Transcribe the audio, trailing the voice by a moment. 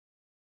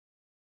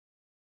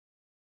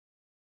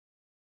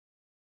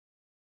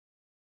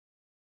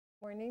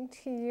Morning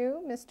to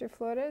you, Mr.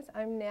 Flores.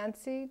 I'm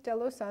Nancy De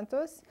Los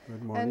Santos.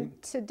 Good morning.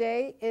 And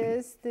today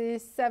is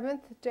the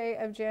 7th day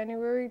of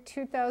January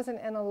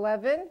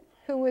 2011.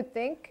 Who would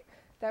think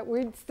that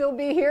we'd still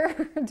be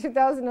here in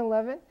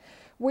 2011?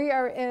 We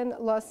are in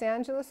Los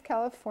Angeles,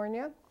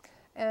 California,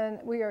 and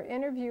we are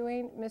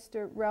interviewing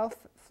Mr.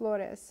 Ralph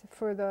Flores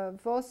for the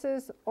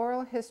Voces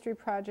Oral History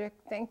Project.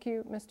 Thank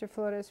you, Mr.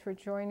 Flores, for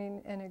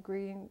joining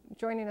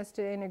us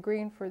today and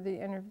agreeing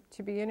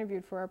to be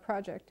interviewed for our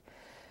project.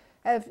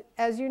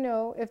 As you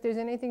know, if there's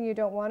anything you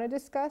don't want to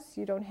discuss,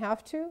 you don't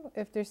have to.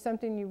 If there's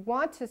something you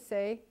want to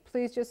say,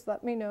 please just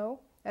let me know.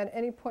 At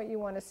any point you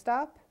want to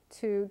stop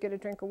to get a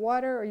drink of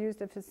water or use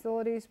the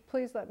facilities,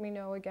 please let me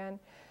know again.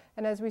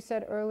 And as we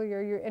said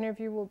earlier, your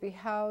interview will be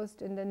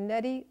housed in the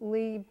Nettie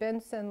Lee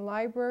Benson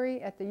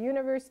Library at the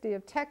University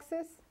of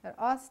Texas at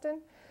Austin.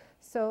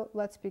 So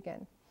let's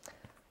begin.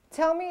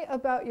 Tell me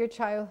about your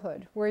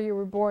childhood, where you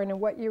were born and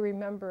what you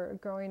remember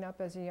growing up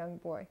as a young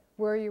boy.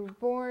 Where you were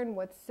born,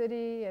 what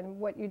city, and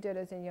what you did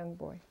as a young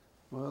boy.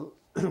 Well,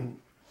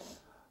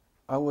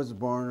 I was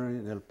born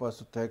in El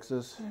Paso,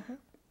 Texas,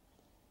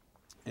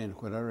 and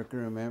what I can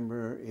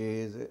remember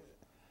is that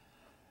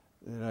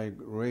I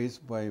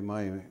raised by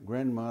my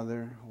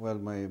grandmother while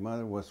my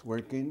mother was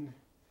working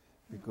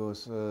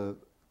because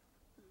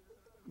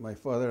my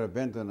father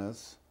abandoned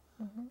us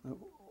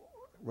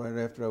right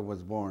after I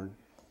was born.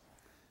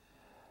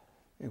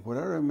 And what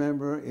I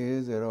remember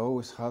is that I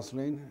was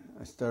hustling.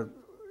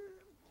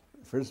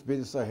 First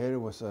business I had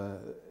was a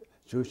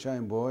shoe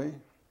shine boy.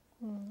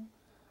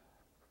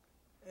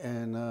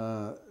 And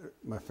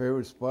my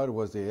favorite spot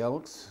was the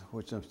Elks,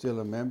 which I'm still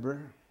a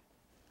member.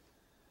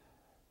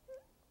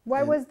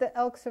 Why was the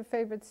Elks a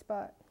favorite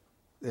spot?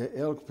 The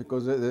Elks,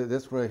 because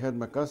that's where I had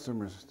my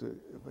customers to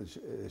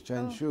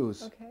shine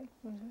shoes. Okay.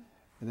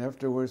 And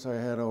afterwards I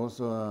had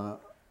also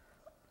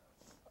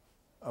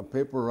a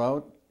paper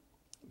route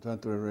trying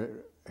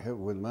to help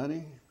with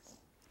money.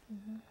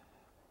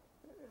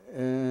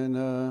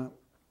 And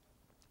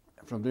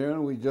from there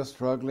on, we just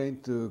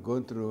struggling to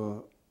go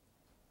through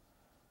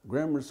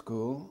grammar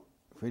school,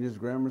 finished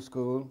grammar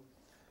school,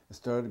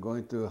 started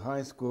going to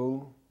high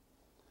school,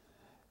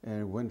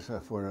 and went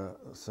for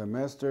a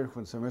semester.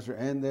 When the semester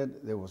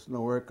ended, there was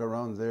no work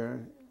around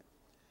there.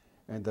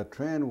 And the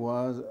trend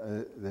was,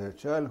 the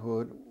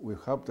childhood, we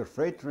hopped the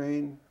freight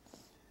train,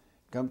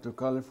 come to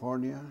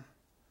California.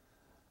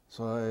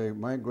 So I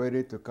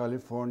migrated to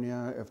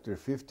California after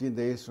 15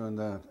 days on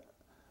the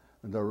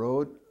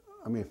road.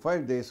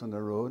 5 days on the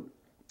road,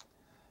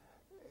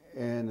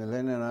 and I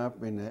ended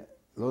up in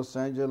Los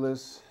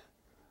Angeles.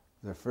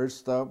 The first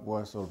stop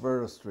was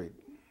Alberta Street.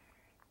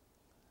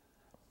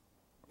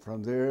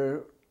 From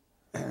there,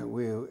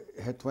 we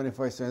had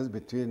 25 cents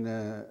between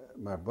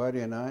my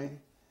buddy and I.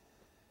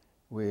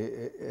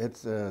 We had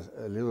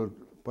a little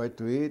bite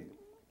to eat.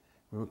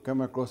 We would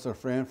come across a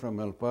friend from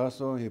El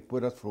Paso. He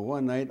put us for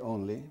one night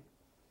only.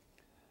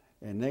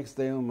 And next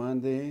day on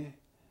Monday,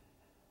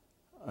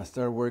 I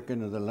started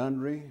working at the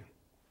laundry.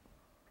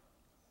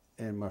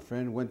 And my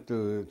friend went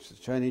to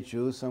Chinese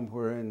shoes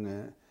somewhere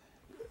in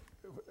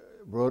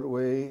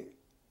Broadway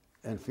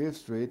and 5th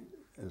Street,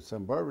 at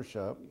some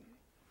barbershop,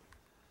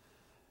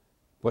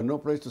 but no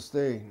place to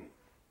stay.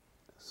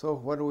 So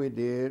what we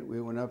did,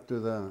 we went up to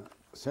the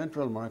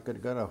Central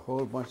Market, got a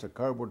whole bunch of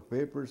cardboard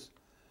papers,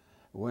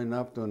 went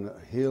up to a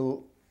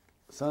hill,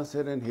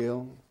 Sunset and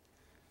Hill,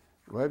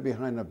 right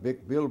behind a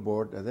big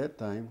billboard at that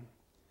time,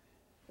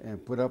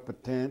 and put up a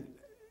tent,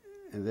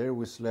 and there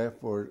we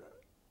slept for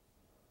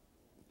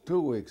 2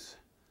 weeks.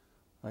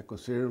 I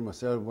consider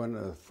myself one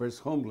of the first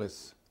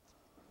homeless.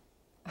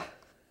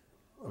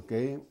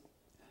 Okay,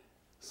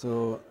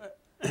 so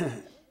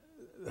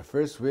the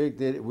first week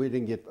I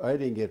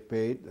didn't get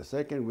paid. The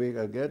second week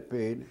I got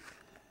paid.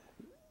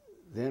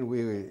 Then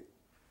we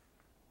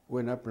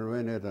went up and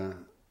rented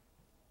an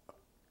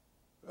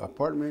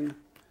apartment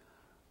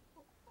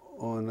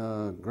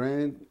on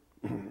Grand.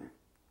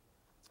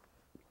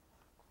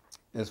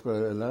 That's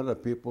where a lot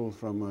of people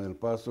from El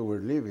Paso were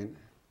living.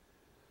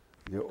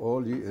 They're all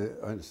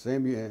on the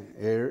same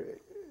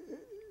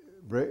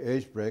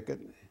age bracket.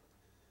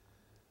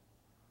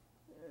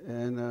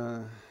 And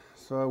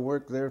so I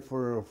worked there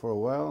for a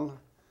while.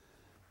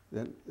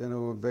 Then I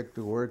went back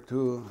to work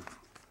too.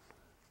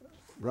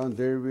 Brown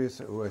Davis,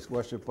 I was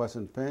washing pots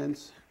and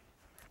pans.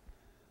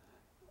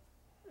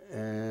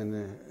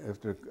 And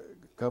after a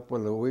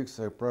couple of weeks,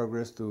 I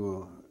progressed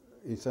to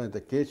inside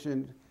the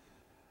kitchen,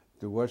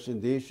 to washing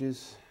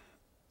dishes.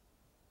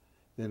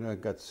 Then I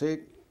got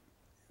sick.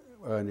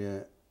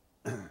 And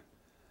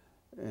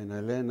I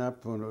landed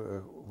up in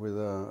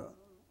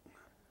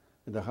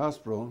the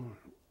hospital.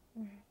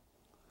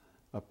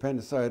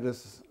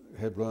 Appendicitis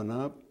had blown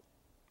up,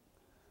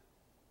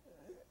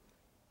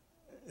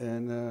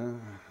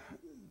 and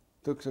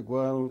took a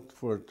while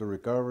to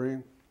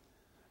recovery.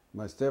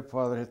 My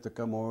stepfather had to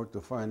come over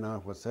to find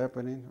out what's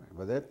happening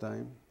by that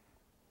time.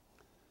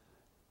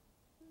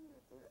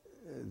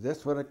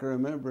 That's what I can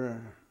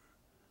remember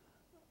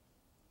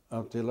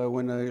until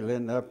when I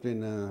landed up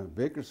in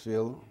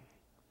Bakersfield.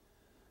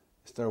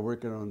 Started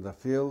working on the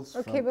fields.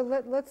 Okay,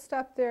 but let's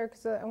stop there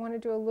because I want to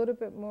do a little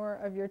bit more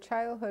of your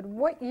childhood.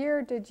 What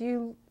year did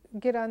you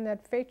get on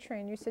that freight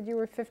train? You said you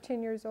were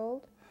 15 years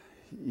old?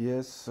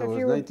 Yes, So so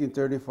it was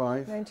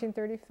 1935.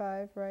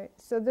 1935, right.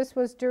 So this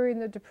was during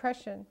the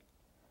Depression.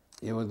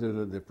 It was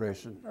the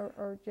Depression.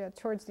 Or yeah,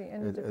 towards the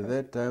end of the At Depression.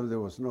 that time,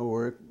 there was no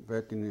work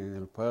back in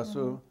El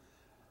Paso.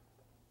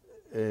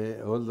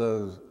 All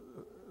the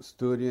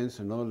students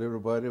and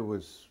everybody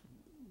was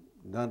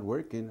not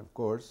working, of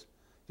course,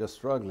 just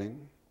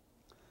struggling.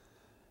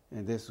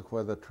 And this is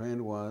where the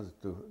trend was,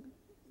 to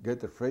get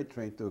the freight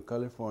train to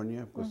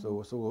California, because there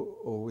was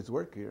always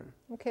work here.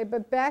 Okay,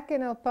 but back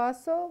in El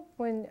Paso,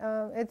 when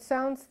it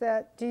sounds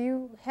that, do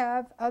you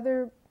have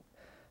other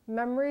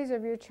memories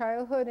of your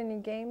childhood? Any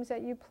games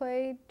that you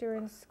played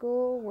during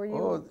school? Were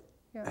you?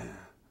 Yeah.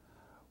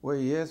 Well,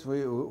 yes,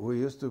 we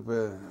used to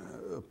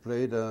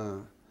play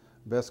the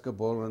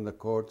basketball on the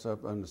courts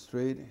up on the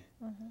street,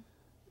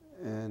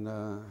 and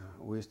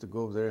we used to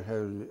go over there,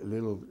 have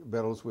little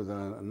battles with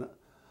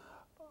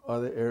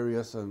other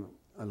areas and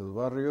los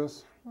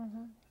barrios.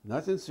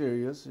 Nothing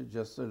serious,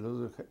 just a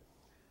little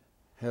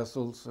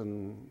hassles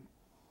and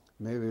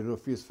maybe a little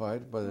fist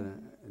fight, but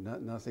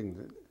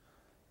nothing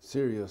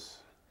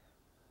serious.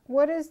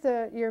 What is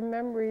your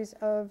memories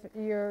of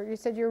you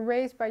said you're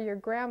raised by your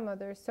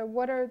grandmother, so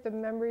what are the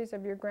memories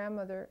of your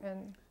grandmother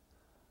and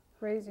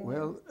raising you?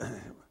 Well,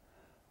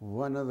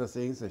 one of the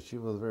things that she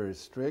was very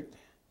strict,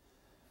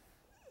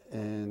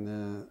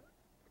 and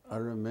I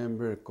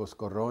remember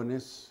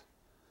coscorrones,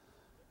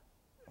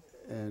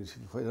 and she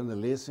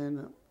didn't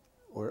listen,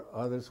 or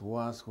others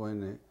was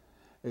when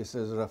it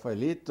says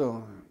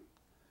Rafaelito,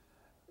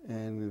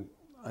 and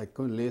I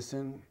couldn't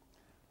listen.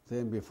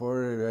 Then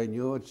before I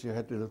knew it, she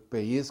had little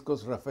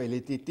pellizcos,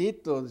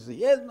 Rafaelitito. I said,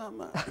 yes,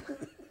 Mama.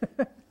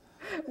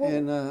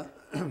 And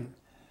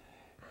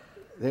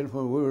then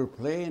when we were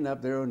playing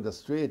up there on the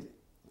street,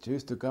 she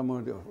used to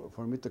come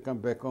for me to come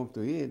back home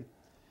to eat.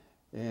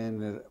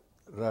 And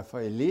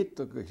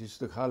Rafaelito, she used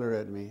to holler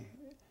at me,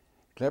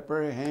 clap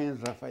her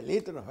hands,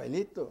 Rafaelito,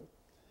 Rafaelito.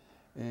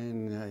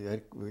 And I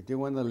didn't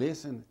want to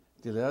listen.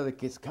 Till the other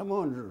kids, come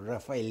on,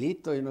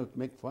 Rafaelito,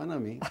 make fun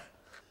of me.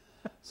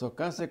 So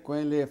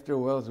consequently, after a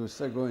while, we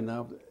started growing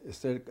up,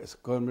 started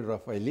calling me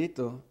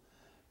Rafaelito.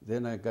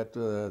 Then I got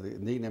to the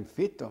nickname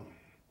Fito.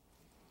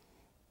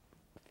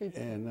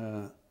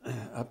 And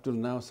up till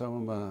now, some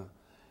of my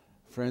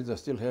friends I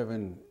still have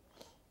in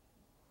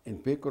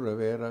Pico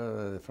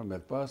Rivera from El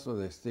Paso,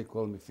 they still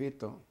call me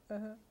Fito.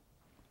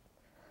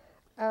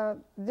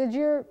 Did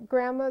your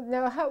grandma,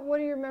 now what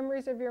are your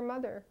memories of your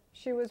mother?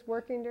 She was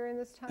working during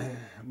this time?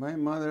 My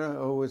mother, I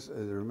always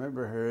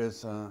remember her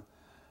as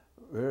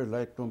very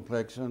light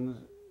complexion,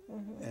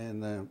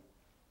 and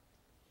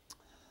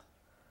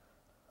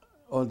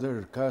all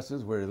their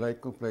cousins were light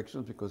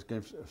complexions because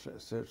came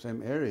from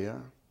same area.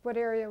 What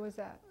area was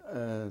that?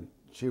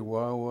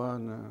 Chihuahua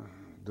and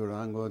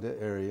Durango, the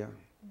area.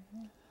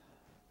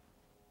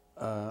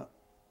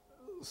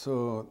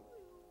 So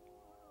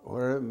I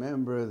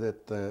remember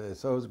that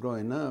as I was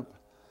growing up,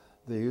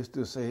 they used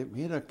to say,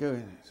 mira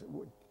que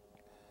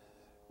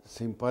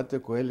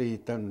simpático él y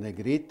tan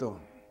negrito.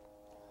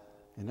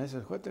 And I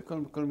said, what they call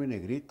me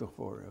negrito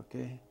for,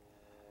 okay?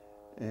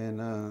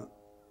 And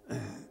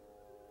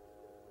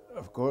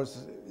of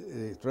course,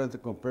 trying to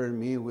compare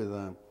me with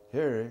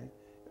Harry,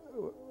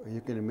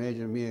 you can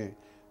imagine me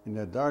in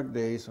the dark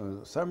days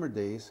or summer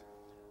days,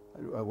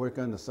 I work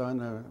on the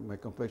sun, my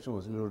complexion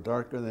was a little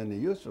darker than the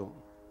usual.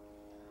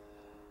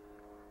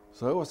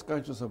 So I was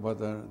conscious about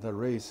the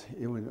race,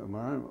 even in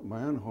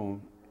my own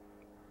home,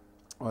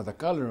 or the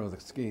color of the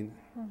skin.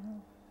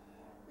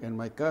 And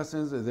my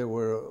cousins, they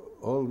were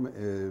all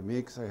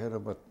mixed. I had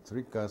about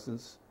 3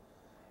 cousins.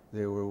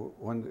 They were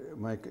one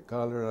my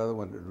color, another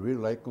one real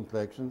light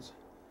complexions.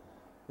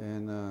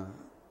 And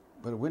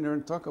but we never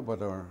talk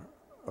about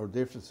our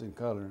difference in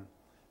color,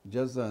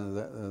 just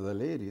the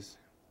ladies.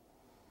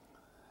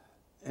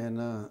 And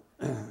I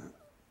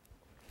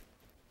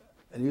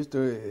used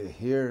to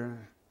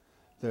hear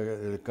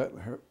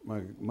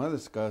my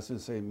mother's cousin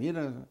say,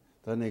 mira,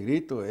 está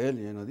negrito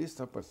él, this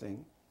type of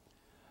thing.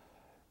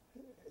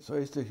 So I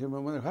used to hear my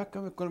mother, how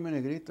come you call me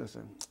negrito? I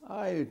said,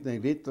 ay,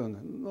 negrito,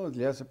 no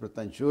le hace, pero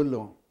tan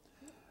chulo.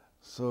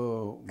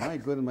 So my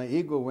goodness, my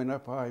ego went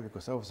up high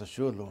because I was a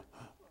chulo.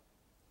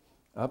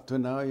 Up to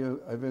now, I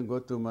even go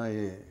to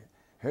my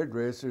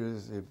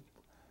hairdressers,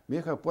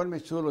 mija, ponme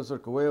chulo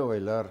porque voy a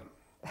bailar.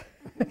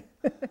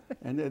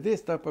 And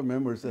this type of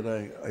memories that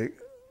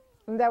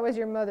And that was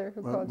your mother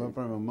who called you?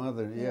 From my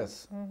mother,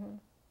 yes.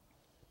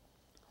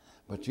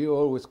 But she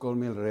always called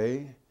me El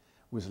Rey.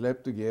 We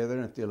slept together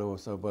until I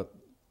was about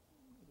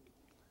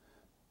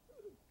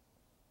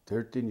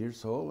 13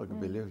 years old, I can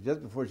believe,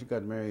 just before she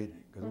got married,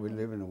 because we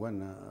live in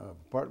one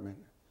apartment.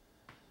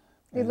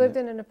 You lived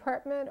in an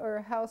apartment or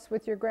a house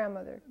with your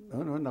grandmother?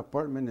 No, an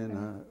apartment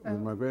with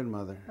my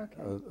grandmother,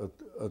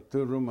 a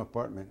 2-room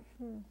apartment.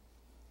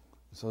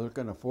 So they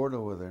can afford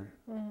over there,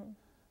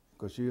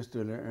 because she used to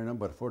earn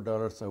about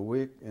 $4 a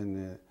week,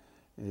 and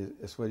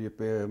it's what you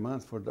pay a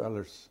month,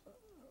 $4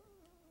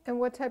 And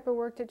what type of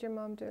work did your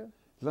mom do?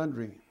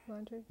 Laundry.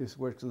 Laundry? She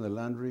worked in the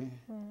laundry.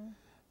 Mm-hmm.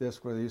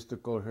 That's why they used to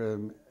call her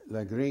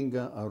La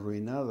Gringa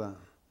Arruinada,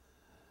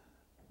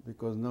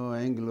 because no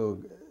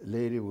Anglo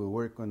lady would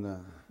work on the,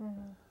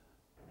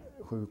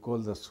 what we call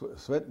the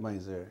sweat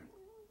mines there.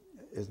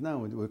 It's now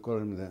we call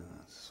them the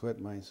sweat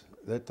mines.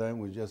 That time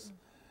was just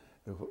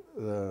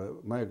the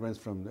migrants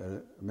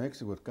from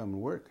Mexico would come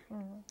and work.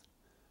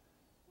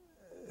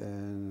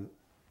 And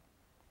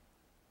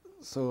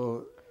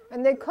so...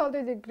 And they called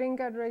it the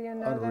Gringa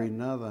Arruinada?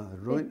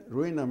 Arruinada,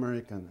 ruin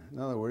American. In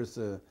other words,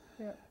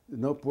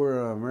 no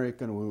poor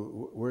American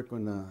will work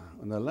on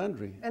the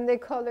laundry. And they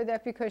called her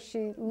that because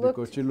she looked...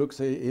 Because she looks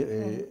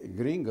a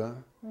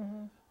gringa.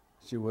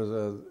 She was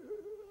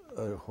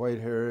a white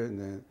hair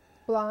and...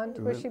 blonde?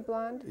 Was she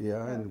blonde?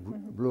 Yeah,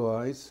 and blue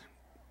eyes.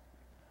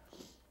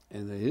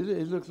 And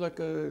it looks like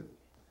a...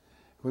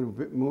 When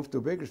we moved to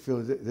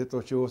Bakersfield, they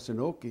thought she was an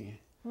Okie.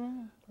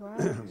 Wow,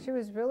 she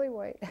was really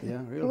white.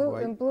 Yeah, real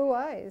white. And blue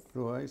eyes.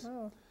 Blue eyes.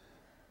 Oh.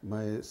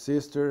 My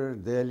sister,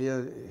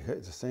 Delia,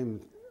 had the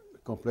same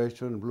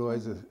complexion, blue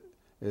eyes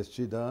as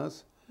she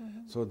does.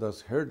 So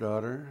does her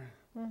daughter.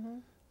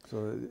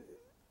 So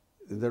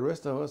the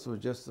rest of us were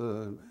just,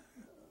 you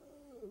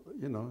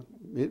know,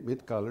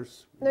 mid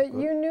colors. Now,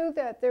 you knew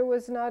that there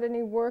was not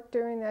any work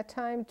during that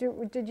time.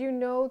 Did you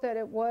know that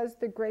it was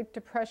the Great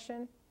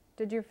Depression?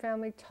 Did your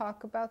family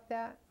talk about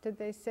that? Did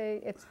they say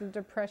it's the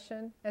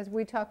Depression, as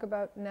we talk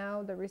about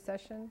now, the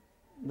recession?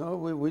 No,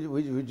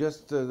 we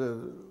just,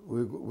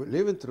 we're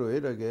living through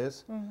it, I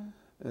guess.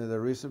 The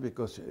reason,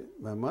 because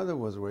my mother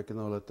was working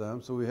all the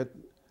time, so we had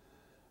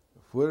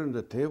food on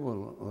the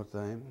table all the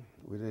time.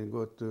 We didn't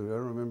go to, I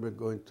don't remember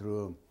going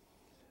through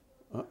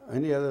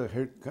any other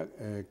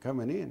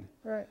coming in.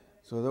 Right.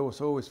 So there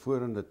was always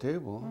food on the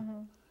table,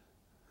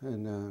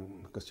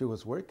 and because she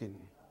was working.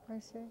 I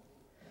see.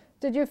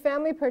 Did your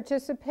family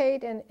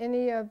participate in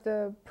any of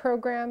the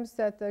programs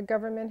that the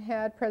government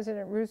had,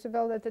 President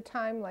Roosevelt at the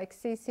time, like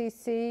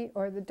CCC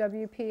or the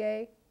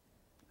WPA?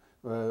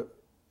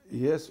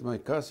 Yes, my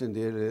cousin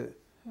did.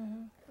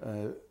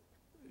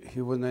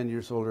 He was 9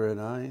 years older than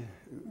I,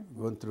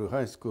 went through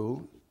high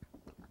school.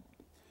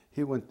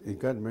 He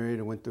got married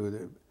and went to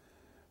the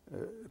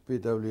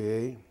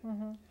PWA.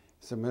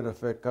 As a matter of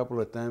fact, a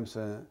couple of times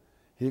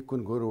he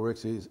couldn't go to work,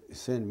 so he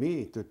sent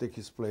me to take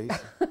his place.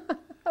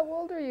 How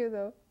old are you,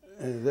 though?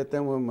 At that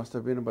time, I must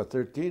have been about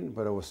 13,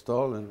 but I was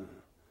tall,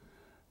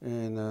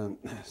 and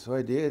so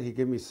I did. He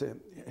gave me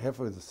half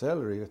of the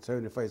salary,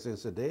 75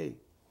 cents a day.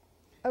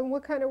 And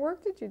what kind of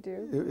work did you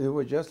do? It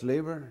was just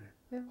labor,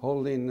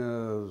 holding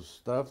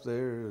stuff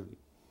there,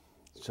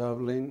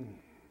 shoveling,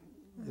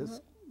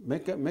 just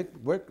make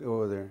work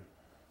over there.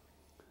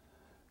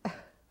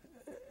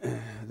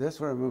 That's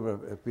what I remember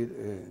at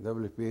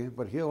WPA.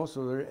 But he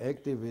also very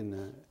active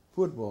in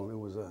football. It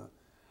was a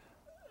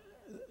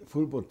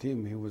football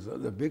team. He was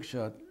the big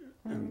shot,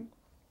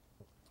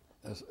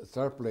 a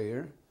star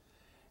player,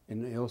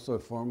 and he also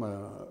formed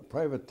a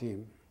private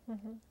team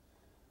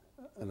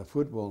and a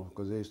football,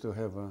 because they used to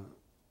have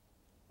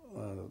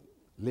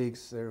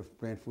leagues there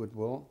playing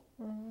football.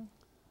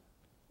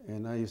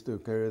 And I used to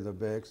carry the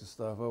bags and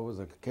stuff. I was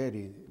a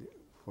caddy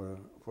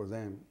for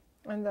them.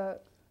 And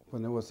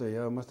when I was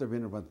I must have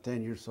been about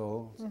 10 years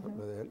old, stuff like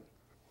that.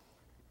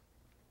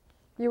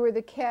 You were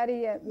the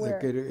caddy at where?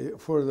 The caddy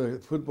for the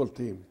football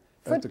team.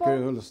 Football? I had to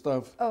carry all the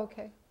stuff. Oh,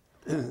 okay.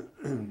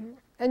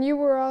 And you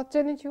were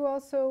didn't you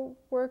also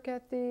work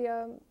at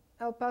the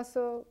El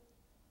Paso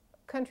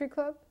Country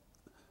Club?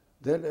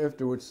 Then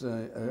afterwards,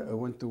 I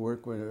went to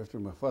work after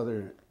my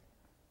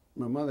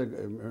mother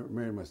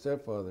married my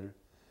stepfather.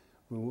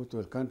 We moved to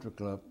a country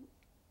club.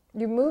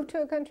 You moved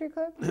to a country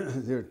club?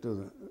 There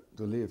to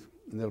live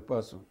in El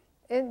Paso.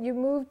 And you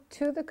moved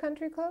to the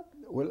country club?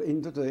 Well,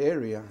 into the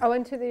area. Oh,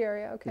 into the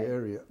area, okay. The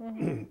area.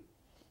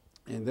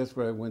 And that's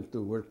where I went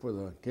to work for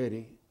the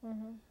caddy,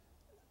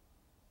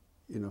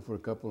 you know, for a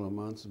couple of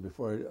months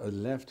before I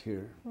left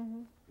here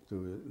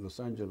to Los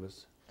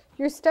Angeles.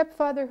 Your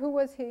stepfather, who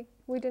was he?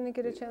 We didn't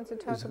get a chance to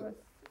talk about.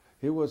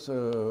 He was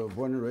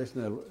born and raised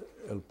in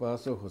El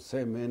Paso,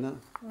 Jose Mena,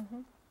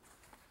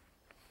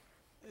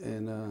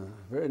 and a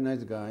very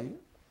nice guy.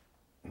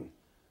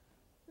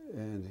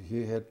 And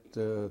he had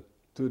 2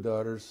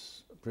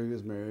 daughters,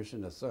 previous marriage,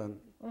 and a son.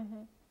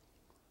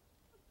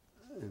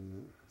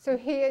 And so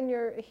he and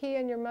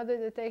your mother,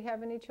 did they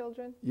have any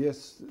children?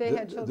 yes, They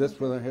had children. that's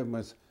when I have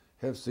my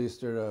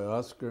half-sister,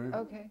 Oscar,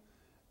 Okay.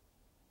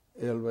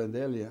 Elba, and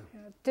Delia. Yeah.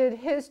 Did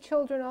his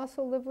children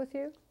also live with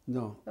you?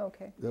 No,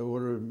 Okay. they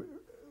were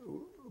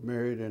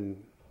married and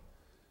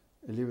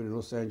living in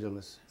Los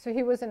Angeles. So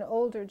he was an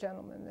older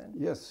gentleman then?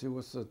 Yes, he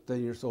was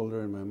 10 years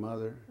older than my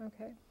mother.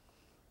 Okay.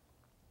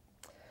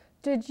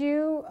 Did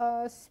you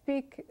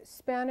speak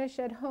Spanish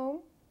at home?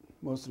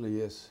 Mostly,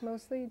 yes.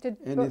 Mostly?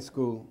 And in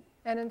school.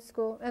 And in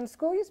school? And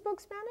school you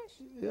spoke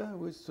Spanish? Yeah,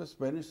 we spoke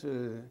Spanish.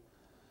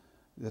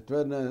 They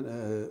tried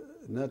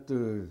not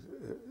to,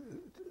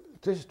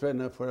 teachers tried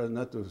not for us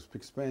not to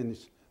speak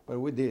Spanish, but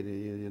we did,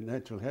 a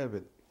natural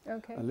habit.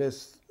 Okay.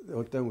 Unless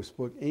all the time we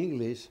spoke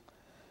English,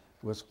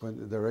 was when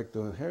the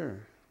director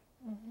hair.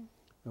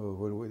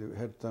 When we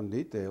had some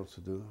details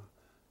to do.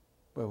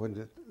 But when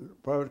the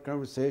private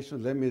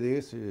conversation led me to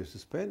this, it's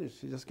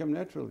Spanish. It just came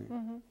naturally.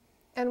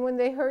 And when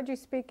they heard you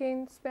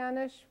speaking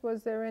Spanish,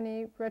 was there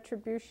any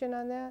retribution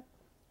on that?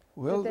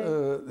 Well,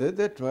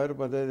 they tried,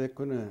 but they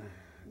couldn't,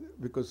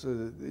 because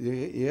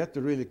you have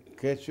to really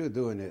catch you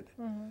doing it.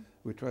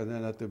 We tried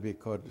not to be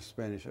caught in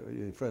Spanish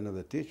in front of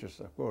the teachers,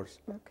 of course,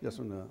 just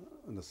on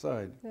the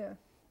side. Yeah.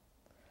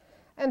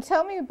 And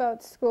tell me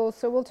about school.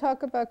 So we'll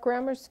talk about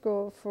grammar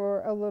school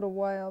for a little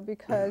while,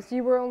 because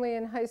you were only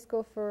in high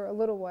school for a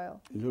little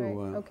while.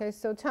 Right? Okay,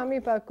 so tell me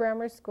about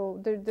grammar school.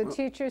 Did the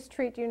teachers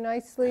treat you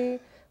nicely?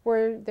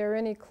 Were there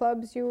any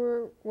clubs you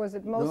were, was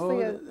it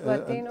mostly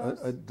Latinos?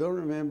 I don't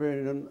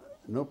remember,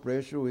 no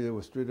pressure. We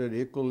were treated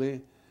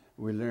equally.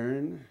 We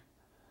learned,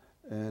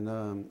 and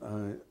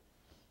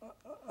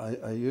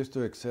I used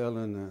to excel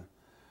on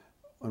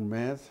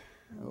math.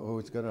 I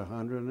always got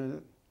 100 in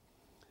it.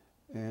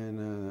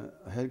 And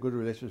I had a good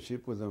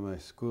relationship with my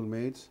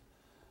schoolmates.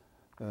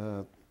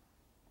 Some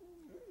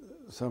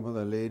of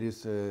the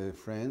ladies'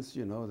 friends,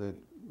 you know, that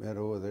met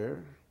over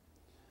there.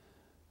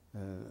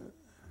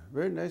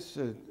 Very nice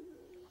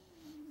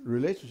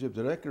relationship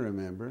that I can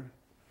remember.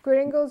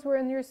 Gringos were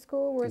in your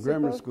school? Was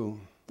Grammar it both school.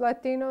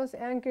 Latinos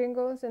and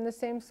gringos in the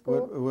same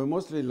school? We're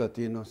mostly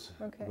Latinos.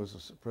 Okay. It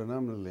was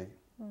predominantly.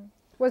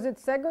 Was it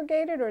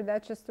segregated, or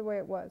that's just the way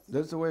it was?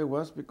 That's the way it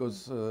was,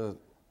 because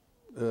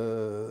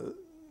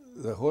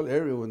the whole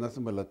area was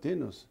nothing but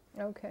Latinos.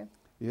 Okay.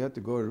 You had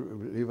to go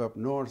live up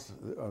north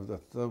of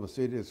the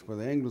cities where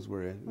the Anglos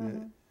were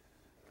in.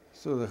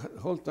 So the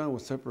whole town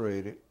was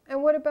separated.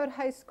 And what about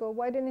high school?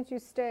 Why didn't you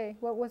stay?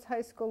 What was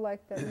high school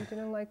like that you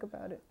didn't like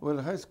about it? Well,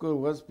 high school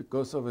was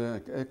because of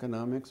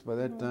economics. By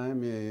that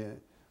time,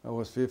 I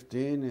was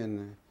 15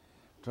 and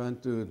trying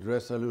to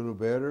dress a little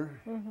better.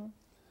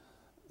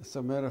 As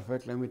a matter of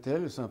fact, let me tell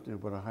you something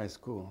about a high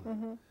school.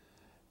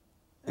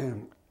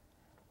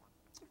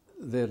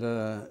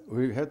 That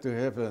we had to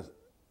have a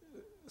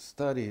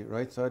study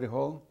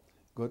hall,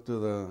 go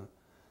to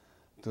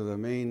the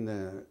main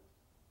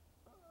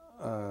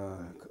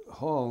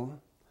hall,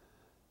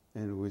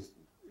 and we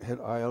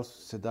had aisles,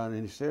 sit down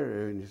in each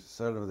area, in each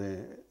side of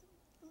the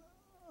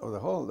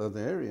hall, of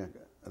the area,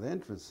 of the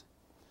entrance.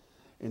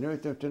 And every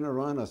time I turned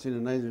around, I seen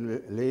a nice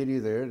lady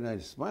there, and I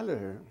smiled at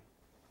her.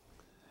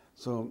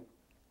 So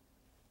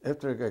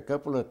after a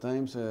couple of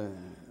times,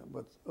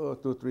 about 2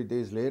 or 3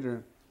 days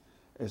later,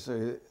 as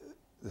the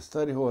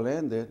study hall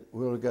ended,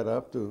 we all got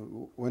up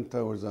went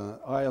towards the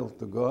aisle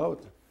to go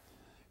out.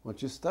 When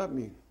she stopped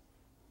me,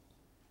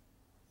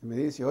 and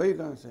me dice,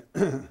 oiga, I said,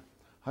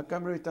 how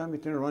come every time you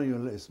turn around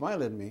you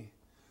smile at me?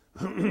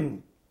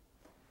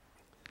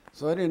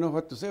 So I didn't know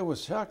what to say. I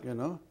was shocked, you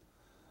know.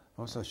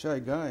 I was a shy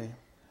guy.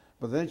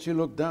 But then she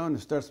looked down and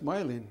started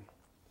smiling.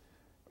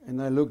 And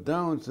I looked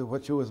down to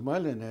what she was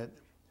smiling at.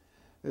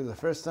 It was the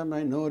first time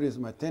I noticed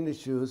my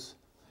tennis shoes,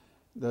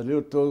 the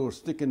little toes were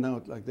sticking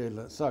out like they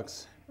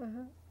socks.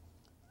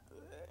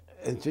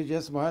 And she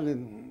just smiled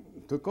and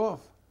took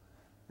off.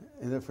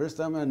 And the first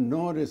time I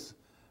noticed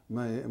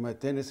my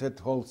tennis had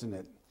holes in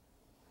it.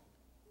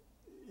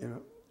 You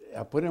know,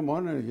 I put them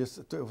on and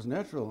it was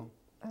natural.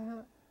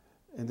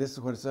 And this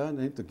is what I said, I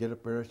need to get a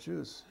pair of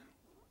shoes.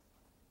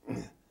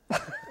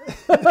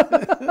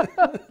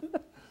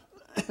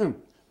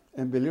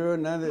 And believe it or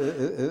not,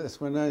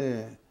 it's when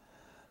I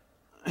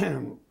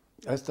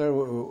started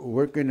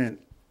working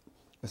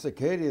as a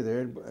caterer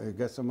there. I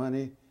got some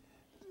money.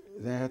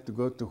 Then I had to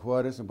go to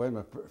Juarez and buy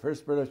my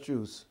first pair of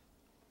shoes.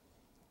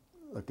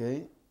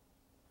 Okay?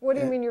 What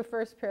do you mean your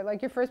first pair?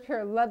 Like your first pair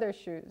of leather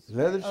shoes?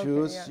 Leather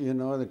shoes, yeah. You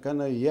know, the kind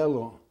of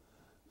yellow,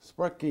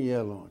 sparkly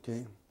yellow,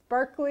 okay?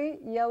 Sparkly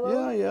yellow?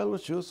 Yeah, yellow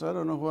shoes. I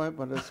don't know why,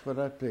 but that's what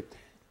I picked.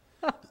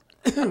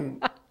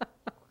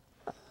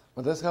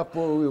 But that's how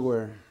poor we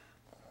were.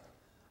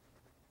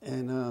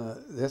 And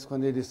that's when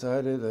they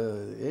decided,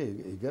 hey,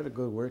 you got to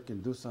go work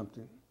and do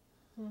something.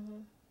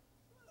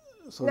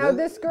 So now,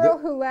 this girl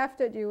who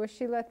laughed at you, was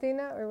she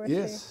Latina or was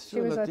yes, she?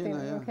 She was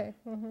Latina, yeah. Okay.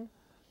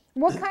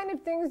 What kind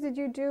of things did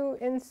you do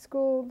in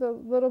school the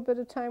little bit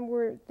of time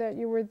that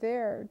you were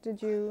there?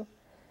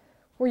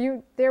 Were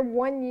you there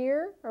 1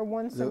 year or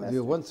one semester?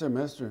 The 1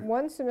 semester.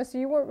 1 semester.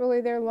 You weren't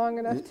really there long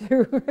enough to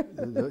do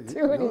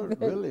anything.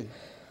 Really.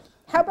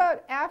 How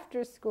about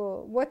after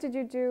school? What did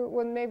you do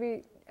when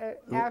maybe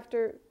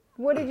after?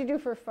 What did you do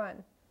for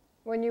fun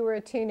when you were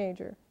a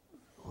teenager?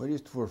 What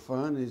is for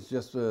fun is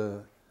just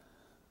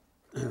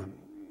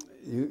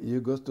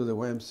you go to the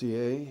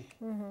YMCA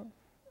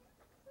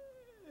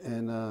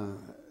and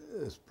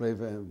play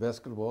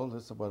basketball.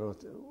 That's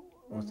about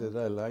what that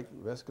I like,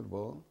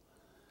 basketball.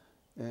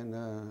 And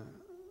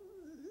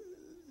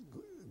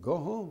go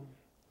home.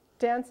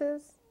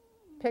 Dances?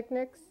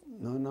 Picnics?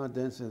 No, not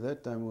dancing.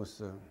 That time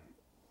was,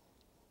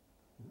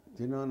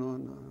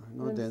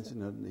 no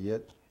dancing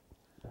yet.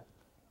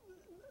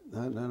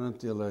 Not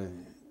until I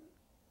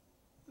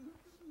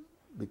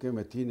became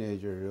a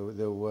teenager.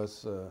 There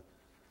was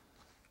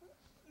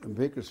in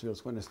Bakersfield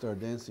when I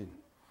started dancing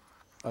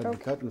out in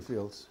cotton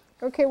fields.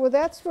 Okay, well,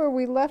 that's where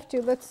we left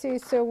you. Let's see.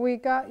 So we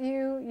got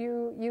you,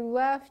 you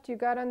left, you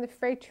got on the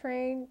freight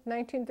train,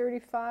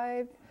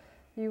 1935.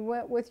 You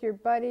went with your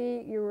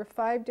buddy. You were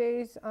 5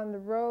 days on the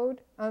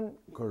road,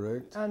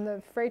 Correct. on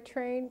the freight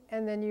train,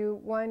 and then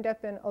you wind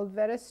up in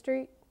Olvera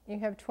Street. You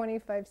have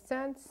 25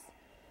 cents.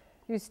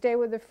 You stay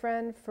with a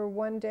friend for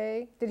 1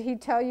 day. Did he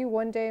tell you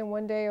 1 day and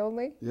 1 day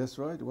only? Yes,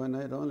 right. One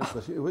night only.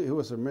 But he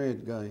was a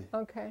married guy.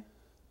 Okay.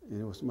 He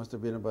must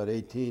have been about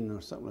 18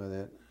 or something like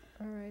that.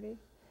 Alrighty.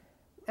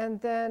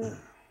 And then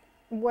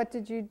what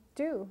did you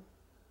do?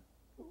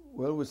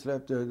 Well, we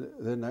slept there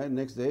the night.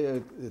 Next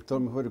day, they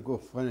told me where to go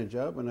find a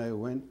job, and I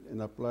went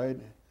and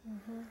applied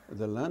at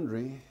the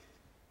laundry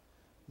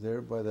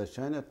there by the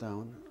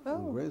Chinatown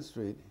on Grand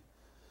Street.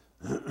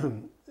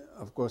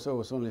 Of course, I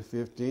was only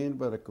 15,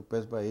 but I could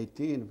pass by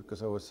 18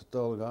 because I was a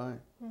tall guy.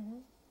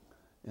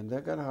 And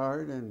that got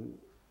hard, and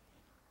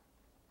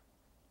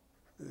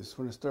it's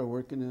when I started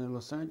working in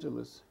Los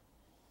Angeles.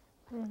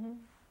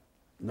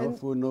 No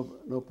food,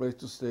 no place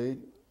to stay.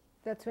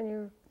 That's when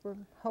you were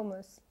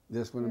homeless.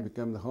 That's when I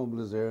became the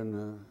homeless there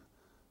in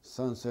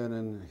Sunset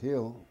and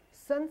Hill.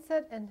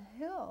 Sunset and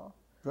Hill.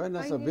 Right now,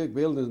 it's a big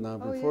building now.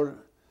 Oh, Before,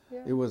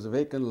 yeah. it was a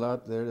vacant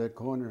lot there, that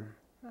corner.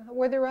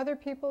 Were there other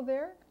people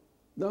there?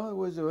 No, it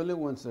was the only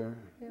ones there.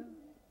 Yeah.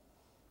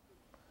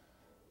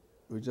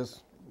 We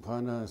just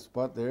found a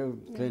spot there,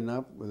 clean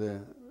up with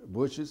the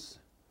bushes.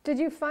 Did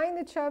you find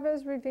the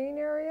Chavez Ravine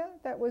area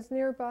that was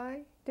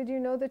nearby? Did you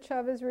know the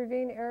Chavez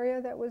Ravine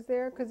area that was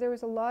there? Because there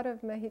was a lot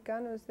of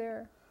Mexicanos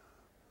there.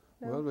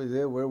 No? Well,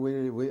 there where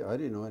I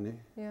didn't know any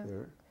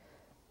there.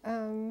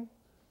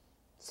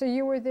 So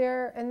you were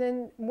there, and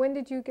then when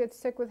did you get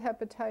sick with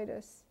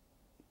hepatitis?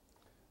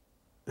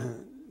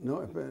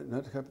 No,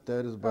 not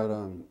hepatitis, but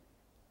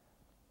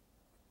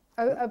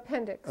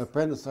Appendix.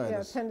 appendicitis.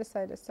 Yeah,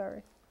 appendicitis,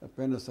 sorry.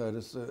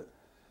 Appendicitis.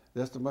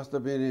 That must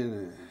have been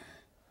in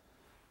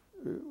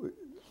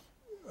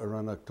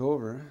around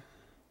October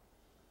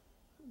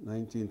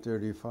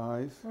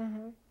 1935.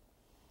 And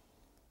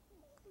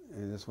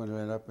that's when I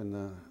ended up in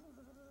the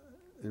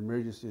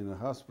emergency in the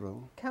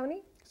hospital.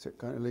 County?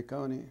 Lake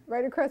County.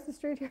 Right across the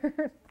street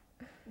here.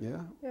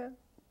 Yeah. Yeah.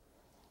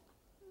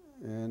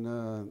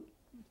 And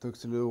took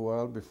a little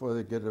while before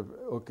they get a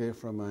okay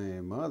from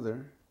my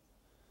mother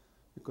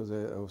because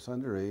I was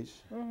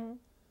underage.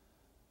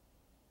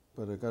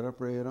 But I got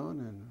operated on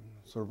and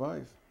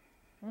survived.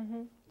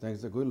 Thanks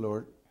to the good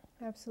Lord.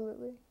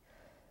 Absolutely.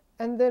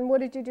 And then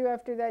what did you do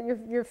after that?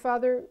 Your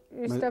father,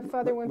 your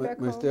stepfather went back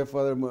home? My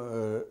stepfather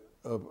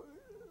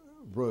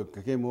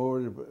came over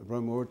and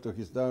brought me over to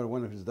his daughter,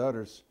 one of his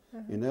daughters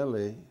in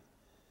L.A.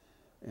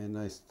 And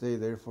I stayed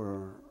there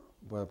for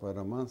about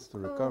a month to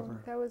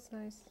recover. That was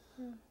nice.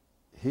 Yeah.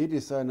 He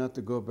decided not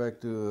to go back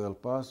to El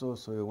Paso,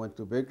 so he went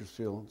to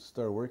Bakersfield to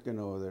start working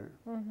over there.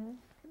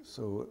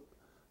 So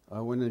I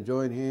went and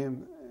joined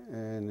him,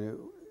 and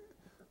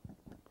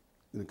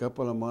in a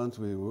couple of months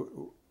we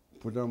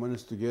put our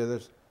monies together,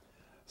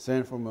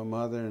 sent for my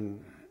mother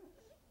and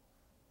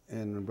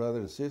my brother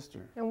and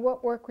sister. And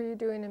what work were you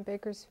doing in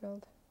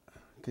Bakersfield?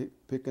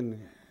 Picking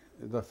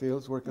the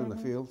fields, working on the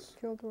fields.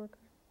 Field worker.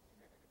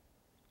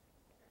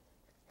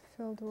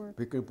 Field work.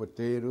 Picking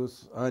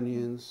potatoes,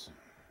 onions,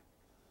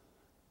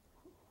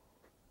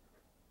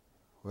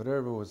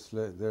 whatever was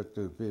there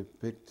to be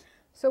picked.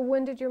 So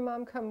when did your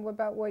mom come?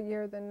 About what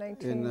year then?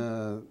 In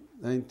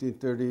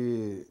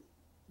 1930,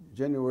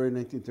 January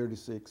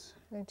 1936.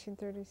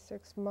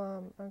 1936,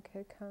 Mom,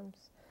 okay,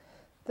 comes.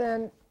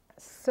 Then,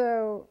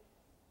 so,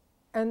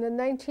 and the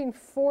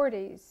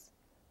 1940s,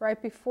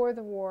 right before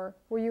the war,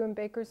 were you in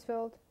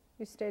Bakersfield?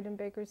 You stayed in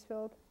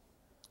Bakersfield?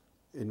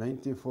 In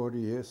 1940,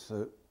 yes,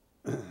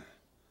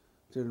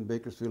 still in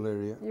Bakersfield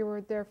area. You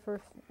were there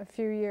for a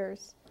few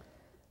years.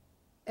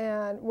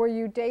 And were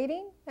you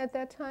dating at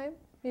that time?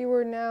 You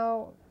were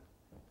now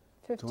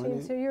 15,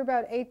 20. so you're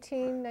about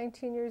 18,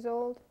 19 years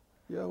old?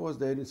 Yeah, I was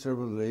dating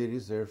several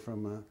ladies there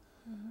from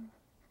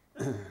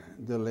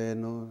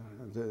Delano,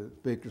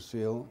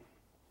 Bakersfield.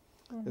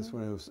 That's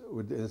when I was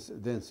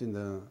dancing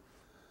the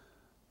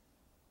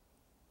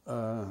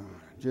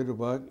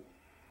jitterbug.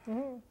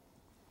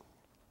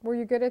 Were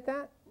you good at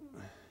that?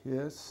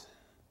 Yes.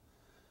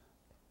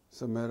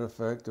 As a matter of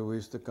fact, we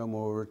used to come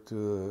over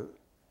to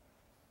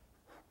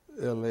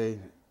L.A.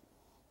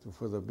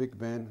 For the big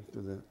band,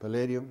 to the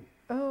Palladium.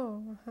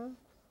 Oh,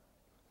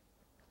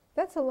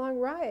 That's a long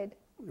ride.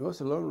 It was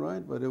a long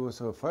ride, but it was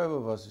 5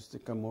 of us used to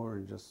come over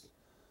and just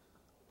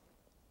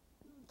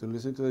to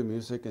listen to the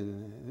music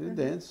and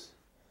dance.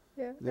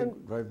 Yeah. Then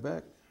drive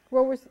back.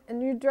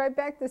 And you drive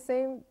back the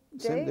same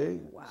day? Same day.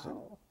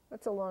 Wow,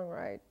 that's a long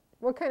ride.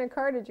 What kind of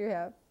car did you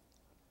have?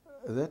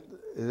 At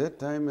that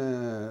time,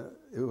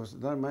 it was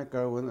not my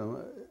car.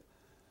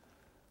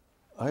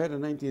 I had a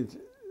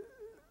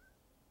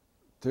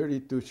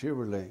 1932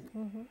 Chevrolet.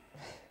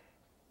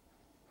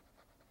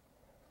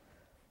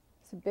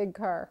 It's a big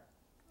car.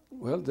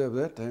 Well,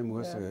 that time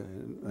was a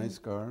nice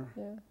car.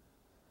 Yeah.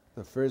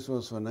 The first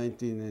was a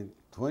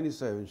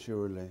 1927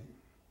 Chevrolet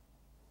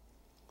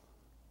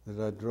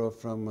that I drove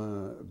from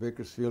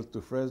Bakersfield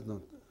to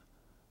Fresno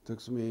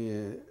Took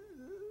me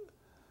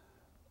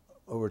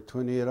over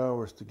 28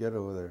 hours to get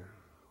over there,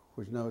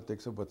 which now it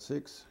takes about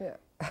 6. Yeah.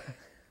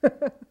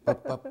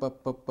 Pop, pop,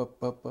 pop, pop, pop,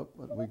 pop, pop,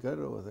 but we got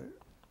over there.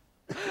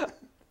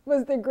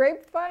 Was the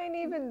grapevine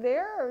even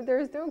there, or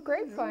there's no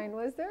grapevine,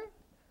 was there?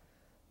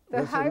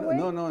 The highway?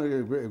 No,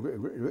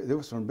 it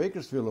was from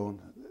Bakersfield on.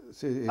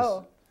 See,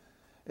 Oh.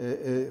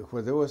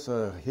 Where there was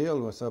a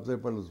hill, was up there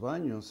by Los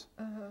Baños.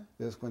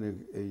 That's when it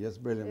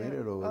just barely made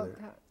it over there.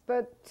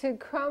 But to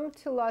come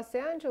to Los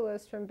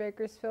Angeles from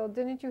Bakersfield,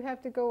 didn't you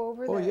have to go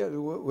over there? Oh,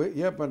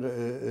 yeah, but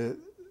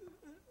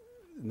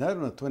not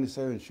on a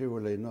 27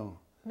 Chevrolet, no.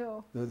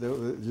 No.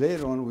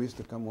 Later on, we used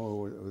to come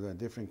over with a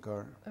different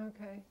car.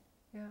 Okay,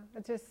 yeah.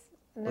 It just,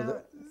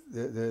 now.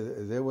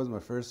 That was my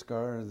first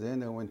car, and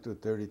then I went to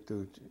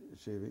 32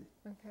 Chevy.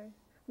 Okay.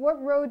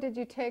 What road did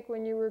you take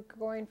when you were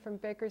going from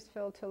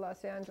Bakersfield to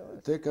Los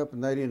Angeles? Take up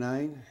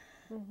 99,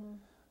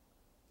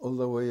 all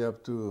the way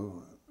up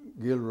to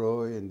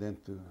Gilroy, and then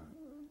to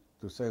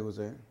San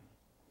Jose.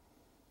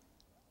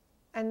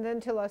 And then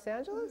to Los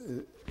Angeles?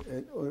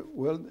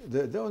 Well,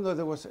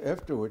 that was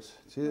afterwards.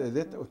 See,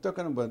 we're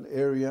talking about an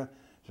area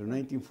from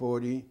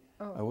 1940.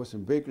 Oh. I was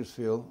in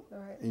Bakersfield. All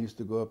right. And used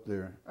to go up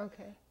there.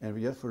 Okay. And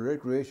just for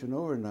recreation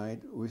overnight,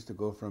 we used to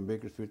go from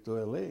Bakersfield to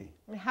L.A.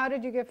 And how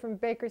did you get from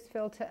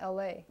Bakersfield to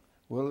L.A.?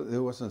 Well,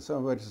 there was on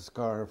somebody's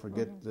car. I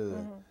forget,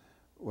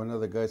 one of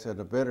the guys had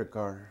a better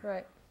car.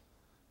 Right.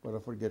 But I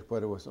forget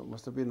what it was. It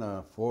must have been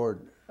a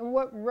Ford. And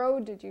what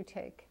road did you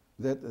take?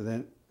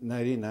 Then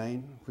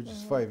 99, which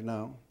is 5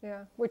 now.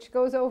 Yeah, which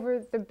goes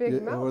over the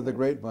big mountain. Over the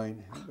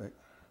grapevine.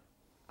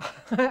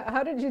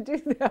 How did you do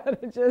that?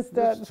 It's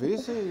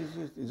easy.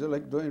 It's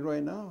like doing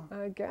right now.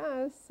 I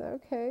guess.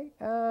 Okay.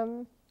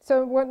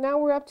 So now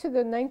we're up to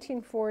the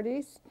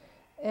 1940s.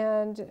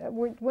 And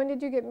when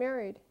did you get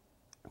married?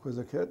 Was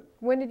a kid.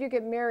 When did you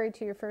get married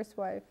to your first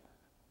wife?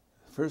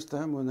 First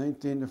time was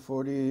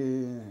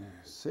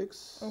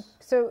 1946.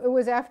 So it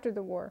was after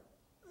the war.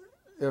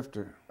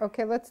 After.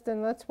 Okay, let's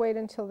wait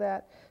until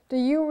that. Do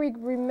you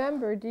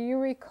remember, do you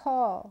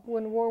recall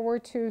when World War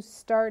II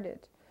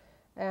started?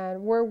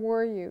 And where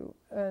were you?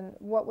 And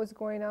what was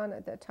going on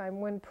at that time?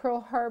 When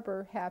Pearl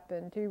Harbor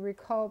happened, do you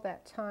recall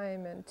that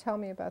time? And tell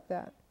me about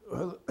that.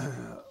 Well,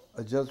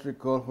 I just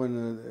recall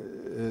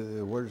when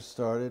the war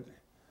started,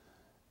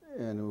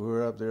 and we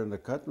were up there in the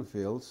cotton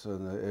fields,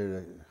 and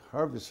the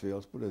harvest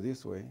fields, put it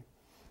this way.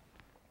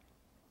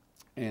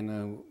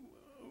 And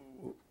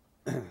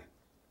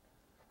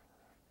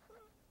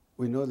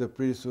we know that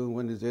pretty soon,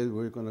 one of these days,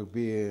 we're going to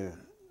be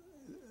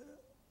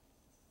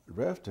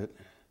drafted.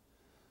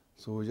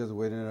 So we're just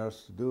waiting on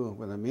us to do.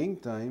 But in the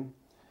meantime,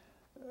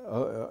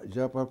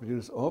 job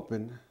opportunities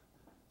open.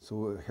 So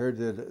we heard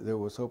that there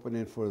was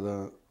opening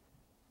for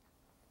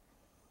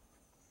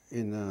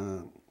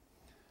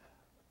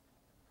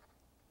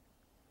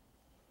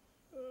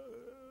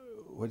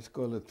what's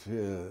called it,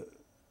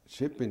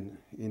 shipping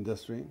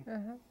industry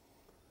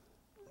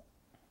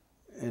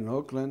in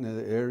Oakland, in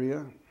the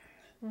area.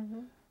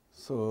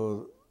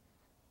 So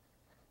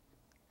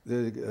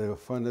they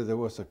found that there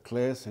was a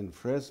class in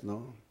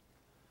Fresno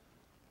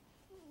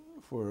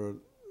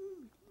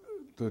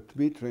to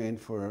be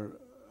trained for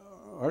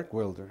arc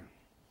welder.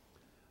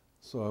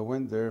 So I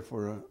went there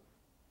for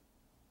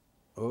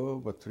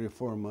about 3 or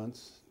 4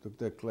 months, took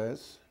that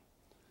class.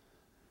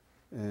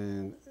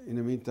 And in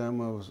the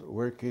meantime, I was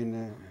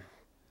working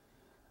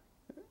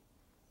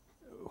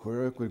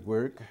where I could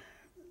work.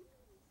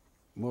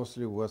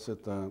 Mostly was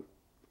at a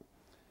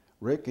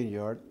wrecking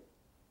yard.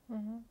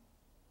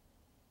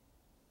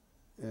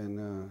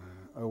 And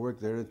I worked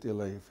there until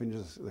I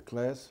finished the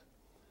class.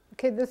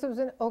 Okay, this was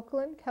in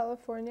Oakland,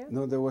 California?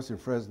 No, that was in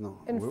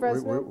Fresno. In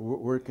Fresno?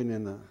 Working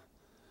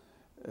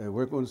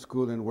we're going to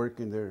school and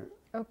working there.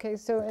 Okay,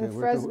 so in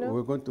Fresno?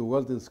 We're going to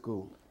welding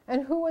school.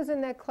 And who was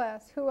in that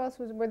class? Who else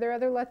were there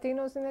other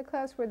Latinos in that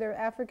class? Were there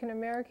African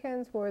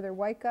Americans? Were there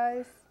white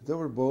guys? There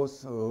were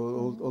both,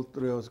 all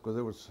three of us, because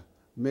there was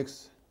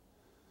mixed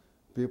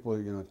people,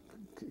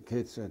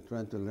 kids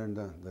trying to learn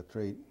the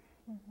trade.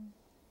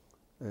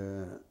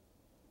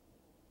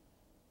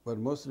 But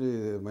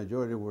mostly the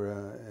majority were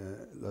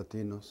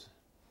Latinos.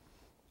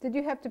 Did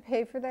you have to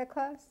pay for that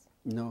class?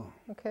 No.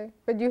 Okay,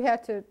 but you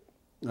had to.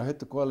 I had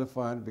to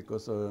qualify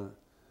because I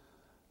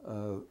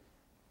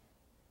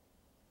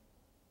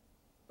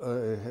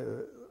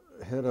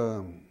had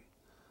a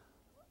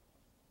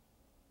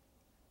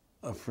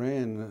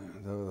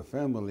friend, the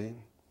family,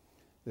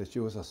 that she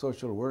was a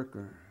social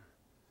worker,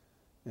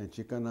 and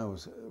she kind of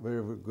was a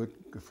very good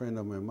friend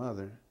of my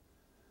mother.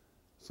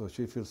 So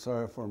she feels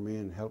sorry for me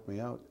and helped me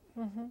out.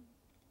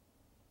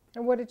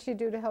 And what did she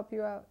do to help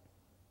you out?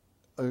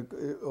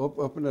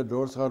 Open the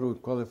doors, how to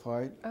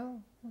qualify. Oh.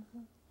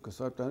 Because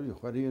sometimes,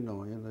 what do you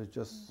know?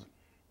 Just.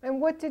 And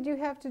what did you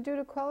have to do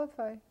to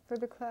qualify for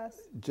the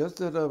class? Just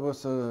that I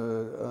was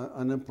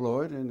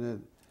unemployed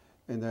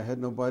and I had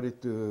nobody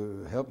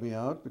to help me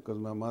out because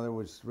my mother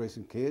was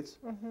raising kids.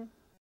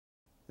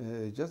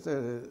 Just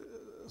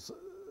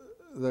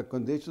the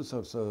conditions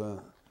of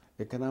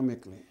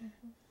economically.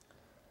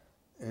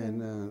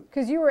 And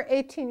because you were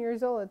 18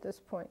 years old at this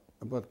point.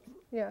 about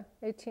Yeah,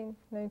 18,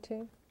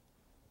 19.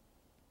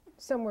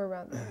 Somewhere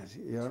around there.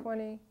 yeah,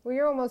 20. Well,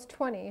 you're almost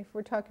 20 if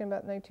we're talking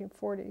about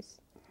 1940s.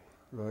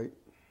 right.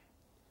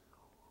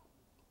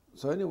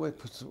 So anyway,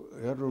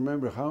 I don't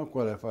remember how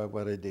qualified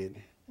what I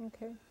did.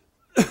 Okay.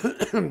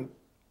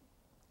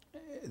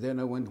 Then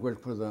I went to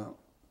work for the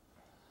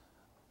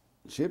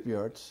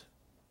shipyards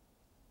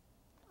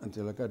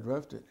until I got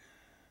drafted.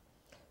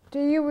 Do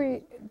you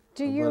About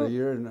a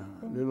year and a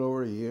little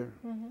over a year.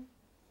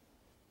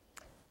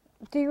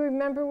 do you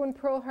remember when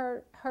Pearl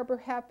Harbor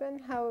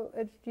happened? How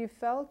you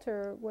felt,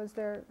 or was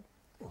there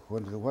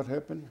What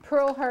happened?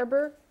 Pearl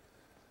Harbor?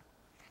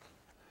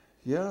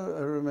 Yeah,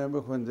 I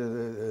remember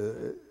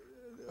when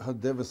how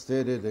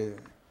devastated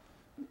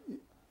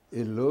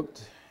it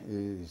looked,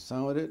 it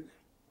sounded,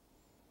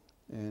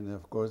 and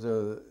of course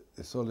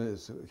it's only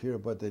hear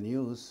about the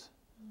news,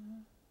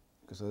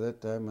 because at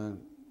that time I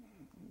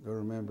don't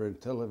remember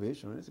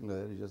television or anything like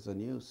that. It's just the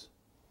news,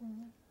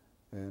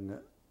 and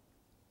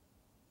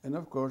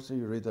of course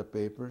you read the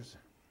papers,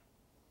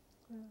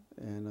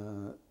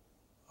 and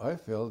I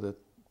felt that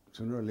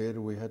sooner or later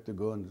we had to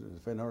go and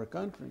defend our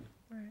country.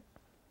 Right.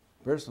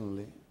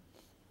 Personally.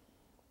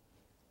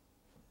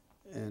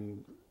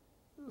 And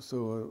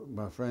so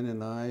my friend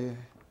and I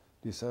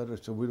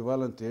decided, so we'd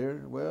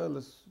volunteer.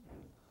 Well,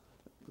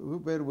 we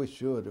better we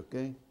should,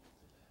 okay?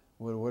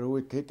 Well, what are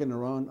we kicking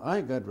around?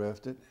 I got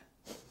drafted.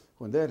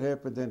 When that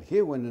happened, then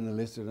he went and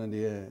enlisted in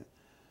the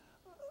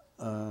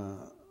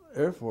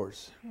Air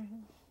Force.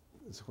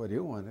 That's what he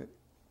wanted.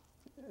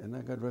 And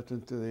I got drafted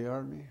into the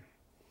Army.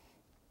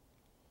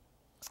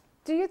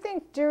 Do you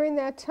think during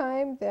that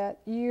time that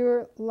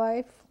your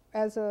life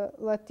as a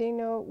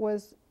Latino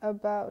was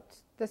about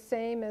the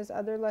same as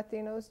other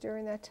Latinos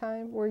during that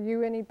time? Were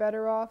you any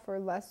better off or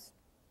less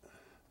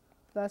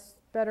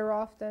better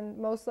off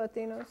than most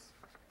Latinos?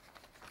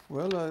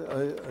 Well,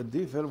 I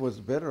did feel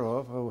was better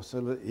off. I was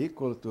still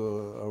equal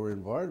to our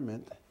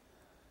environment.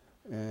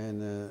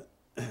 And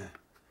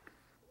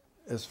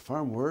as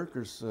farm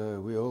workers,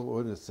 we all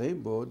were in the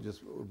same boat,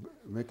 just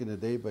making it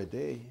day by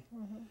day.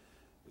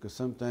 Because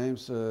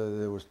sometimes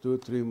there was 2 or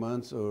 3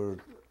 months or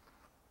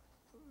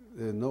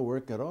no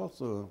work at all,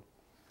 so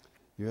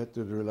you had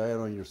to rely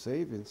on your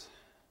savings,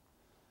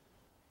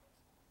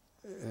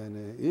 and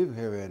if you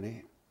have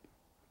any.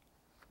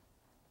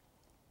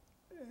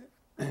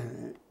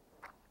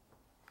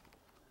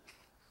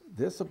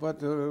 That's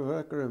about what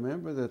I can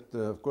remember. That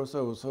of course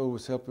I was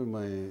always helping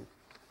my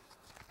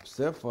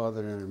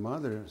stepfather and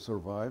mother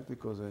survive,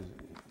 because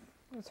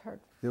It's hard.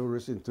 they were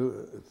raising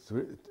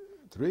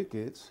 3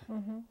 kids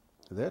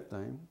at that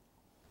time.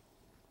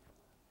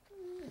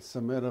 As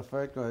a matter of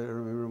fact, I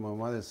remember my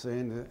mother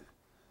saying that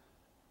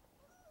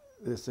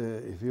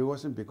if it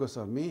wasn't because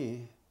of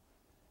me,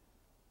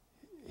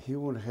 he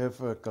wouldn't have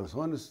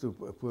calzones to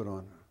put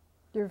on.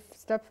 Your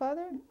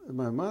stepfather?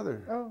 My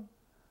mother. Oh.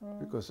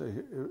 Because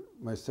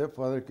my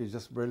stepfather could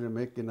just barely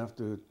make enough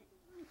to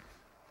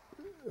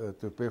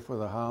pay for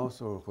the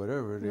house or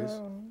whatever it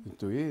is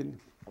to eat,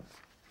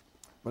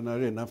 but not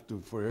enough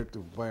for her to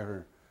buy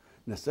her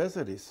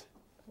necessities.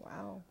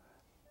 Wow.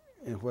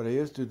 And what I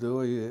used to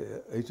do,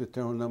 I used to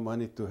turn the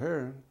money to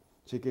her.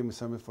 She gave me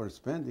something for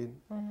spending.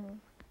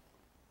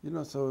 You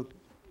know, so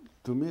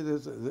to me,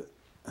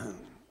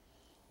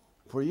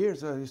 for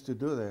years I used to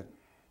do that,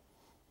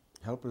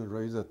 helping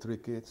raise the 3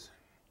 kids.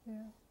 Yeah.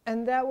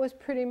 And that was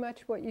pretty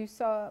much what you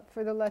saw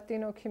for the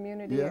Latino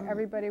community. Yeah.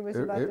 Everybody was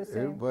about the same.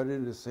 Everybody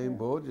in the same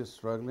boat, just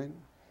struggling.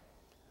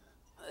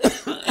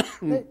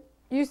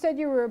 You said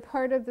you were a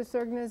part of this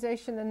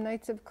organization, the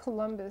Knights of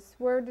Columbus.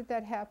 Where did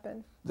that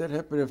happen? That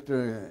happened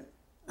after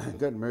I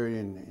got married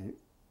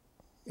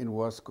in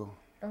Wasco.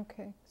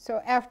 Okay,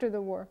 so after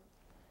the war.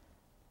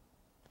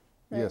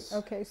 Right? Yes.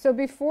 Okay, so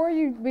before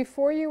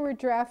you were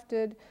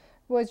drafted,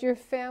 was your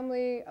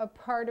family a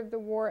part of the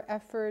war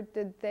effort?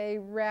 Did they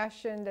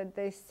ration? Did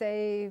they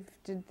save?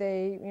 Did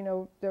they,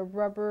 the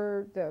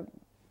rubber, the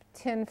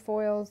tin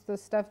foils, the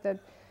stuff that,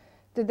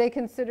 did they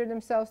consider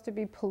themselves to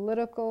be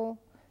political?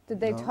 Did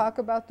they talk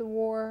about the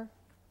war?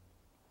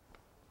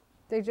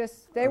 I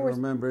don't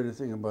remember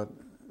anything about.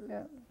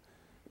 Yeah.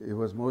 It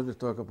was mostly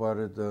talk about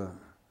it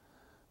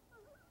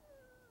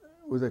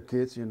with the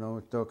kids,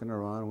 talking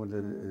around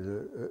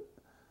with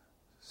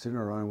sitting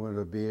around with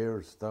a beer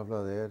or stuff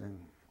like that, and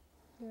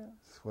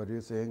what are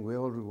you saying? We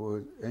all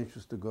were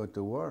anxious to go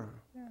to war.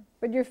 Yeah.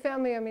 But your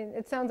family,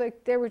 it sounds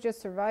like they were just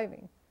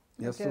surviving.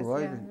 Yes,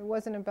 surviving. Yeah, it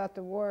wasn't about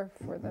the war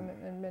for them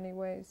in many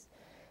ways.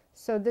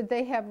 So did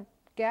they have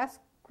gas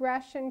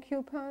ration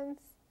coupons?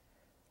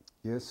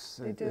 Yes,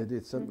 they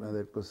did something like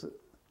that. Cause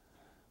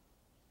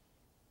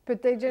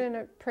but they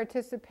didn't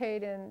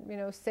participate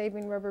in,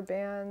 saving rubber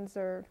bands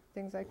or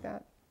things like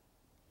that?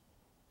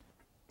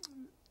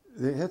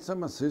 They had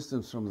some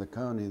assistance from the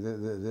county.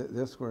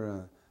 That's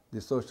where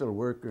the social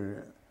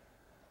worker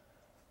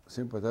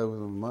sympathized with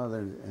my mother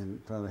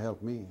and trying to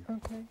help me.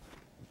 Okay.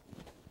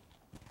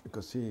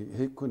 Because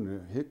he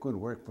couldn't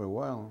work for a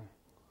while.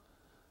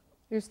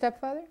 Your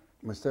stepfather?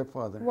 My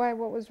stepfather. Why?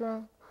 What was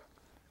wrong?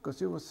 Because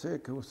he was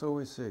sick. He was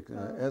always sick.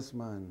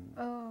 Asthma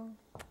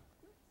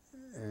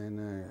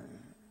and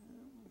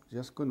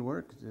just couldn't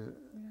work.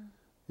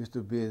 Used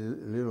to be a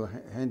little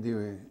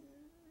handyman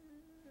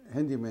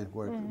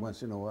work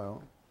once in a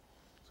while.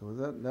 So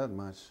that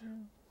much.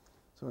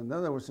 So in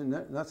other words,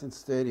 nothing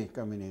steady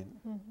coming in.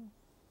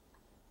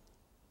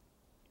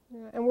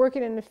 Yeah. And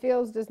working in the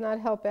fields does not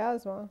help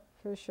asthma,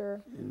 for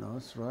sure. You know,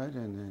 that's right.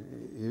 And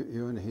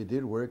even he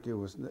did work,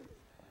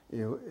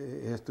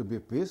 it has to be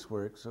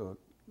piecework. So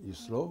you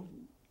slow,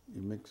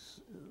 you make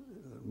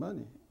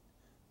money.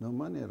 No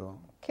money at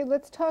all. Okay,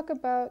 let's talk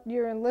about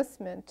your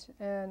enlistment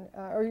and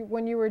or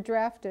when you were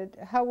drafted.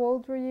 How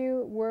old were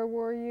you? Where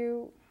were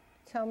you?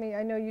 Tell me.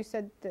 I know you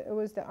said that it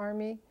was the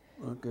Army.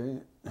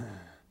 Okay.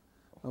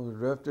 I was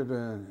drafted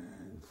in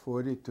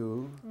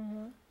 42.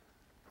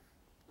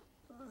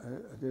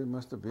 It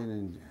must have been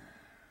in...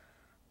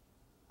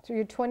 So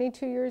you're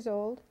 22 years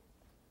old?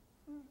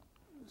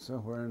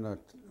 Somewhere in that,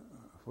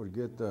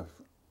 forget the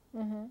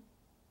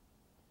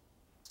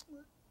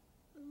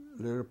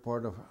later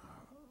part of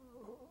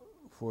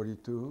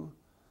 42.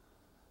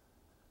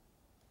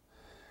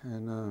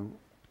 And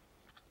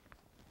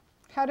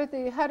how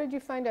did you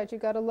find out? You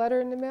got a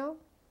letter in the mail?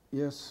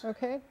 yes.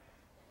 Okay.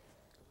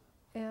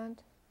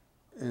 And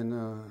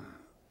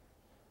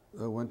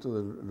I went to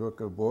the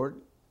local board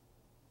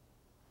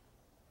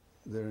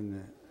there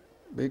in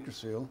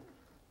Bakersfield,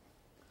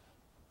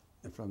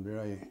 and from there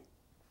I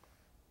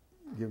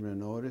gave me a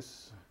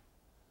notice.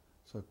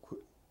 So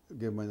I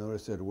gave my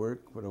notice at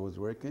work, where I was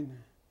working,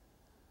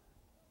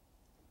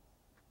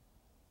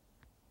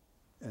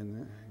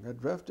 and got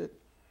drafted.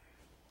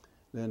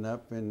 Then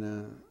up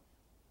in...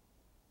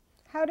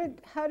 how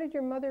did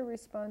your mother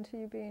respond to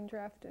you being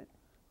drafted?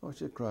 Oh,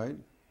 she cried.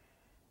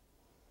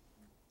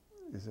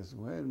 He says,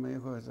 well, my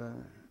hijo,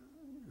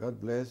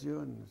 God bless you,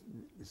 and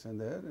this and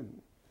that,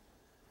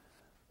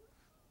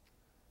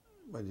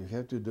 but you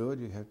have to do it,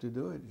 you have to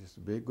do it.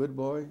 Just be a good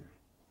boy.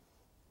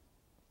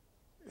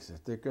 He says,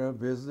 take care of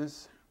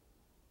business.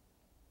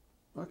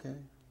 Okay.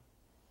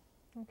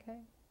 Okay.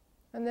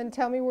 And then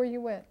tell me where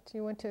you went.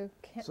 You went to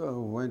So I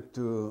went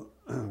to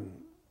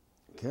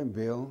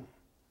Campbell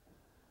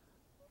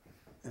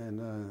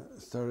and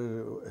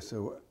started as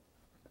a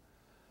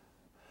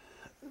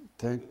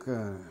tank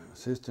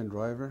assistant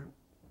driver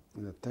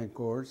in the tank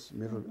corps,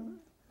 middle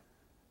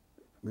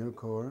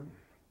corps.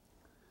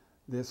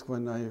 That's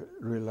when I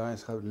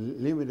realized how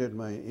limited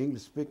my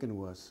English speaking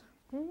was.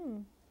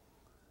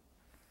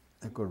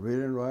 I could read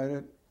and write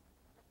it,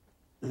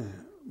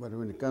 but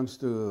when it comes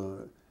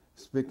to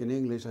speaking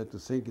English, I had to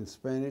think in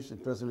Spanish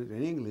and translate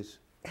in English.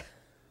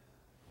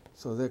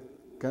 So that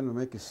kind of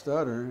make it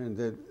stutter, and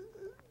that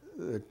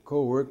the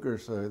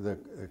co-workers, the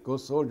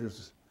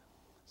co-soldiers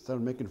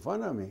started making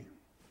fun of me.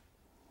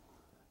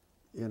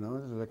 You know,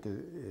 it's like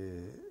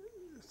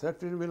started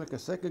treating me like a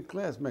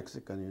second-class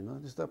Mexican, you know,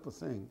 this type of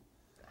thing.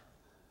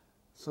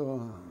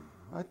 So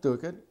I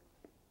took it,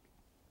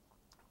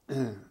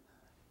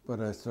 but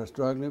I started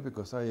struggling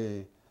because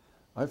I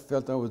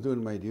felt I was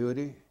doing my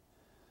duty,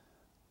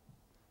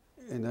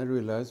 and I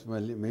realized my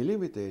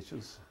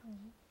limitations.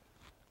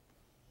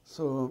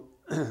 So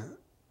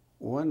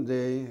one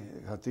day,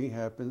 a thing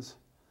happens.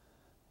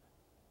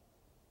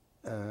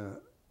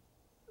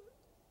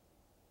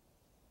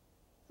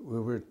 We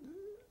were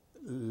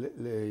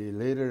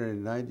later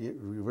in the night,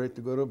 we were ready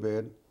to go to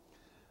bed.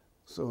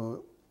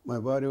 So my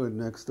buddy was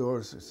next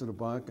door to the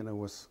bunk, and I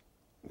was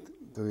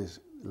to his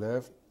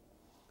left.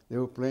 They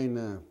were playing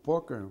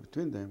poker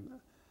between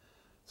them.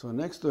 So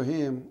next to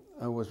him,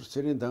 I was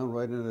sitting down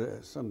writing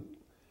some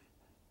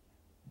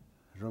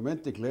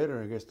romantic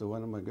letter, I guess, to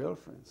one of my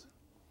girlfriends.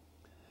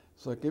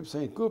 So I kept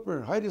saying,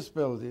 Cooper, how do you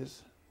spell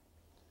this?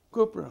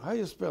 Cooper, how do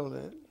you spell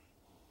that?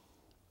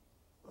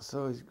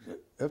 So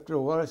after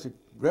a while, she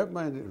grabbed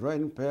my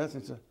writing pad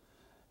and said,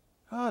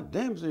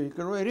 damn, sir, you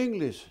can write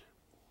English.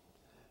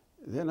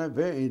 Then I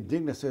very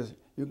indignant says,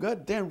 you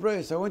goddamn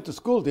right, I went to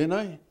school, didn't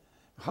I?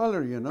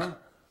 Holler, you know,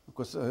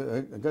 because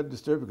I got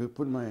disturbed because I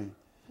put my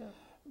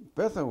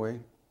path away.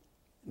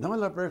 Now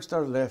LaBerg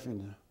started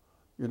laughing,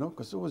 you know,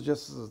 because it was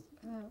just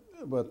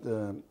about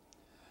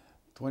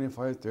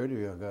 25,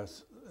 30 of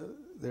us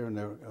there in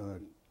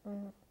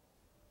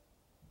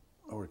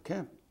our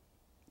camp,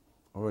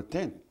 our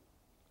tent.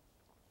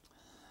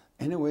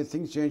 Anyway,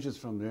 things changes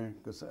from there,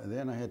 because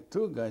then I had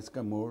two guys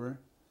come over.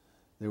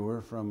 They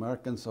were from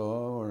Arkansas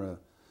or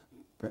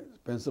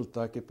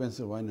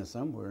Pennsylvania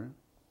somewhere,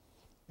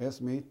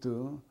 asked me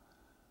to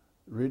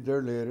read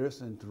their letters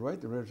and to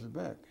write the letters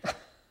back.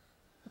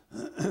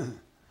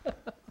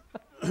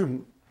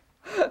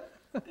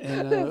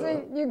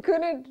 So you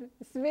couldn't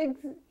speak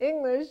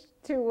English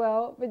too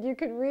well, but you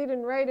could read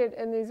and write it,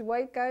 and these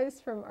white guys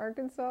from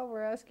Arkansas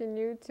were asking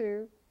you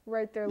to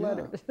write their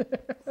letters.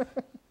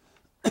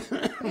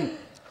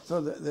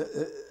 So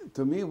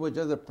to me, it was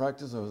just a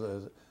practice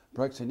of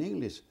practicing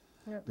English,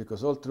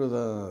 because all through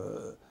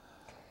the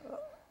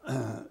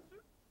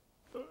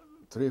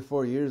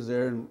 3-4 years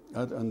there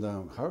on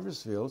the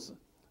harvest fields,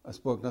 I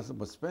spoke nothing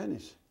but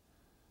Spanish.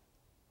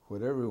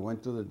 whatever, we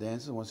went to the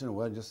dances once in a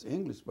while, just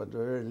English, but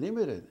very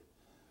limited.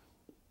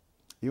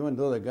 Even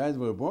though the guys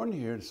were born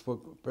here,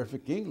 spoke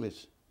perfect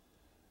English,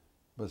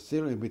 but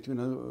still in between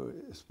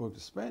spoke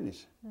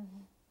Spanish. Mm-hmm.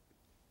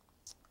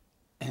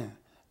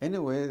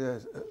 Anyway,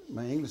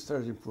 my English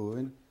started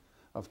improving.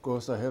 Of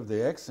course, I have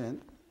the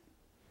accent.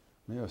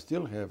 Maybe I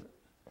still have it.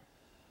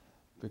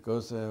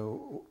 Because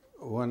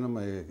one of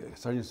my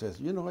sergeants says,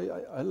 you know,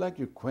 I like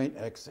your quaint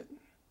accent.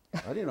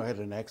 I didn't know I had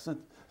an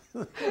accent.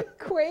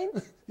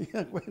 Quaint?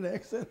 Yeah, quaint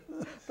accent.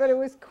 But it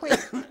was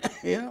quaint.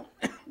 Yeah.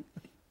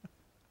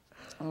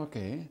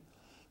 Okay.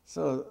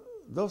 So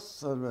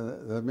those are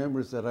the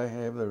memories that I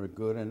have that were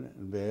good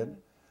and bad.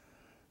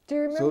 Do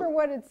you remember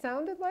what it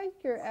sounded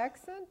like, your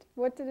accent?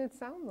 What did it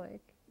sound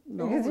like?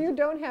 No, because you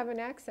don't have an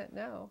accent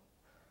now.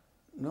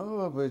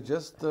 No, but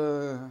just,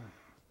 no,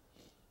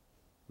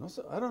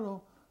 so, I don't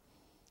know.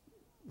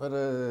 But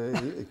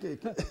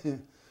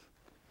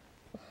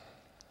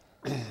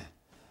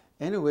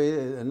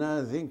anyway,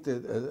 another thing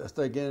that I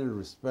started getting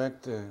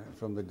respect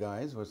from the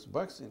guys was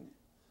boxing.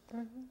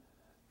 Mm-hmm.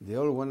 They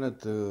all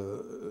wanted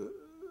to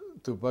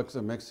box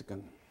a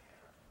Mexican.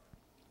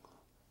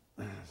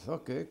 It's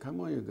okay,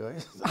 come on, you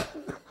guys.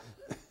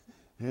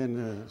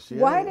 And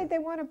why did they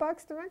want to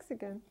box the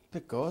Mexican?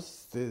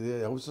 Because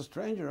I was a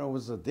stranger, I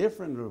was a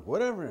different or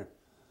whatever.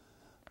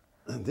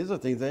 And these are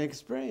things I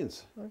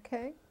experienced.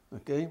 Okay.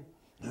 Okay.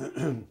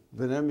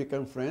 But then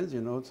become friends,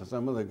 you know. So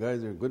some of the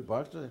guys are good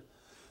boxers.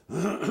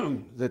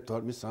 They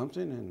taught me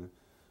something,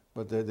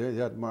 but they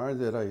admired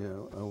that I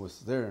was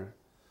there.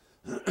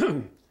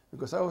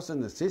 Because I was in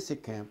the CC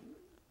camp,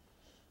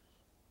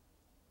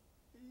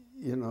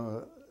 you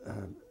know.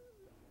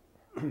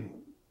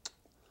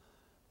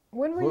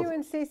 When were you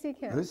in CC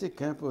camp? CC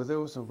camp there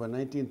was about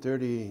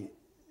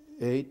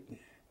 1938.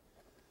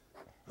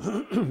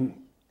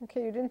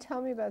 Okay, you didn't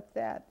tell me about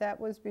that. That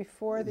was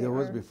before the. That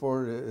was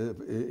before,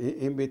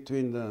 in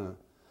between the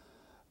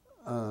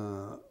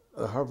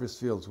harvest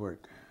fields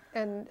work.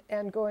 And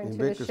going to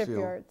the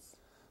shipyards.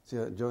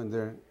 So I joined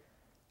there,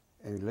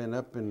 and went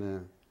up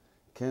in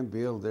Camp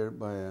Bill there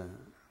by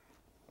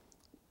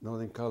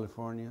Northern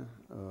California.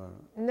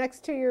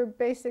 Next to your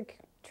basic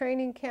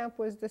training camp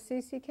was the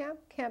CC camp?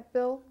 Camp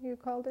Bill, you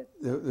called it?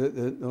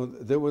 No,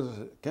 there was,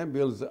 Camp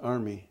Bill is the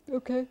Army.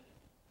 Okay.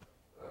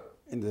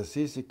 And the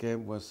CC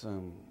camp was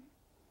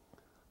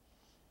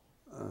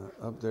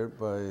up there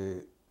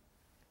by,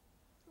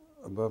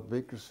 above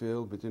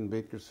Bakersfield, between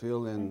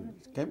Bakersfield and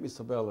Camp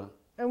Isabella.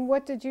 And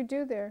what did you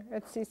do there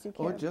at CC camp?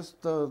 Oh,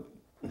 just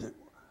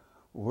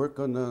work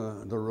on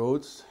the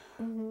roads,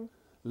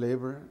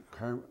 labor,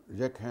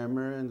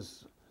 jackhammer and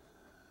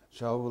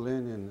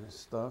shoveling and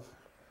stuff.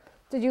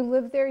 Did you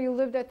live there? You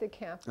lived at the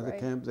camp, At right? the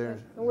camp there.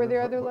 And were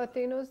there other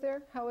Latinos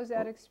there? How was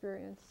that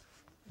experience?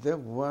 There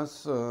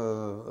was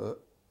a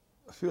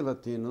few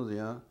Latinos,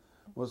 yeah,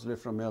 mostly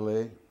from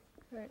LA.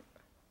 Right.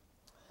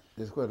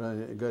 That's when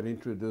I got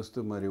introduced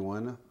to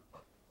marijuana.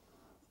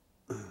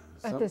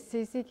 At the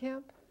CC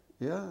camp?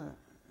 Yeah,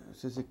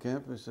 CC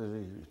camp. I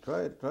said,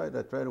 try it. I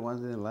tried it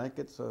once, didn't like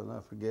it, so I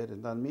forget it,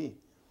 not me.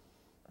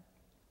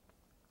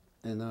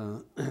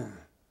 And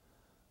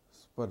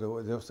but there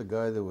was a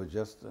guy that was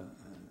just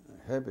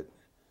habit.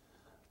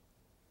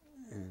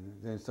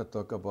 And then started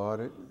talk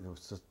about it. There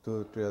was just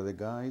 2 or 3 other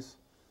guys,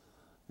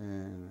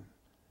 and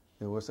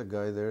there was a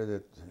guy there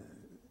that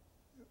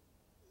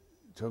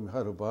showed me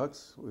how to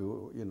box.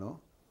 You know,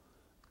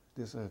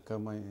 this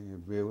come I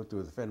be able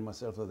to defend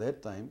myself at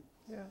that time.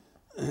 Yeah.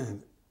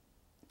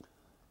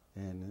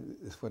 And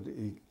it's what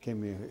it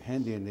came in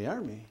handy in the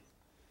Army.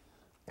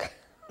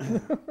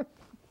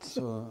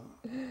 So.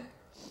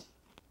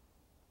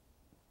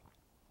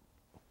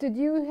 Did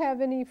you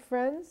have any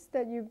friends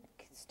that you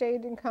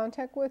stayed in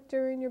contact with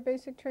during your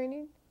basic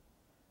training?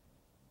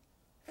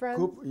 Friends?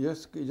 Cooper,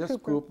 yes,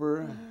 just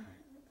Cooper.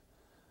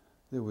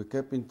 That we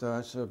kept in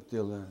touch up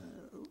till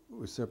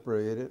we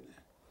separated.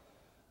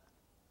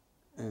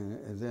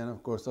 And then,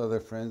 of course, other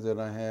friends that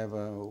I have.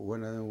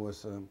 One of them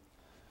was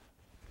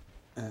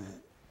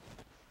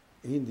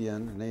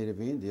Indian, native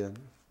Indian.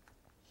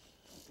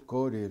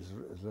 Cody,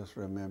 let's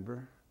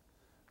remember.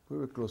 We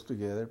were close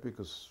together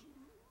because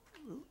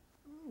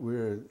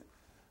we're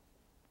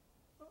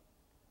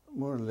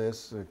more or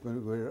less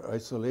we're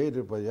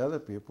isolated by the other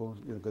people,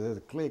 you know, because they're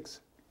the cliques.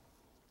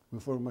 We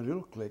formed a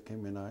little clique,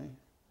 him and I,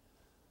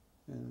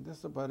 and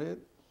that's about it.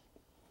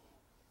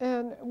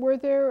 And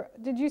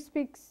did you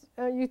speak,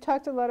 you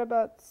talked a lot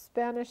about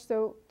Spanish,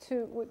 so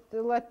with the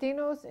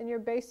Latinos in your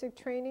basic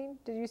training,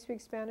 did you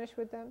speak Spanish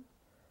with them?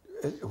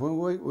 When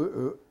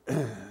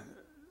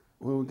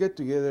we get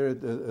together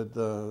at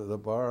the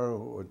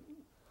bar,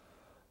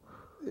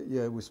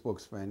 yeah, we spoke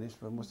Spanish,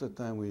 but most of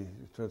the time we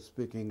tried to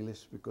speak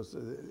English because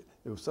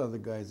there was other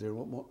guys there,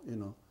 you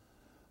know,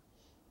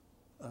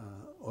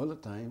 all the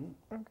time.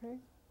 Okay.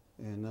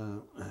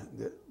 And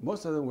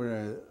most of them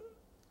were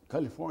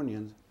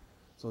Californians,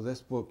 so they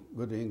spoke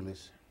good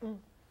English. Mm.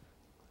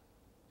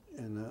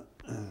 And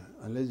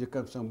unless you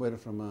come somebody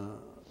from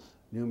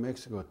New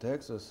Mexico,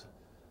 Texas,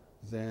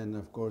 then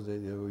of course they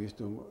used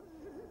to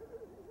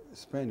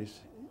Spanish,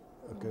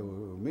 okay, a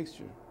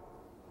mixture.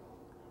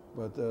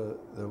 But the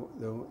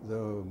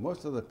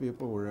most of the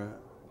people were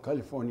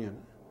Californian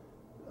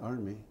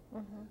Army,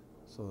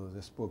 so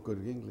they spoke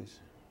good English.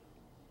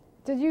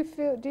 Do you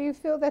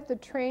feel that the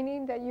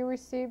training that you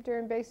received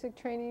during basic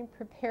training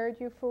prepared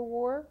you for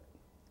war?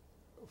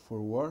 For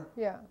war?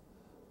 Yeah.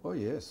 Oh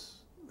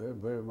yes, very,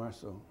 very much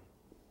so.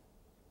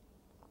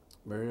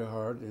 Very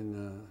hard,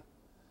 and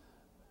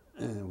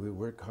we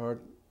work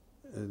hard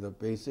the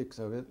basics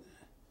of it.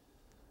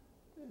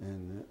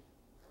 And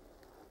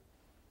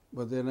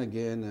but then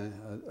again,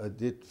 I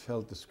did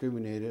felt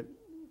discriminated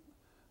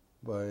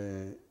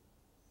by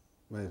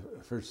my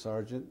first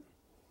sergeant.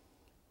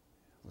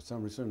 For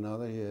some reason or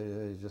another,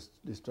 he just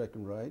struck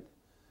him right.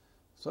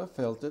 So I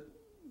felt it.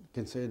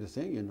 Can say the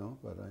thing, you know,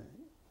 but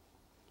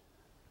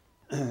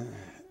I.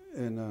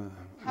 And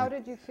how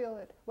did you feel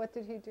it? What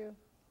did he do?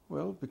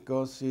 Well,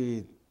 because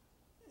he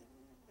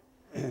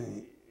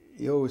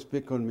always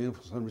picked on me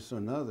for some reason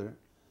or another.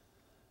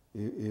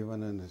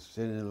 Even in the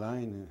sitting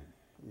line,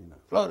 you know,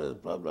 Flores,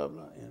 blah blah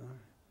blah, you know.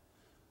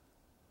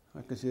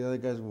 I can see the other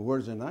guys with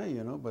worse than I,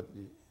 you know, but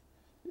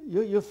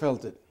you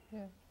felt it.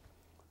 Yeah.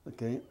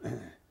 Okay.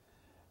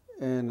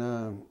 And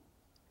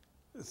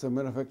as a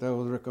matter of fact, I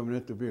was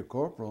recommended to be a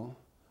corporal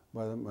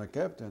by my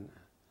captain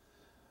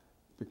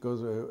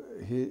because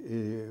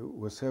he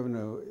was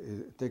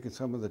taking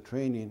some of the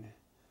training,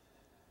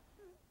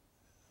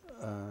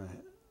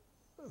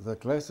 the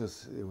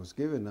classes it was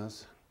giving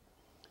us,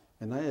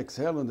 and I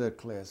excelled in that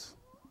class,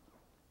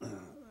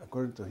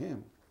 according to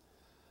him.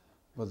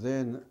 But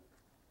then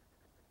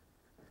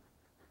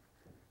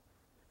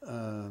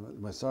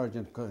my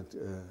sergeant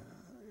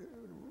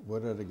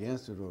voted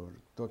against it or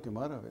took him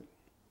out of it.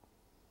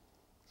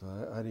 So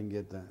I didn't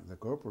get the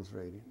corporal's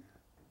rating.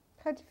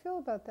 How'd you feel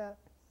about that?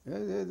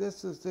 Yeah,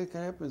 that's the thing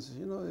happens.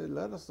 You know, a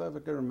lot of stuff I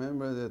can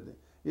remember that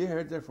you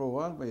heard there for a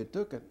while, but you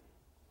took it.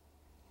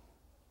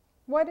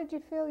 Why did you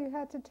feel you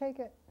had to take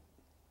it?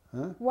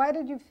 Huh? Why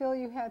did you feel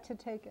you had to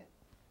take it?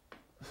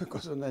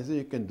 Because there's nothing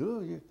you can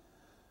do.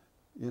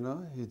 You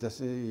know,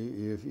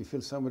 if you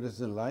feel somebody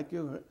doesn't like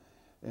you,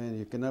 and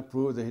you cannot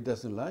prove that he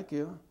doesn't like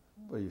you,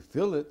 but you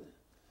feel it.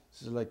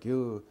 It's like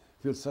you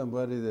feel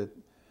somebody that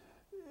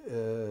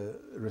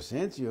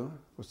resents you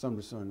for some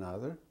reason or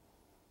another,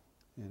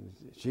 and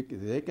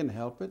they can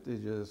help it.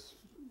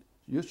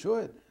 You show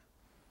it.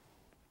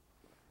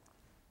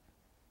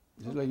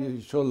 Just like you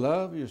show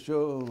love, you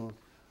feel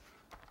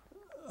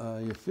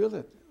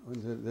it.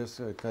 When there's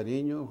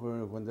cariño,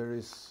 when there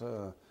is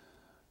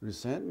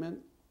resentment,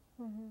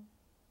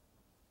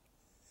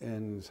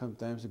 and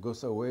sometimes it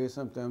goes away,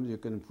 sometimes you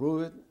can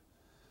improve it,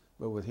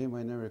 but with him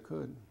I never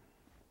could.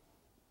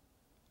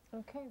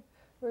 Okay,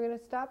 we're going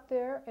to stop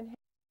there and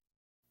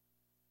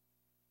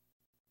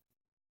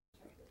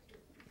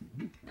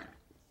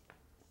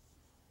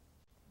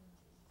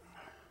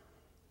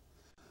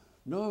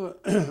No,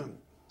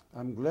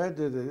 I'm glad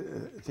that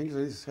things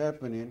like this is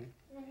happening,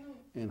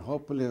 and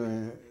hopefully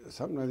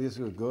something like this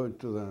will go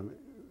into the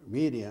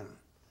media.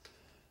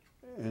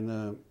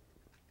 And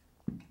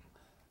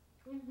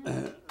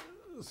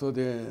so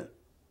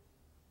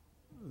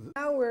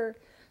now we're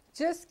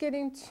just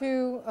getting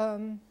to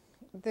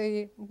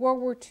the World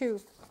War II,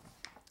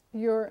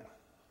 your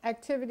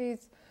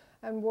activities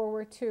in World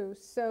War II.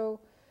 So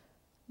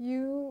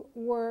you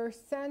were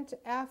sent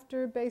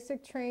after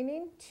basic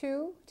training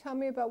to, tell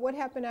me about what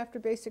happened after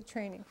basic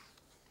training.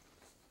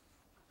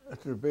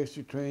 after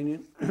basic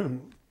training,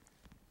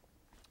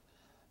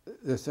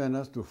 they sent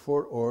us to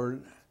Fort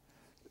Ord,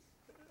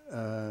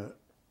 and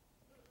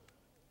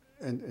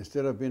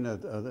instead of being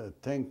a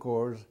tank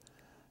corps,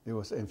 it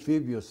was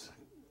amphibious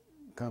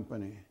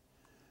company.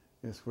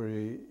 It's where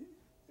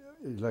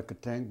it's like a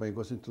tank, but it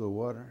goes into the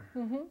water.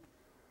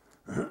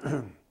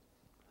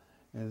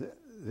 And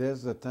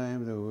there's the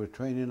time that we were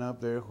training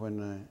up there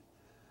when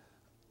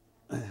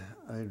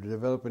I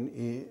developed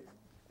an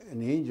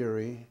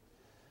injury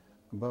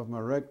above my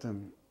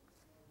rectum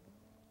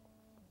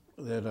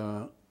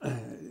that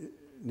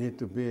need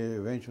to be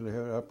eventually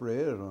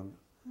operated on,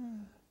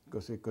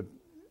 because it could,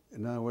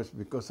 in other words,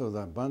 because of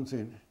the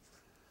bouncing.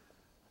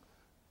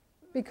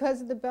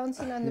 Because of the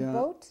bouncing on the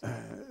boat?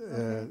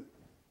 Okay.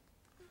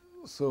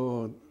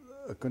 So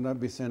I could not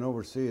be sent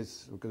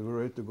overseas because we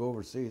were ready to go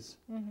overseas.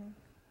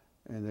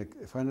 And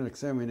the final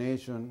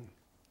examination,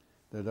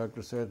 the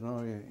doctor said,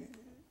 no,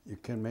 you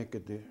can't make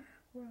it there.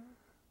 Wow.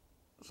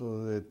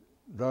 So they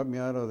dropped me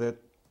out of that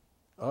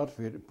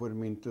outfit and put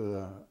me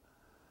into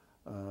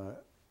the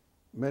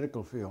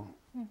medical field.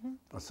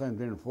 Assigned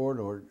me in Fort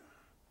Ord.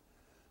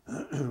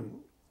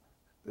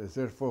 They was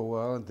there for a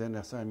while, and then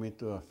assigned me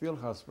to a field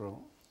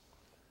hospital.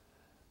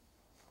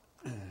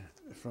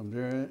 From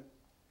there,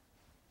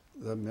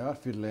 my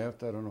outfit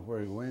left. I don't know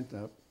where it went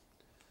up.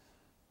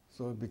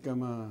 So I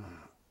became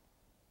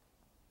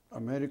a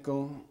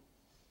medical,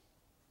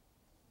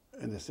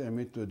 and they sent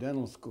me to a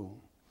dental school,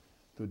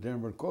 to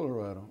Denver,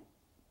 Colorado.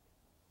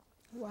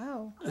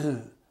 Wow.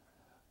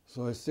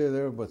 So I stayed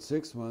there about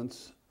 6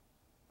 months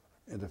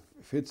at the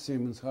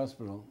Fitzsimmons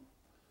Hospital.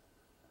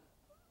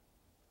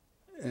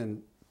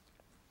 And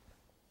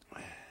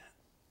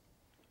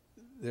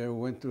there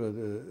went to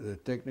the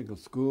technical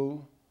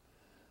school.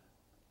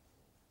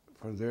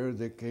 From there,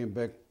 they came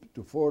back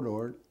to Fort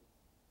Ord.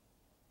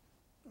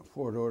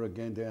 Fort Ord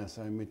again, they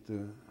assigned me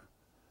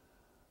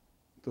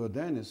to a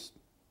dentist,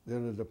 the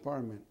other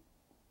department.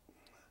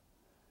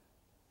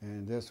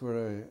 And that's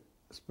where I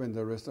spent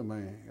the rest of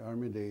my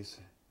Army days,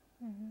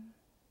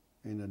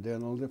 in the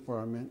dental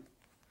department,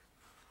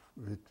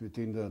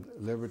 between the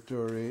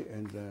laboratory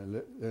and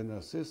the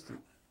assistant.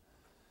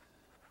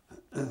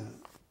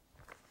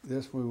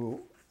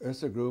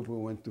 As a group, we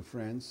went to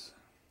France.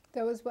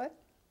 That was what?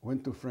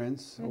 Went to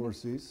France,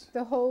 overseas.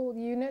 The whole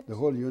unit? The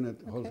whole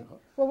unit. Okay.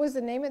 What was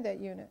the name of that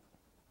unit?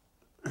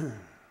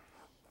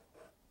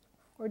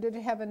 Or did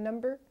it have a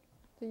number,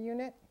 the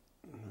unit?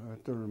 I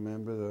don't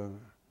remember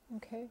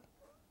Okay.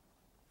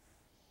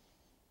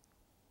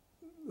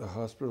 the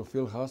hospital,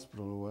 field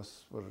hospital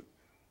was.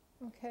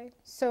 Okay.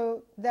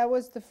 So that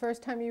was the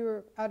first time you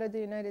were out of the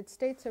United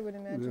States, I would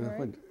imagine,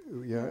 right?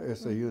 Yeah,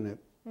 as a unit.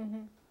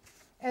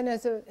 And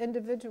as an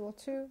individual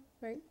too,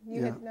 right?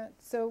 You had not.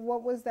 So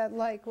what was that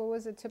like? What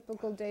was a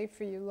typical day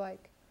for you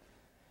like?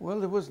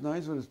 Well, it was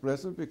nice. It was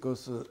pleasant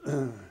because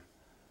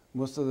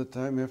most of the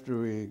time after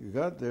we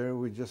got there,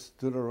 we just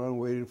stood around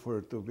waiting for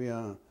it to be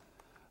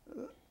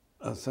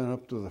sent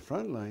up to the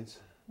front lines.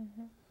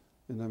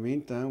 In the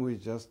meantime, we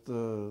just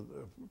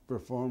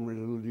performed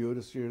little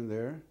duties here and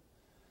there.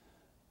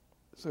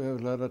 So we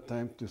had a lot of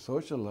time to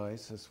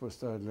socialize as we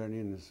started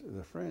learning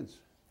the French.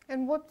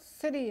 And what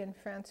city in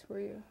France were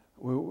you?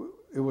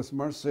 It was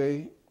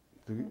Marseille.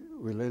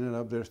 We landed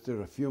up there, stayed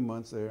a few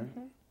months there,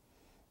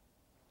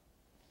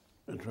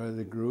 and tried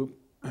the group.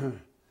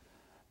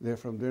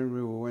 From there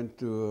we went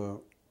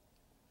to,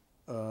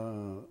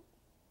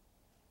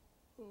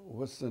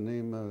 what's the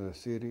name of the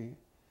city?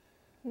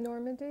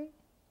 Normandy?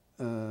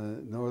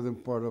 Northern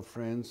part of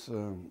France.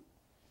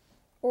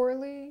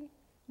 Orly,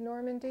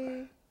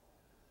 Normandy?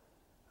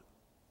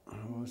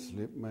 Oh,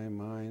 slipped my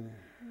mind.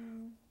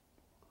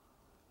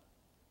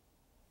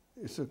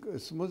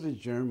 It's mostly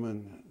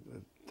German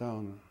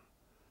town.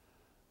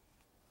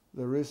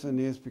 The reason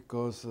is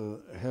because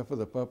half of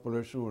the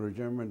population were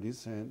German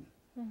descent.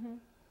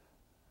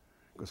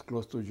 It was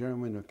close to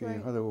Germany. Okay,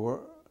 right. How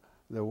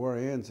the war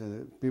ends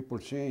and people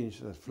change,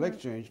 the flag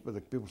changed, but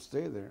the people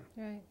stay there.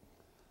 Right.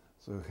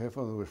 So half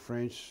of them were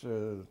French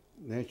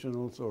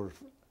nationals or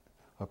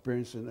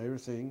appearance and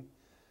everything.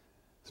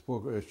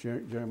 Spoke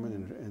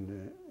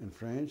German and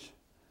French,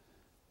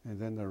 and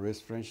then the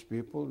rest French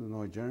people,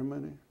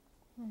 Germany.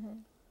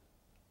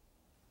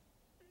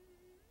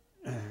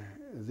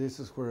 This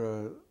is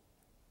where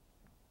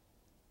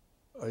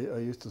I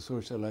used to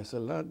socialize a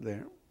lot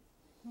there.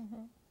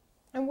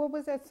 And what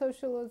was that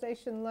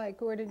socialization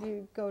like? Where did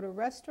you go to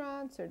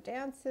restaurants or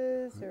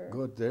dances? Or?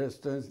 Go there.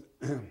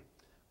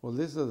 Well,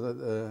 this is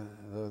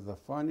the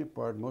funny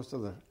part. Most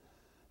of the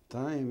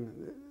time,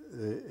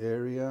 the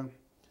area,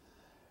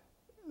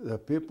 the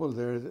people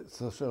there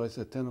socialize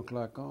at 10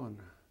 o'clock on.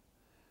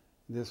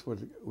 That's what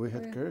we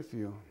had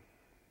curfew.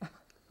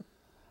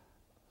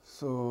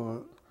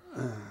 So,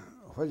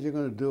 what are you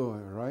going to do,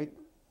 right?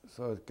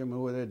 So I came up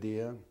with an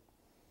idea.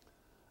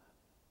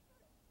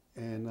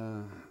 And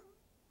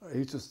I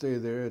used to stay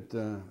there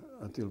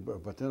until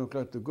about 10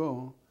 o'clock to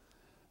go.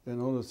 Then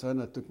all of a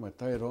sudden I took my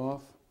tie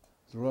off,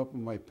 threw up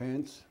my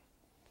pants,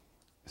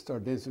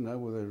 started dancing out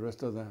with the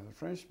rest of the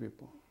French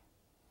people.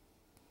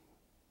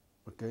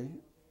 Okay?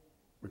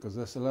 Because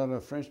there's a lot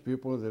of French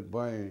people that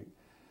buy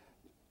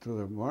to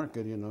the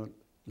market,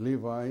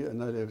 Levi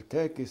and other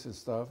khakis and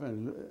stuff,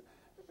 and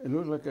it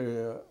looked like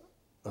a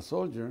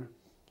soldier,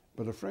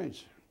 but a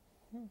French.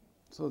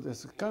 So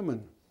that's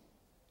common.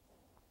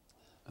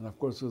 And of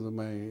course, with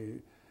my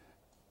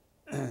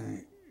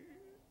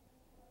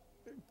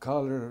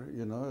collar,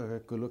 I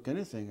could look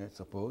anything, I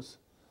suppose.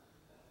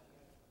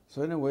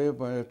 So anyway,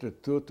 by after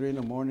 2 or 3 in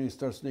the morning,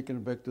 start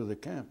sneaking back to the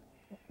camp.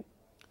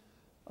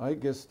 I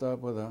get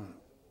stopped with a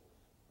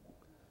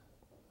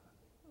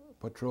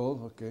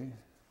patrol, okay.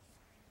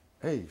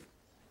 Hey,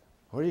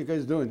 what are you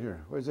guys doing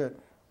here? Where's that?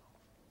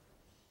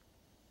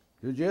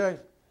 You guys?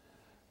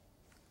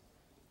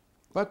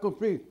 Pas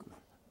compris.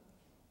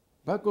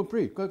 Pas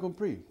compris. Pas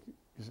compris.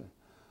 He said,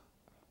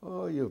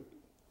 oh, you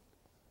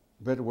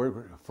better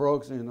work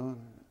frogs,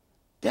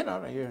 Get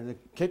out of here. And they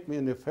kicked me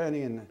in the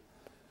fanny and,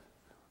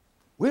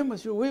 we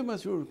must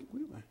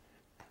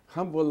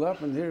humble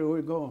up, and here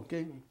we go,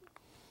 okay?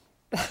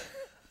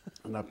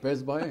 And I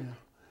passed by. As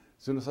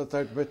soon as I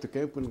started back to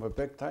camp, put my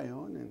back tie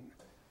on and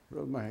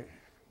roll my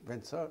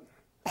pants out,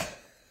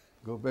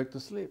 go back to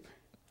sleep.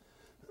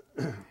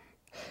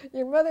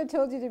 Your mother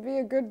told you to be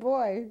a good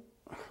boy.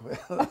 Well,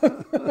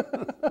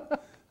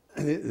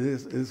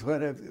 it's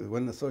one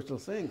of the social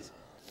things.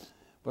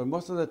 But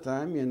most of the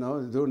time,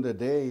 during the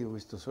day, we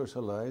used to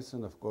socialize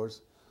and, of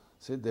course,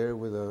 sit there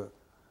with a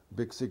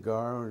big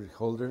cigar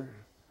holder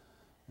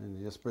and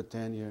just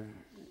pretend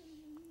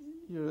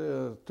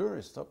you're a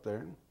tourist up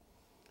there.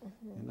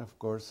 And, of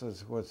course, I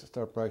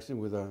start practicing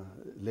with the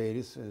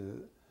ladies,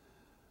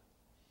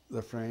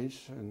 the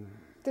French, and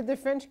Did the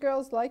French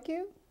girls like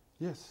you?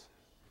 Yes.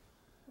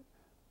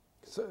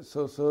 So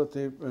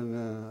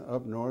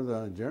up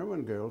north,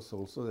 German girls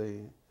also,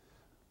 they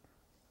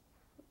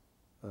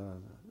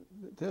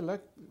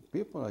like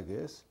people, I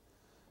guess.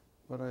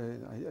 But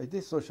I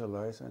did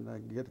socialize and I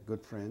get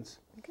good friends.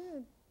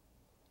 Good.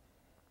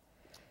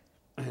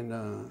 And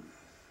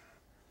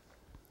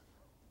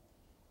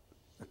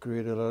I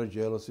created a lot of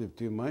jealousy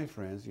between my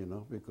friends, you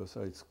know, because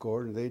I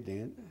scored and they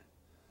didn't.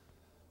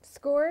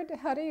 Scored?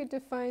 How do you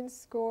define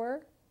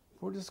score?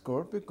 For the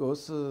score,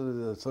 because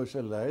they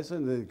socialize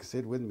and they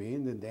sit with me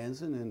and they're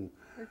dancing and,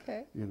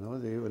 Okay. you know,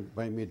 they would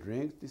buy me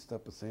drinks, this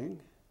type of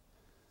thing.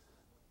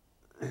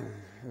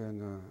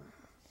 And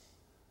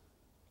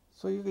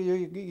so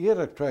you get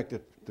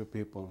attracted to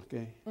people,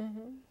 okay?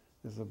 Mm-hmm.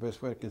 That's the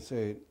best way I can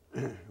say it,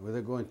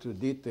 without going into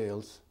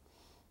details,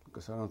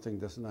 because I don't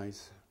think that's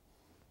nice.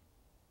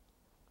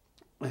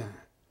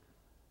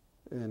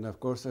 And of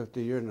course, after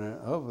a year and a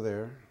half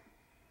there,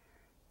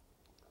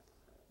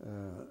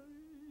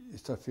 you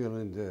start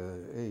feeling,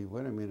 hey,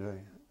 wait a minute,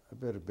 I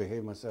better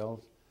behave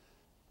myself.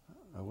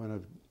 I want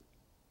to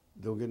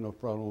don't get no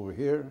problem over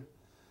here,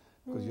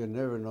 because you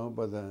never know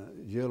about the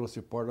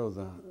jealousy part of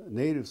the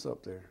natives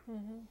up there,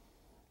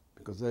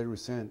 because they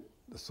resent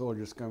the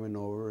soldiers coming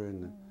over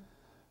and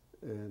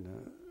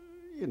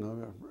you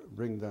know,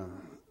 bring the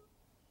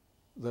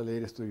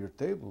ladies to your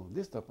table,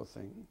 this type of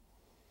thing.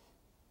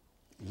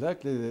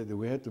 Luckily,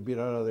 we had to be out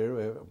of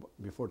there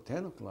before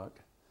 10 o'clock.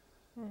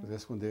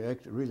 That's when the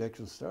real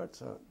action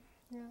starts out.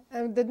 Yeah.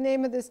 And the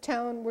name of this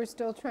town, we're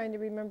still trying to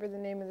remember the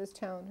name of this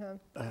town, huh?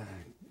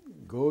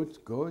 Goats.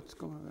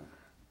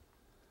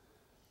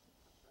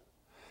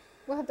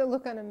 We'll have to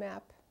look on a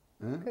map.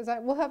 Huh? Because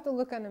we'll have to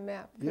look on a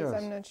map, because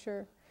Yes. I'm not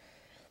sure.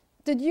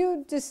 Did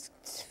you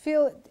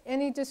feel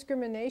any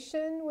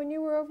discrimination when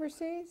you were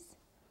overseas?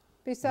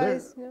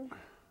 Besides, no?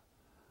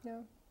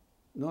 No?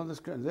 No,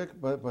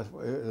 but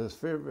as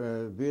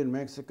fair, being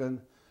Mexican,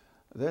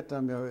 that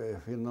time I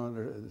feel no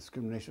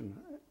discrimination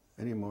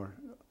anymore.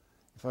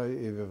 If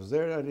it was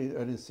there, I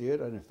didn't see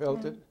it, I didn't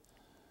felt it.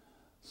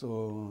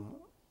 So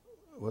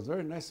it was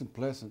very nice and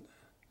pleasant.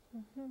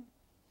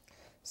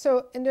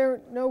 So, and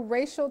there no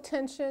racial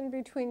tension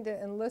between the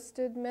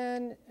enlisted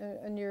men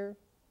and your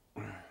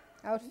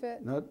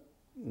outfit?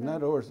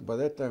 Not overseas. By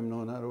that time,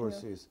 no, not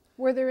overseas.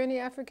 Were there any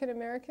African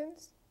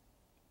Americans?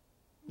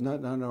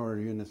 Not on our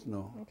units,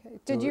 no. Okay.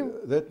 Did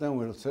you That time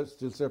we were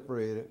still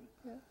separated.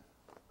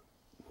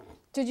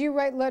 Did you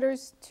write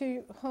letters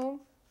to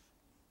home?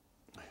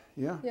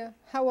 Yeah. Yeah.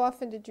 How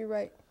often did you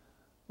write?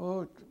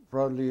 Oh,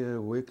 probably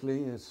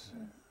weekly.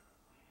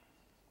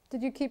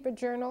 Did you keep a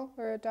journal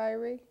or a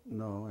diary?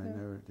 No, I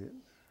never did.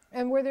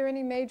 And were there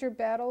any major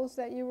battles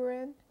that you were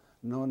in?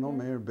 No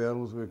major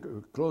battles. We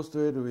were close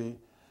to it.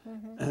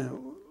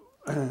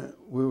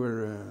 We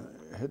were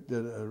had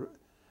the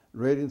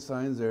rating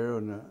signs there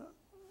on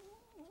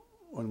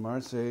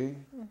Marseille,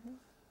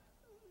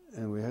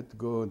 and we had to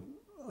go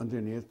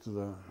underneath to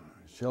the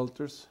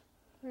shelters.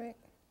 Right.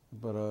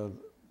 But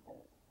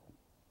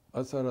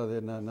outside of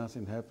that,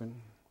 nothing happened.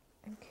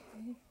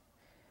 Okay.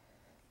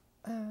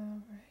 Right.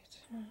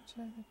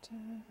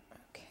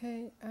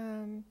 Okay.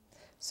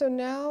 So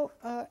now,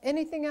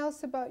 anything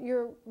else about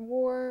your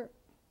war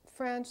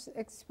France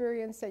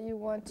experience that you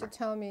want to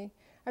tell me?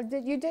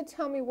 You did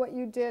tell me what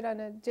you did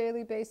on a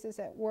daily basis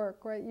at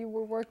work, right? You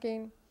were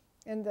working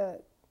in the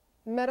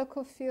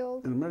medical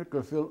field? In the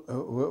medical field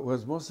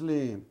was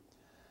mostly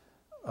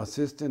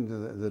assisting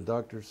the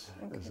doctors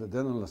as a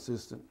dental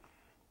assistant.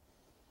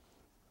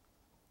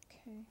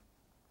 Okay.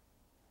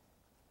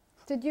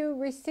 Did you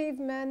receive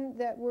men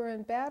that were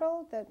in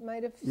battle that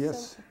might have...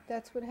 Yes.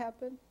 That's what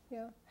happened?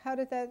 Yeah. How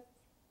did that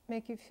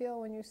make you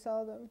feel when you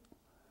saw them?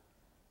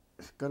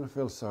 I kind of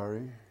felt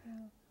sorry.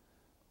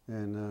 Yeah.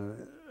 And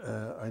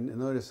I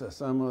noticed that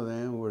some of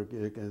them were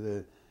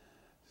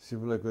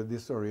seemed like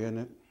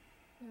disoriented.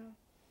 Yeah.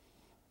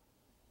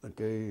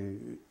 Okay,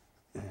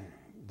 they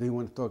didn't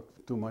want to talk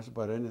too much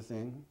about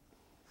anything,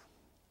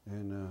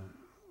 and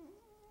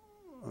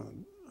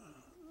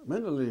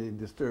mentally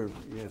disturbed.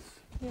 Yes.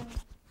 Yeah.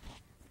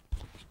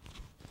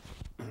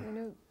 I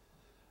know.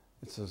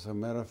 It's as a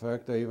matter of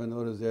fact, I even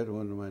noticed that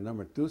when my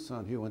number 2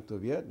 son, he went to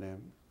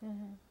Vietnam,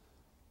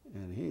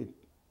 and he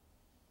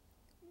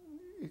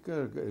got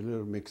a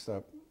little mixed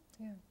up.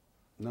 Yeah.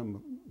 Not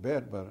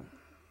bad, but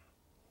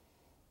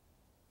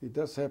it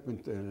does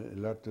happen a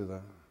lot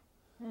to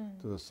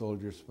the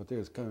soldiers, but they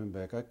was coming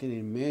back. I can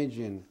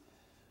imagine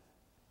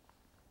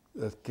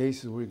the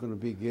cases we're going to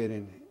be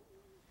getting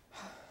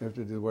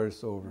after the war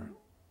is over.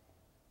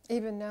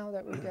 Even now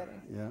that we're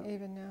getting. Yeah.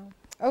 Even now.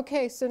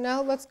 Okay, so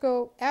now let's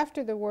go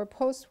after the war,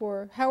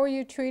 post-war. How were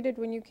you treated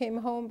when you came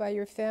home by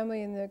your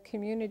family and the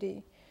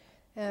community?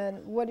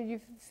 And what did you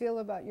feel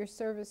about your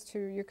service to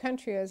your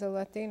country as a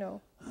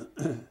Latino?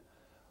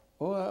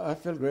 Oh, I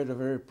felt great. I'm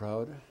very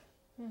proud.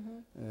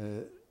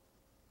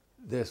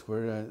 That's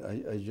where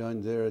I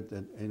joined there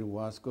in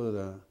Huasco,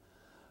 the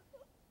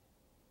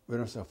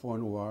Veterans of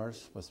Foreign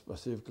Wars,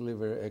 specifically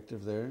very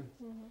active there.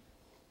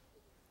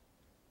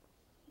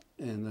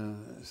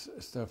 and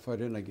start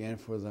fighting again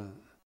for the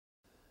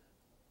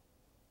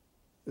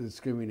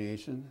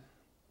discrimination.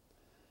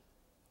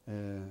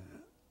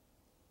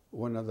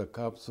 One of the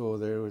cops over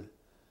there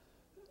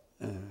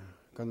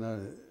kind of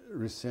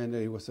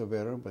resented, he was a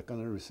veteran, but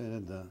kind of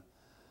resented the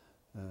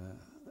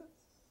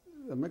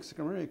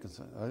Mexican Americans,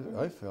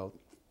 I felt.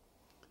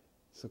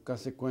 So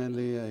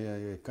consequently,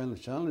 I kind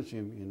of challenged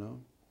him, you know.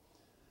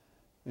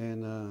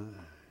 And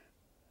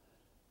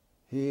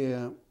he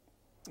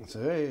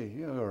said, hey,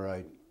 you're all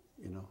right,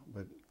 you know.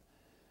 But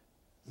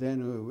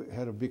then we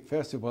had a big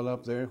festival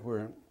up there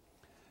where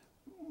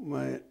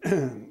my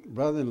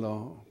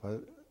brother-in-law, by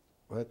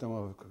the time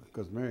I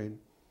was married,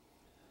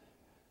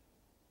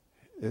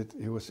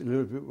 he was a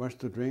little bit much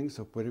to drink,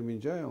 so put him in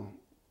jail.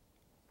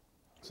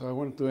 So I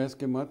wanted to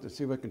ask him out to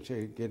see if I can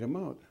get him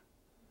out.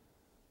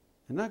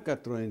 And I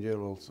got thrown in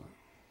jail also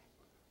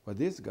by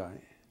this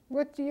guy.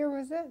 What year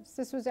was this?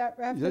 This was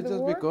after the just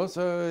war? Because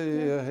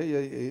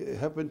he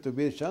happened to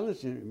be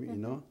challenging, you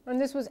know. And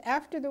this was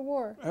after the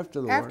war?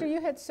 After the war. After you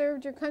had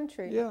served your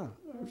country? Yeah,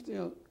 I'm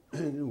still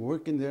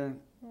working there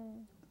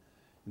in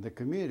the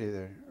community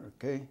there,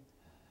 okay?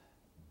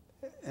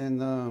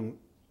 And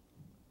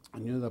I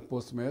knew the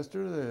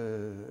postmaster,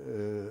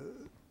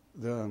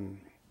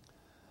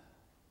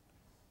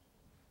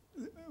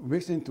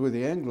 mixed into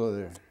the Anglo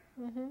there.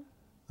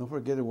 Don't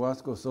forget the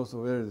Wasco was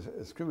also very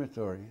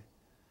discriminatory.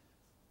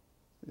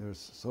 They were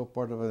so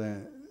part of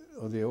the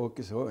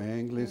Okies or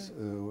Anglos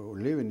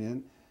living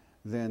in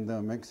than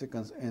the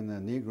Mexicans and the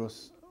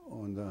Negroes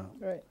on the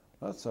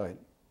outside.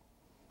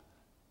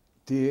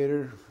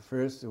 Theater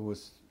first, it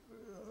was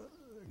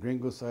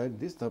Gringo side,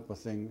 this type of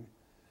thing,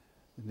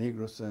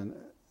 Negroes and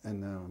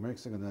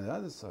Mexicans on the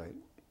other side.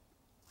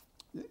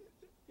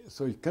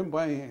 So you come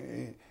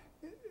by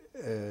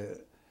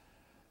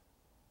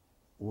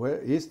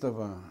east of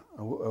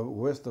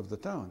west of the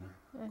town,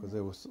 because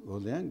there was all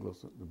the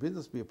Anglos, the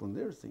business people and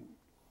everything.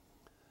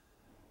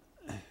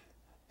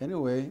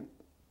 Anyway,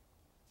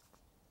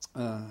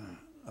 I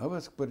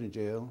was put in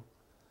jail,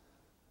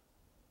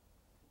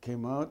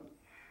 came out.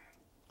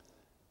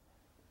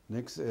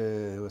 Next,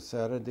 it was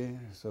Saturday,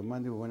 so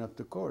Monday we went up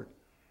to court.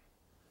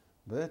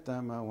 By that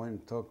time, I went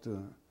and talked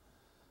to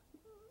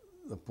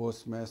the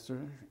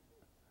postmaster,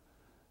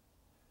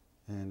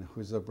 and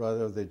who's the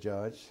brother of the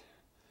judge,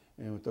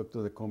 and we talked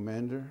to the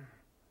commander.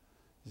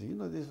 He said, you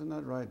know, this is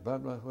not right, blah,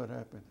 blah, what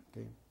happened,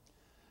 okay?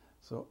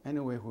 So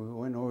anyway, we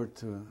went over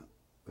to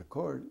the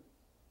court.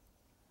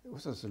 It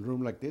was just a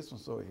room like this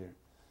one over here.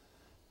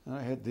 And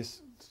I had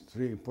these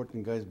three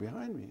important guys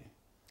behind me.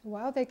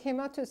 Wow, they came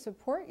out to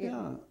support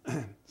you.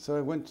 Yeah, so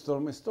I went to tell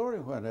my story,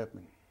 what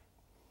happened.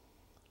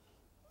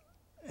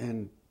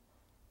 And,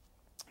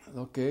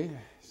 okay,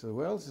 so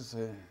well, she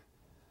said,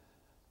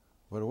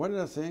 but one of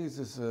the things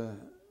is,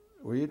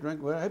 were you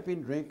drinking? Well, I've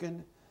been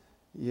drinking,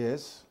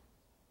 yes,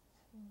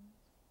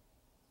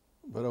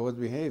 but I was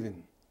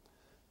behaving.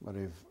 But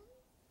if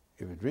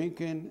you're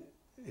drinking,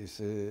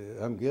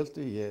 I'm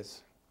guilty,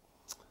 yes.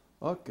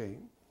 Okay,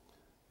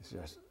 he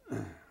says,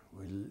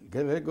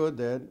 we'll let go of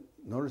that,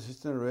 no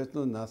resisting arrest,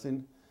 no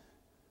nothing,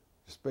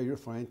 just pay your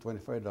fine,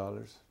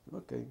 $25.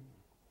 Okay.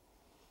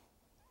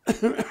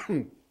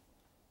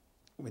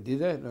 We did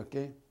that,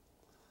 okay?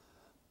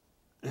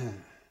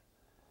 And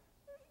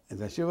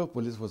the chief of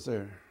police was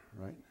there,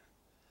 right?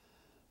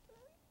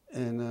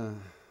 And,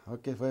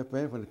 okay, if I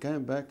pay, when I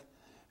came back,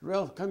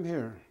 Ralph, come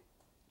here.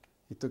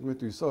 He took me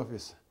to his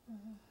office.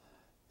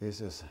 He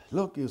says,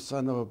 look, you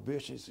son of a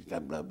bitch. He says, blah,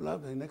 blah, blah.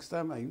 The next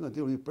time you're going to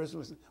deal with the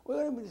person.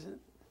 Wait a minute,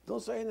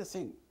 don't say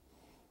anything.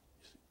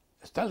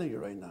 I'm telling you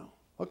right now.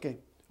 Okay,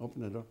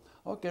 open the door.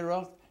 Okay,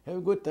 Ralph, have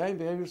a good time,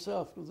 behave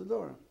yourself. Close the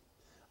door.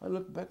 I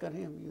looked back at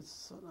him. You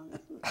son of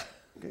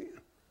okay.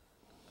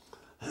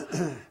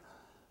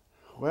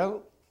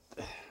 Well,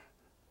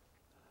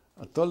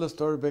 I told the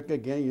story back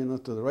again, you know,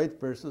 to the right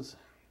persons.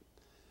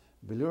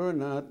 Believe it or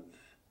not,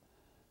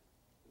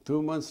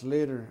 2 months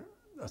later,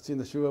 I seen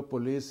the chief of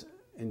police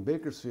in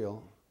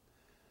Bakersfield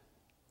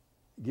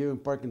giving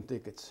parking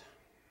tickets.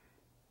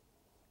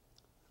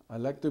 I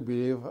like to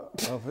believe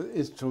of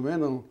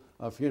instrumental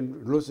of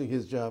him losing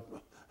his job.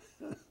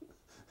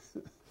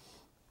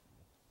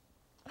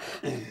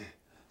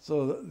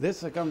 So this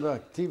is a kind of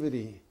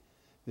activity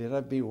that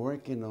I've been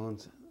working on,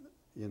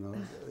 you know,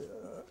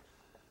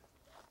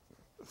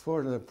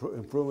 for the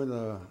improvement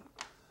of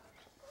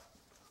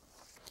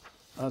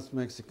us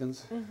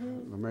Mexicans,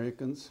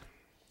 Americans.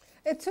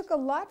 It took a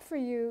lot for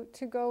you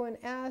to go and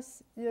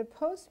ask the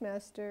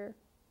postmaster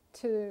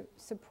to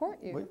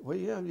support you. Well,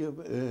 yeah,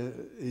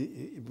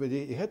 but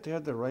you had to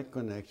have the right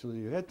connections.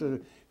 You had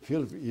to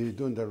feel you're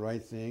doing the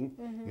right thing.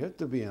 You have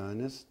to be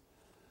honest.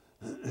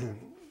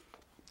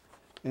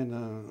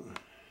 And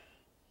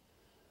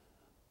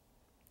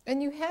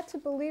you had to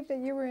believe that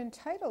you were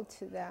entitled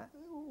to that.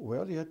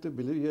 Well, you had to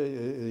believe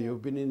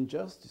you've been in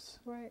injustice.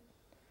 Right.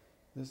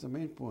 That's the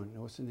main point.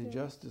 There was an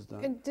injustice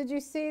done. And did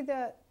you see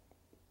that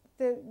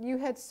you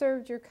had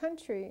served your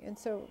country, and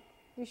so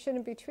you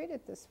shouldn't be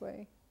treated this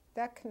way?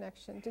 That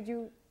connection. Did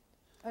you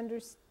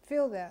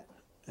feel that?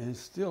 and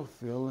still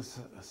feel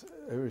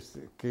ever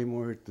came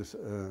over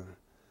to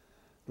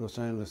Los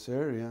Angeles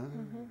area,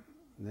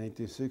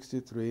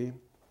 1963.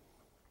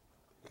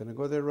 Can I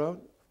go that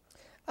route?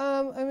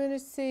 I'm going to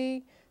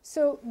see.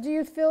 So, do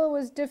you feel it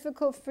was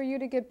difficult for you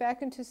to get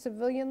back into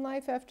civilian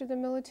life after the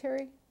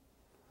military?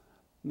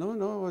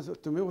 No,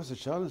 to me it was a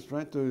challenge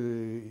trying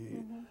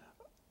to.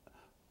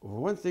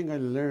 One thing I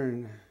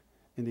learned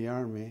in the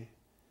Army,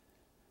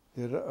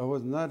 that I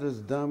was not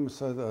as dumb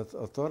as I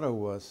thought I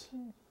was.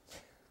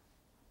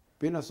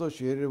 Being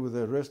associated with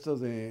the rest of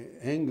the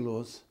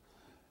Anglos,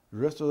 the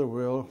rest of the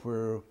world,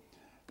 where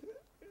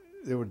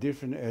there were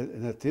different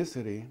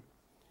ethnicity,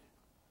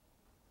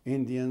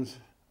 Indians,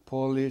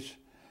 Polish,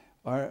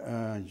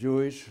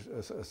 Jewish.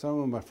 Some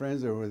of my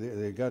friends they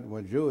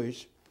were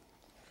Jewish,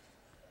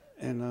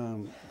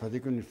 and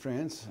particularly in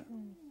France.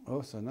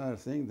 Also another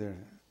thing there,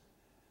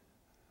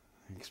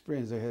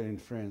 experience I had in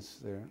France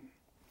there.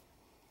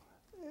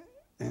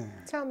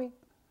 Tell me.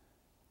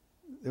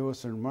 There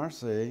was in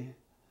Marseille.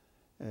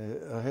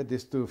 I had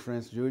these two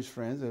friends, Jewish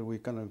friends, that we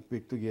kind of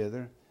picked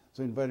together.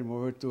 So I invited them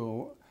over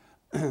to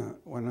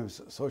one of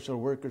the social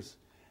workers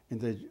in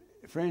the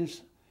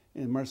French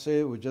in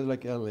Marseille was just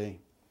like LA.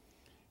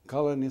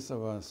 Colonies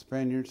of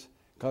Spaniards,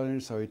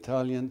 colonies of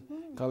Italian,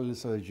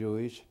 colonies of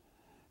Jewish,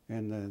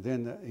 and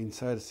then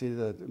inside the city,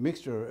 the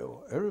mixture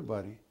of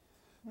everybody.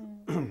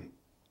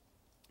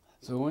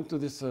 So I went to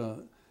this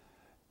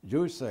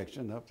Jewish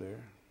section up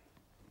there,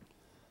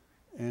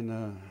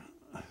 and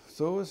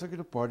so it was like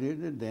a party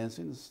and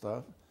dancing and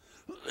stuff.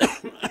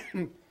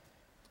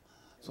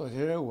 So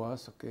here I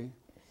was, okay.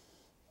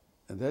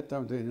 At that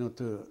time, they didn't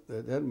know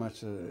that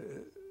much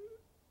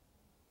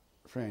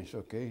French,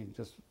 okay,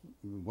 just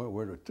one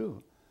word or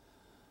two.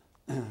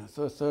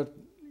 So I started,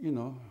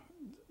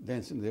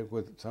 dancing there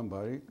with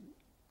somebody.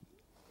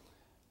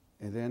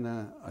 And then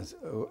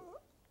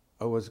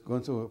I was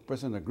going to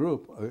present a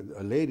group,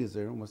 ladies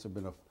there, must have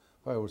been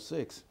 5 or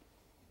 6.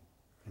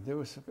 And they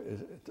were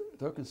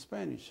talking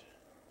Spanish.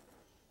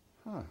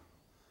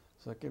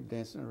 So I kept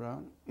dancing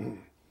around.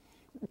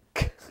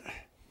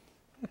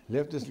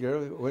 Left this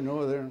girl, went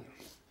over there.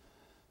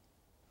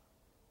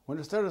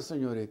 Buenas tardes,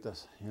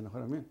 señoritas. You know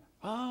what I mean?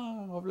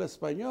 Habla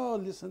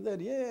español, this and that,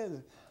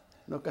 yes.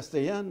 No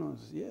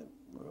castellanos, yeah.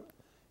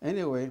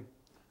 Anyway,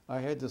 I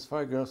had these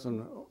 5 girls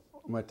on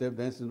my tape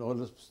dancing all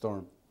this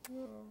storm.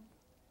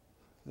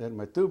 Then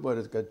my 2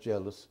 buddies got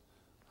jealous.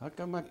 How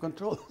come I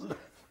control?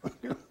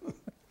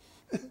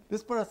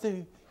 This part I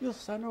think, you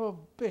son of a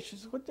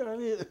bitch, what the hell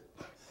is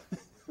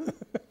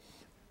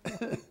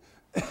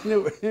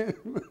Anyway.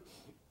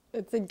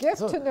 It's a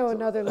gift to know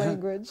another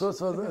language. So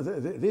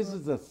this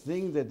is the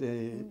thing that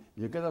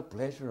you get a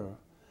pleasure of.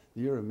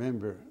 You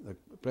remember the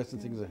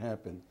pleasant things that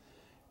happen.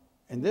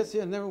 And that's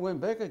it, I never went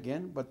back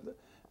again, but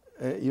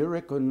you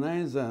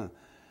recognize the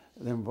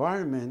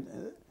environment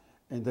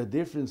and the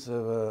difference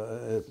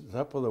of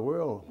top of the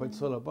world, what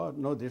it's all about,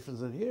 no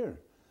difference than here.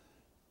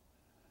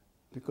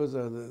 Because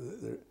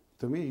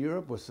to me,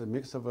 Europe was a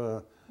mix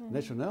of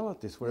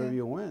nationalities wherever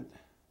you went.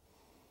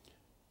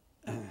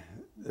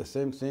 The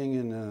same thing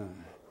in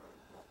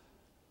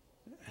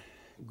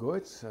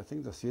Goetz, I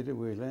think the city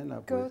we land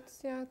up Goetz,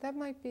 yeah, that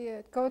might be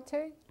it.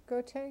 Goethe?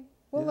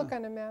 We'll look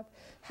on a map.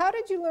 How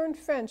did you learn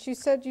French? You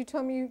said, you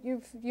told me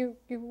you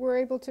were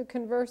able to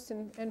converse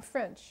in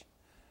French.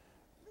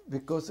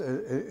 Because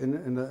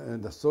in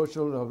the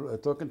social of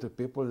talking to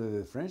people,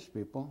 the French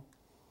people,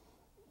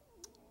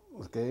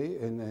 okay,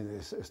 and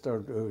I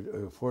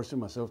started forcing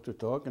myself to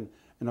talk, and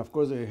of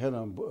course they had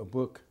a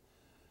book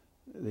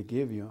they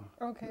give you.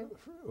 Okay.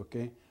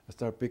 Okay, I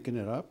started picking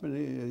it up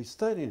and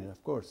studying it,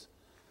 of course,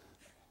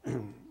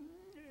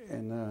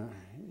 and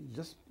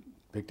just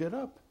picked it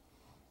up.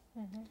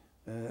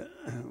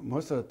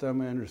 Most of the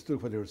time I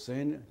understood what they were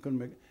saying. I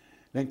couldn't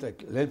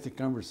make lengthy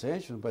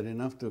conversation, but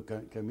enough to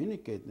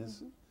communicate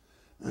this.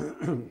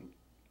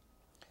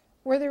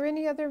 Were there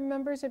any other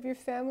members of your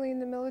family in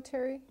the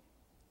military?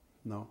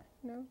 No.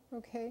 No?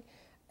 Okay.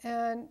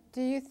 And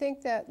do you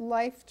think that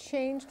life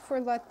changed for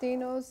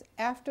Latinos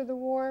after the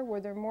war?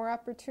 Were there more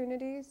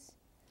opportunities?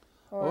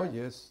 Oh,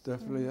 yes,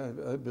 definitely.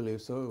 I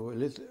believe so. At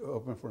least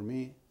open for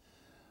me.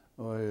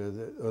 Like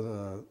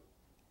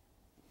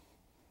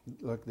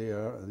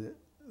the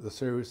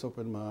service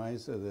opened my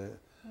eyes to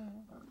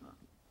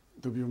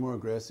be more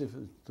aggressive,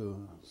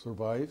 to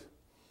survive.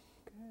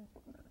 Good.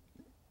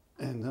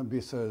 And not be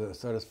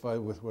satisfied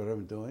with what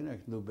I'm doing. I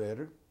can do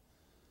better.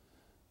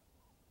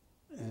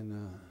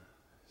 And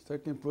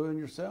start improving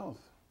yourself.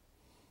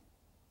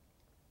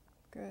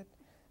 Good.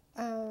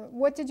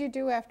 What did you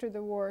do after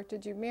the war?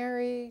 Did you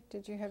marry?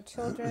 Did you have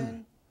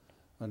children?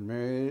 I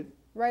married.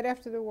 Right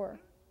after the war?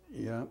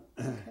 Yeah.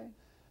 Okay.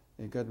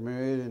 I got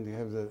married and we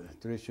have the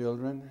 3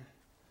 children.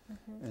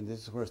 And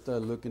this is where I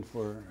started looking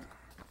for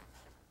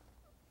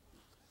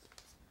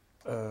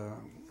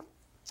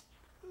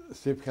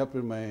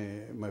helping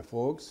my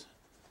folks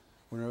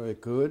whenever I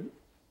could,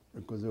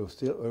 because they were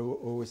still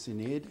always in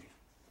need.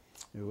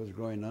 It was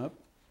growing up.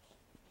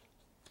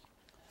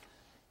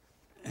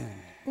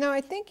 Now, I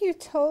think you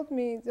told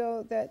me,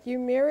 though, that you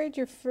married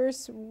your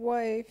first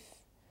wife.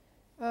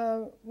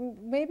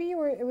 Maybe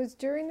it was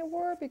during the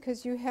war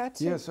because you had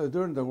to. Yes,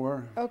 during the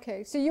war.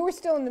 Okay, so you were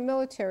still in the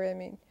military, I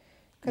mean.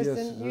 Because Yes,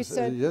 then you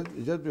said.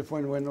 just before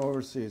I went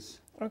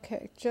overseas.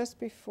 Okay, just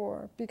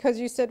before. Because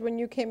you said when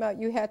you came out,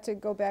 you had to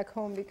go back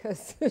home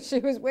because she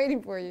was waiting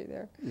for you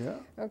there. Yeah.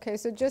 Okay,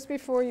 so just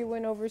before you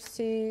went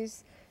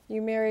overseas,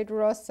 you married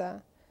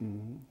Rosa.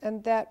 Mm-hmm.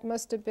 And that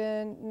must have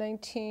been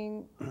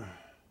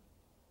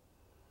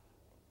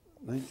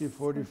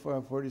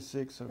 1945,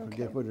 46, I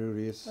forget what it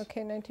is.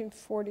 Okay,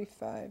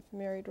 1945,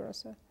 married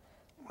Rosa.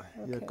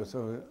 Yeah, because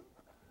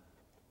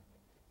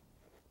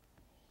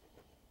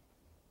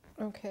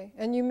Okay,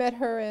 and you met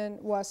her in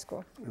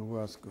Wasco. in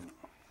Wasco.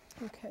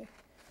 Okay,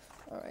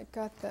 all right,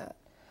 got that.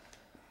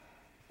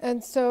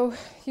 And so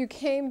you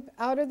came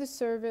out of the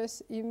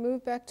service, you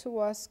moved back to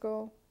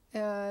Wasco,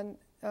 and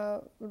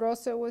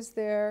Rosa was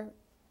there.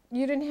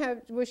 You didn't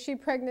have, was she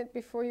pregnant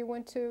before you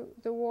went to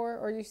the war,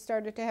 or you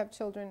started to have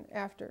children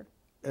after?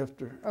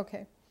 After.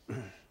 Okay.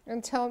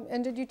 And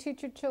did you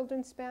teach your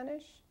children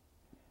Spanish?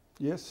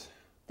 Yes.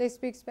 They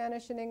speak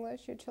Spanish and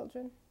English, your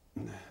children?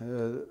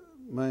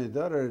 My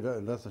daughter,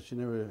 she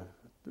never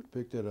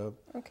picked it up.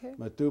 Okay.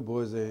 My two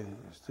boys, they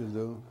still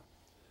do.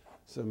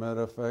 As a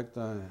matter of fact,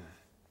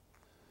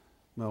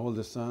 my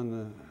oldest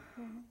son,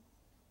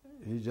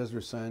 he just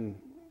resigned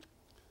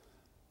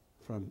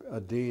from a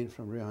dean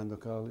from Rio Hondo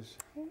College.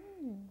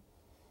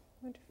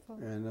 Wonderful.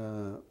 And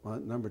my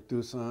number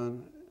two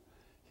son,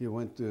 he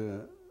went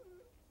to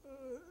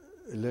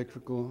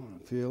electrical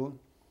field,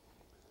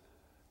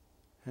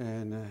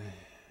 and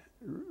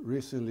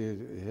recently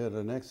he had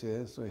an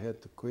accident, so he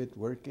had to quit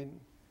working.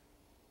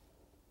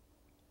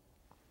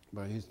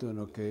 But he's doing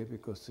okay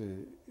because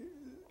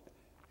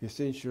his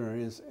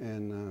insurance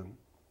and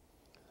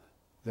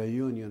the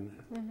union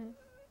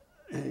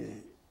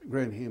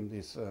grant him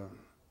this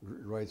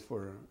rights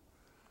for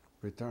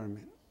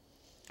retirement.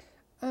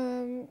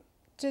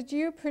 Did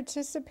you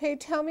participate?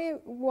 Tell me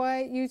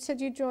why you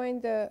said you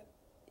joined the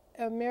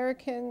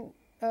American,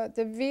 the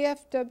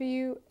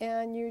VFW,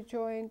 and you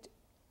joined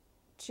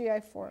GI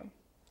Forum.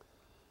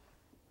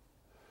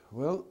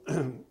 Well,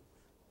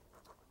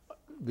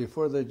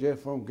 before the GI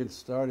Forum gets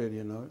started,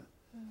 you know,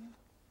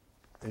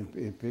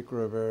 in Pico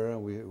Rivera,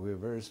 we're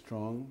very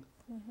strong.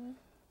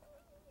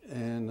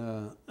 And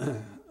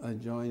I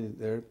joined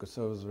there because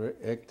I was very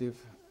active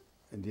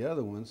in the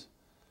other ones.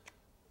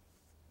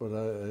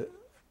 But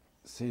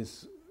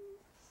since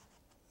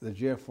the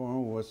GI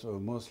Forum was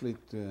mostly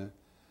to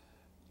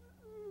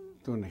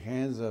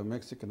enhance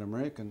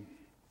Mexican-American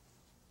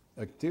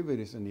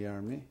activities in the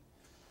Army,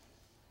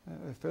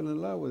 I fell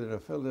in love with it. I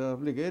felt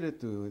obligated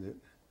to it.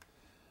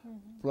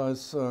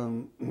 Plus,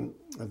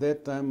 at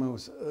that time, I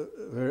was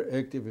very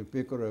active in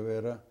Pico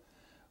Rivera.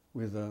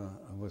 I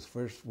was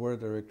first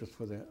board director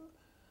for the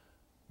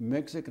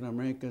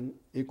Mexican-American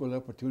Equal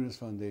Opportunities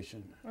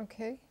Foundation.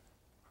 Okay.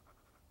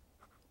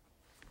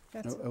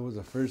 I was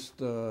the first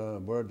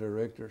board of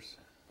directors,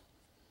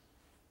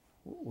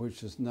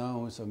 which is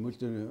now a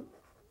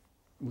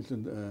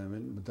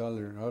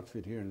multi-dollar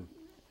outfit here in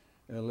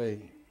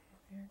L.A.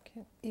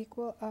 American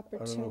Equal I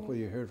Opportunity. don't know whether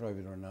you heard of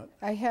it or not.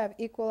 I have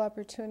Equal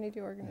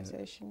Opportunity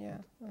Organization,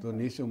 yeah.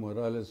 Donicio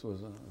Morales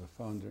was the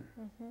founder.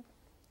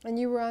 And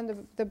you were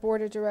on the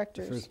board of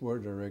directors. The first board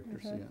of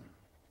directors, yeah.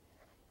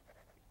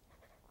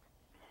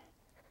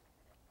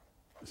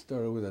 I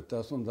started with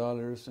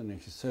 $1,000, and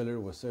his salary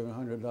was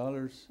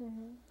 $700.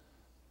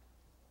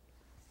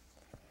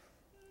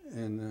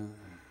 And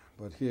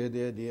but he had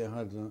the idea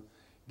how to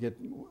get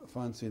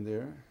funds in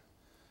there,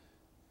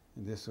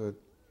 and this was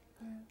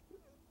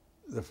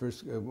the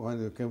first one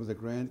that came with the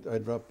grant. I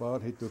dropped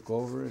out, he took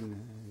over, and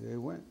they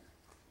went.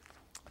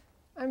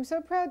 I'm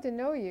so proud to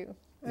know you.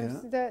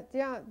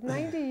 Yeah.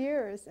 90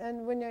 years,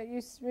 and when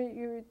you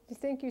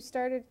think you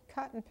started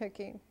cotton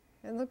picking,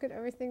 and look at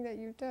everything that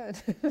you've done.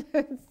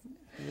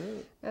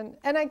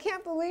 And I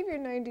can't believe you're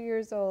 90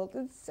 years old.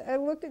 I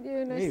looked at you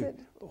and I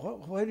said,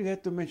 why do you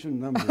have to mention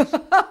numbers?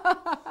 Because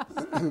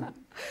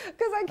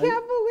I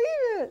can't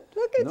believe it.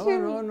 Look at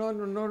you. No.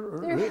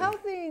 You're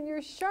healthy and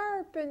you're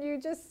sharp and you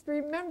just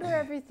remember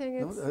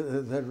everything.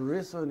 The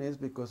reason is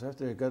because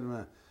after I got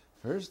my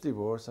first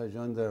divorce, I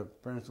joined the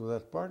Parents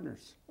Without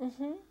Partners.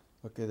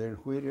 Okay, they're in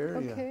Wheat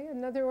area. Okay,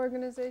 another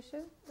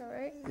organization, all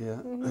right.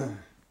 Yeah.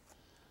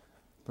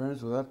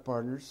 Parents Without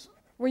Partners.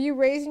 Were you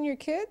raising your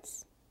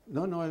kids?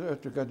 No,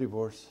 after I got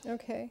divorced.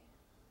 Okay.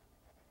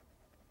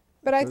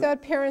 But I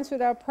thought Parents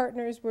Without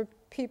Partners were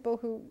people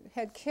who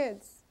had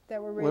kids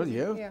that were raising.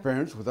 Well, yeah.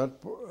 Parents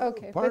without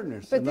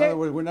partners. But in other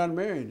words, we're not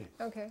married.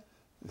 Okay.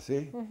 You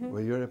see?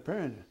 Well, you're a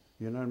parent.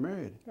 You're not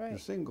married. Right. You're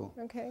single.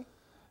 Okay.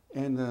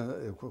 And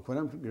what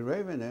I'm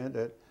driving at,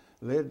 that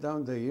later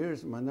down the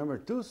years, my number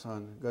two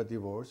son got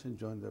divorced and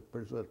joined the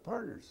Parents Without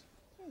Partners.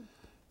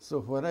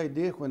 So what I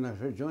did when I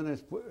joined, I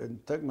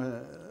took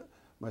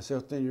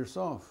myself 10 years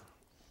off.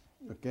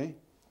 Okay?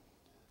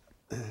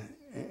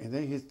 And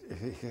then he's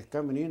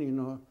coming in, you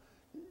know,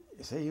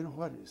 he said, you know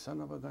what,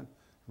 son of a gun,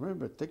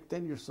 remember, take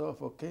 10 years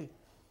off, okay?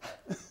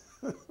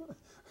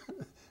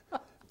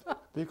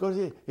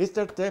 Because he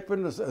started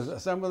tapping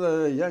some of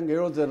the young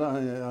girls that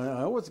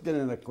I was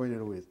getting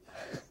acquainted with.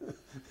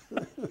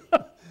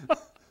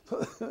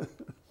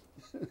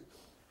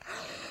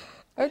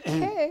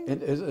 Okay.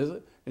 And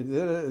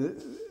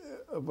then,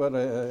 about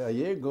a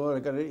year ago, I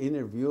got an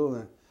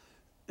interview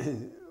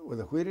with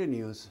the Whittier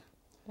News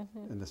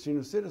and the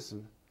Senior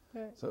Citizen.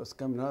 Right. So I was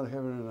coming out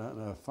having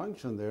a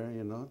function there,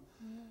 you know.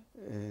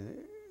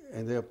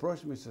 And they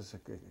approached me and says,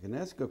 can I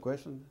ask you a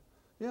question?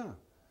 Yeah.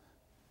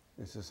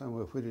 He says, I'm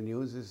with Whittier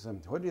News. He says,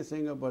 what do you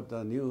think about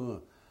the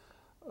new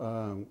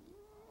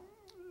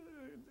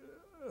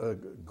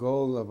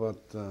goal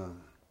about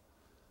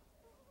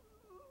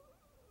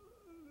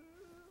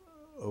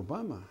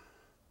Obama?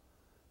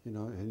 You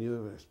know, a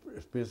new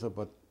experience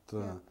about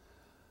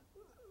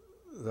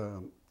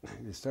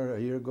it started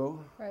a year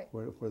ago, Right.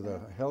 for the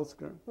health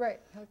care. Right.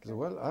 I Okay. said,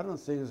 well, I don't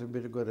think it's a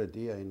very good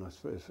idea, you know,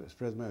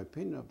 express my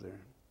opinion up there.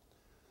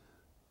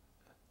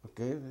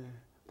 Okay,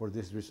 for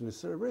this reason,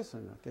 it's a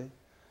reason, okay?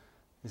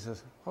 He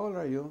says, how old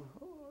are you?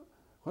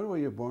 When were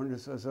you born? He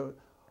says, oh,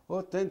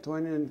 10,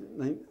 20,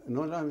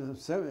 no, I'm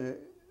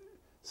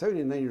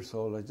 79 years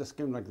old. I just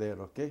came like that,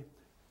 okay?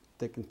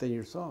 Taking 10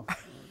 years off.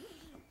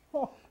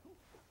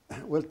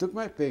 Well, took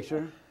my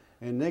picture,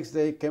 and next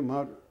day came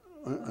out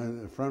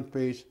on the front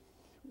page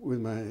with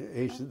my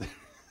age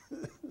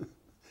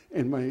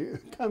and my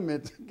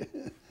comment.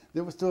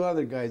 There was two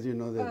other guys, you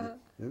know, that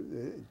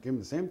came at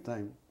the same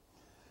time.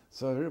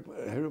 So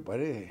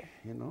everybody,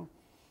 you know,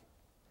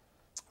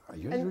 are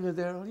you really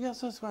there? Oh,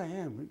 yes, that's who I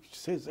am. She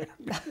says there.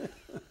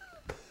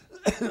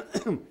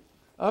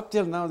 Up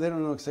till now, they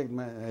don't know exactly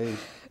my age.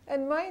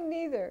 And mine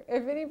neither.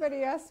 If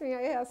anybody asks me,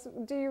 I ask,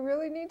 do you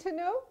really need to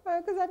know?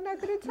 Because I'm not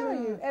going to tell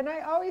you. And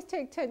I always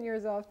take 10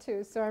 years off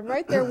too, so I'm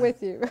right there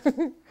with you.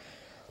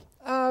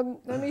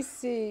 Let me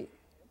see.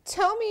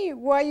 Tell me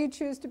why you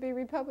choose to be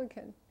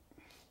Republican.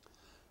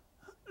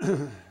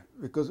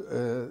 Because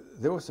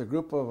there was a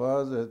group of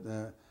us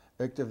that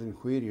active in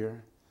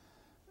Whittier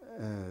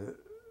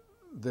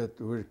that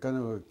were kind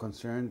of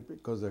concerned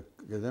because the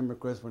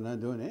Democrats were not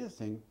doing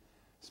anything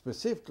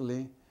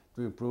specifically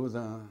to improve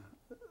the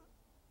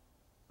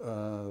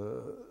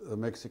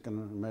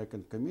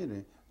Mexican-American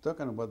community,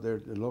 talking about their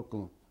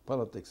local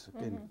politics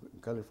in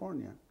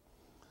California.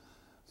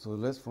 So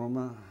let's form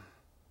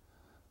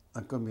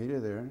a committee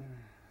there,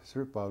 as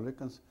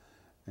Republicans,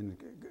 and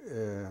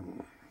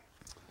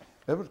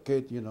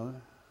advocate, you know,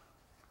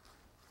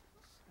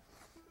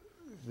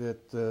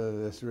 that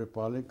as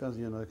Republicans,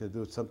 you know, could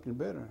do something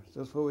better.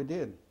 That's what we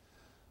did.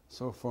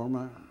 So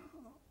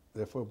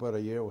therefore about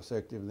a year I was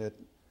active in that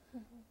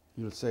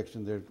little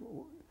section there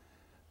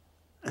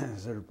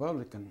as a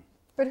Republican.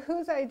 But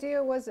whose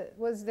idea was it?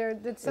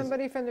 Did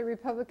somebody from the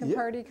Republican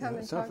Party come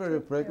and talk to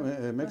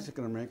you?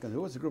 Mexican Americans. It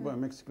was a group of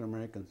Mexican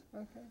Americans.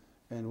 Okay.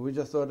 And we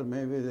just thought that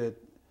maybe that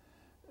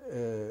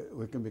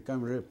we can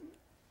become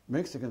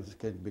Mexicans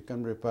can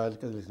become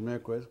Republicans,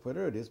 Democrats,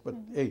 whatever it is. But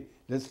hey,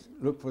 let's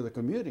look for the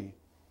community.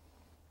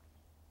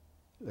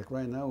 Like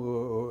right now,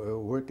 we're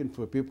working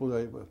for people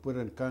that put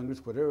in Congress,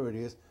 whatever it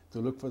is, to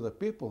look for the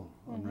people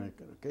of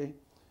America, okay?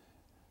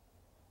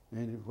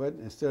 And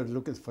instead of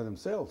looking for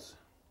themselves.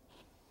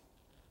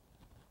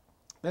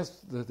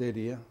 That's the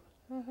idea.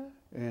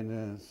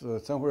 And so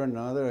somewhere or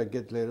another, I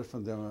get letters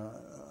from the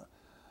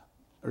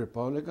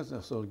Republicans,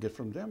 and so I get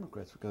from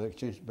Democrats, because I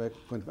changed back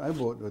when I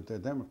vote with the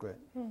Democrat.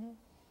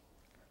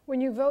 When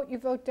you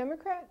vote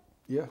Democrat?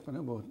 Yeah, when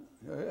I vote.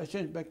 I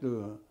changed back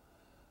to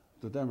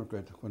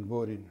Democrat when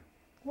voting.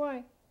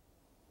 Why?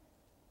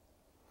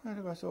 I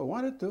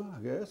wanted to,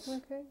 I guess.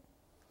 Okay.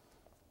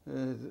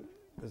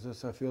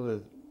 Because I feel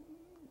that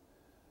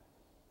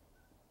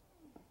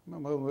my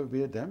mother would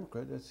be a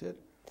Democrat, that's it.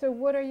 So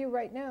what are you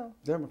right now?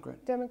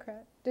 Democrat.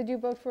 Democrat. Did you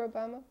vote for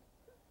Obama?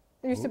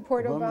 Do you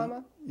support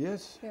Obama?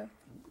 Yes. Yeah.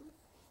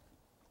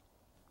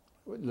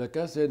 Like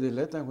I said, the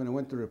last time when I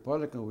went to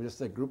Republican, we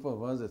just a group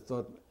of us that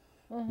thought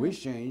we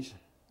changed.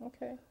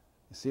 Okay.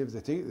 See if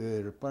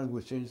the Republicans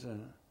would change,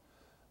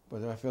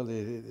 but I felt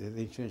they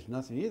didn't change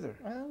nothing either.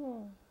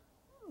 Oh.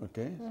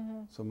 Okay.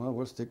 So I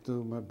will stick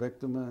to back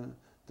to my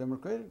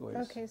Democratic ways.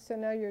 Okay, so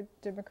now you're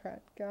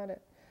Democrat. Got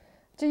it.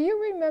 Do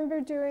you remember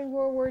during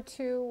World War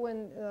II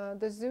when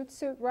the Zoot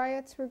Suit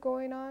riots were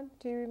going on?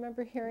 Do you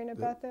remember hearing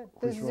about that?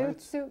 The Zoot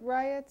Suit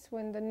riots,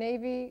 when the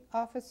Navy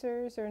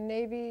officers or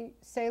Navy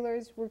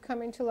sailors were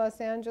coming to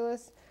Los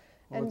Angeles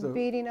and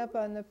beating up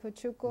on the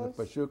Pachucos?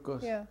 The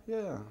Pachucos? Yeah.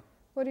 Yeah.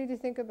 What did you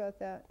think about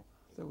that?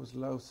 That was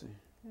lousy.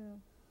 Yeah.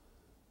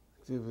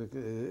 See,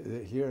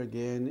 here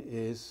again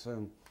is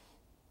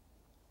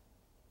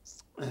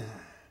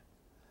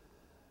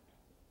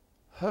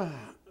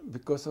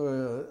because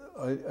of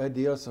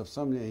ideas of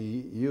some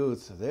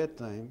youth at that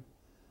time,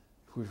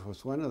 which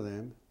was one of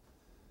them,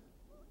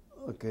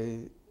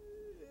 okay,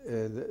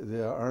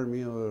 the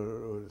army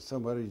or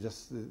somebody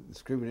just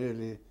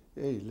discriminately,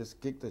 hey, let's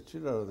kick the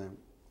shit out of them.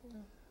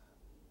 Yeah.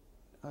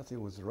 I think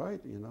it was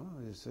right, you know.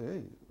 You say,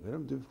 hey, let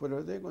them do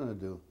whatever they're going to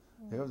do.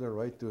 They have the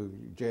right to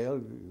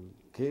jail,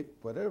 kick,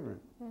 whatever.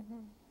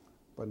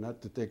 but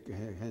not to take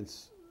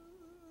hence.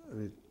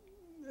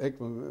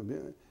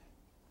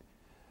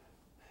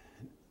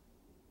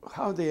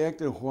 How they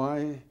acted,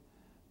 why,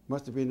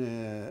 must have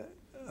been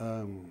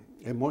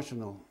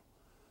emotional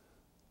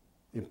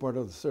in part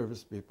of the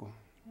service people.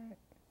 Right.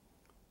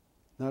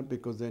 Not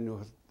because they knew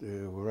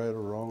right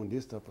or wrong,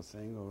 this type of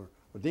thing, or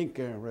didn't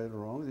care right or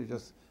wrong.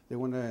 They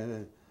want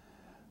to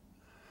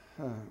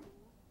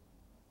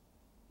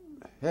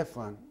have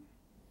fun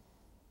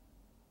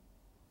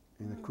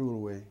in a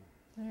cruel way.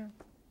 Yeah.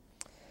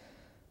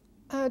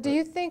 Do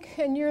you think,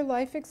 in your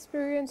life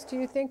experience, do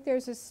you think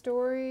there's a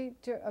story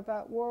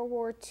about World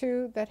War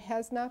II that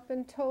has not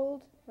been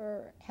told?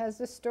 Or has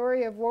the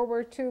story of World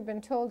War II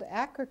been told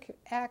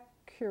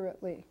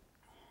accurately?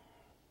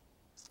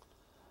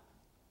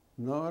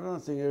 No, I don't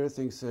think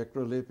everything's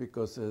accurately,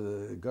 because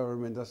the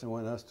government doesn't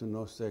want us to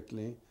know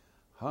exactly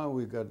how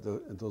we got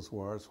those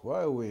wars,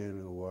 why are we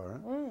in a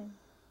war.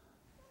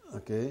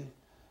 Okay,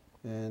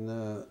 and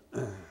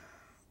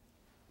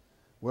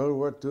World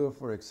War II,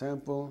 for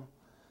example,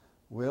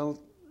 well,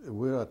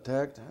 we were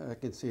attacked, I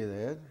can see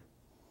that,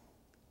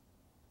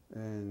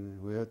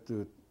 and we had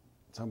to,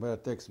 somebody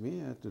attacks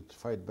me, I had to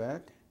fight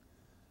back.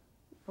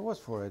 I was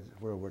for it,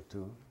 World War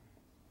II,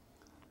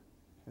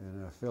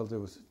 and I felt that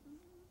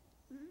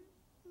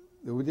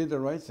we did the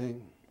right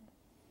thing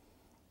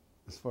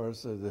as far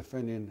as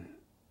defending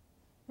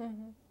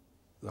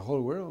the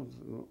whole world,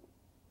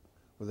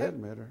 for that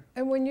matter.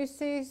 And when you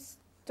see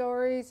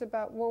stories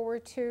about World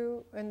War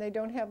II and they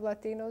don't have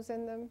Latinos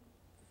in them,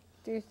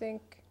 do you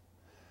think?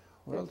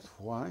 Well,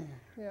 why?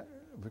 Yeah.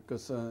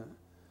 Because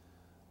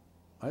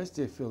I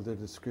still feel the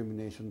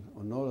discrimination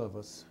on all of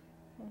us,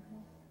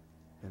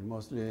 and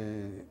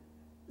mostly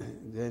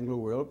the Anglo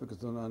world, because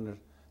don't want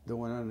to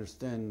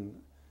understand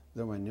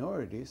the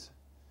minorities,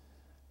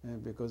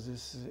 and because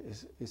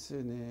it's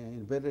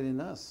embedded in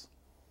us.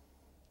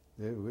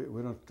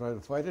 We don't try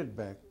to fight it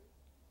back.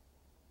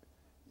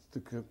 To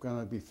kind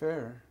of be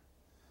fair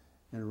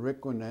and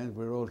recognize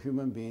we're all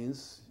human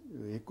beings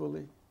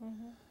equally,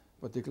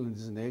 particularly in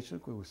this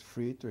nation, where we're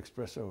free to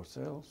express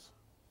ourselves.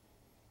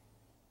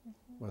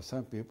 But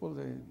some people,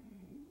 they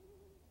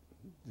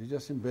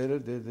just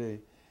embedded,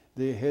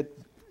 they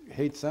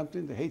hate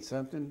something, they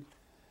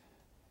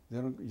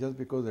don't, just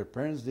because their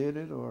parents did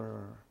it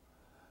or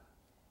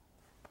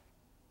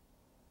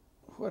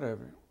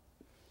whatever.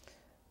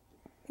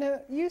 Now,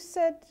 you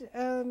said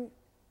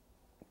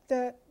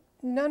that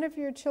none of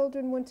your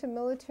children went to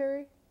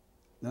military?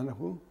 None of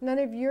who? None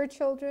of your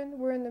children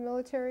were in the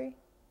military?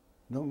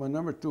 No, my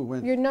number 2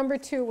 went. Your number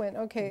 2 went.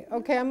 Okay.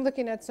 Okay. I'm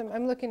looking at your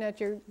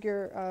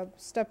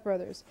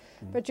stepbrothers,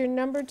 but your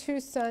number 2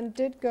 son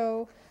did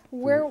go.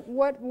 Where?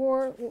 What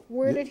war?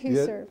 Where did he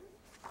serve?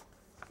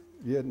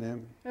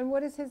 Vietnam. And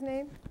what is his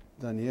name?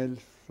 Daniel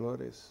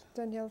Flores.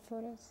 Daniel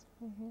Flores.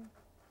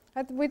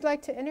 We'd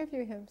like to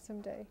interview him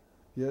someday.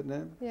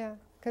 Vietnam. Yeah,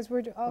 because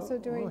we're also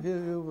doing. Oh, he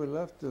would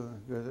love to.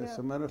 As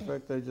a matter of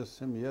fact, I just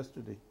sent him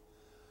yesterday.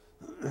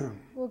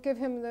 We'll give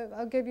him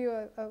I'll give you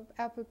a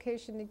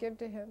application to give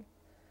to him.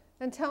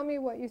 And tell me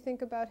what you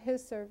think about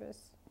his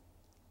service.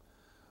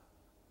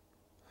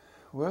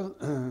 Well,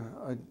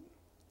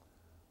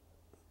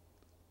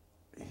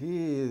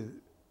 he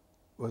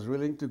was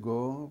willing to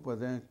go, but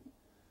then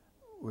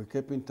we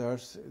kept in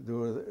touch.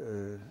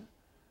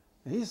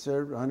 He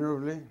served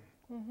honorably.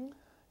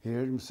 He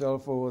hurt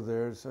himself over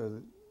there,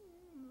 so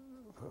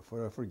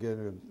I forget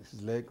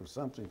his leg or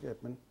something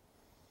happened.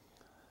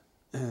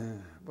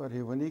 But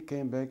when he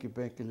came back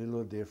a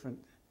little different,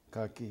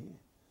 cocky,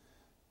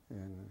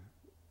 and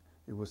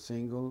he was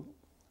single.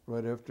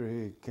 Right after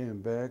he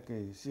came back,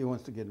 he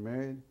wants to get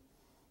married.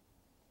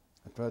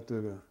 I tried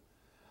to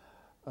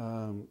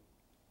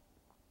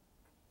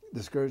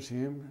discourage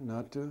him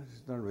not to.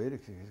 He's not ready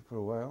for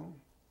a while.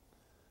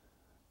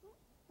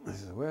 I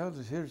said, well,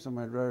 here's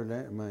my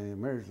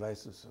marriage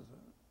license.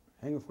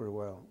 Hang it for a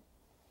while.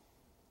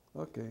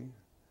 Okay.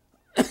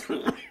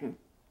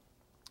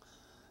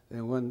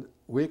 And one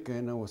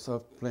weekend, I was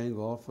off playing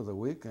golf for the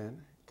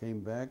weekend.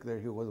 Came back, there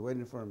he was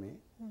waiting for me.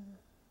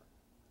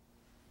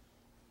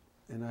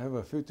 And I have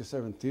a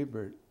 57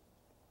 T-bird.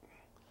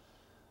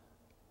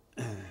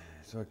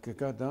 So I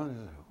got down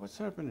and said, what's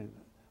happening?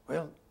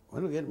 Well,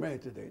 when we get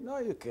married today? No,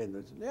 you can't.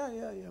 I said,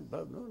 yeah,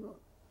 but no.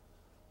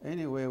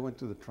 Anyway, I went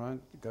to the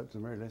trunk, got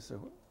married. I said,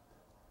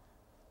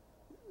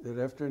 that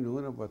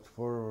afternoon, about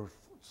 4 or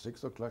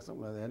 6 o'clock,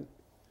 something like that,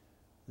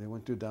 they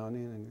went to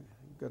Downey and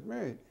got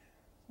married.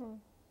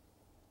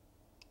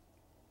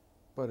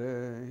 But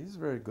he's a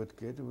very good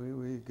kid.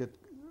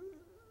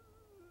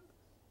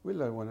 We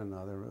love one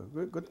another.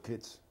 Good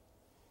kids.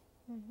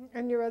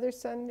 And your other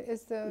son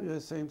is the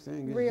same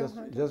thing. real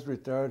He just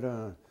retired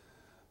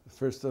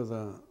first of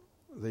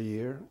the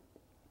year.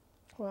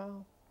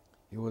 Wow.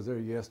 He was there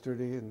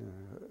yesterday, and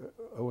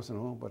I wasn't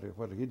home, but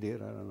what he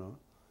did, I don't know.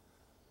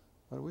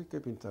 But we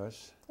kept in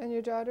touch. And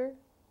your daughter?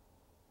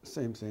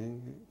 Same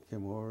thing. He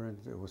came over and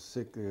was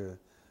sick during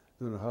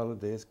the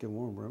holidays. Came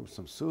over, brought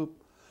some soup.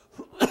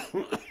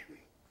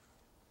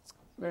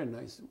 Very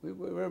nice. There's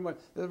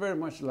very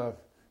much love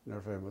in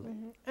our family.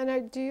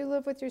 And do you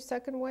live with your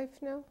second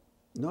wife now?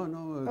 No, I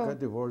Oh. got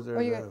divorced there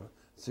Oh, you got-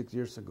 6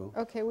 years ago.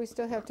 Okay, we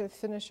still have to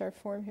finish our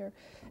form here.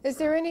 Is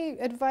there any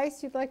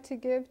advice you'd like to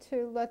give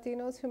to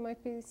Latinos who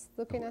might be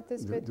looking at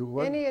this video? Do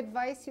what? Any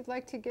advice you'd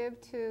like to give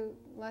to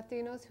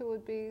Latinos who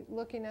would be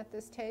looking at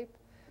this tape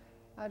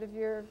out of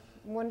your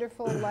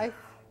wonderful life,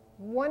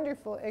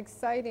 wonderful,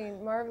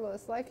 exciting,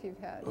 marvelous life you've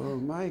had? Oh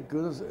my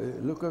goodness,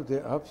 look at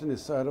the ups and the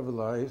side of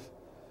life.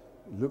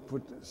 Look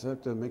for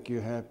something to make you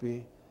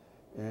happy,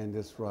 and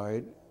that's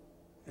right.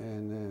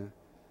 And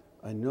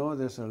I know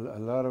there's a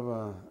lot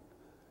of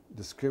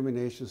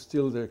discrimination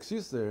still there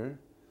exists there.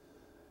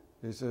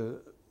 It's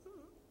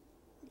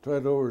try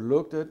to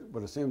overlook it, but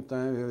at the same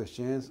time, you have a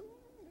chance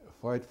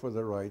fight for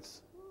the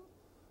rights.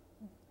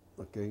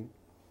 Okay?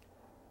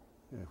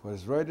 What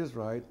is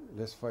right,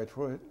 let's fight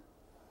for it.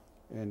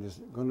 And there's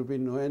going to be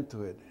no end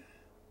to it.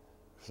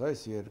 As I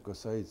see it,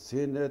 because I've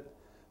seen that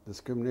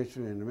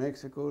discrimination in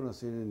Mexico, I've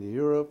seen it in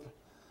Europe,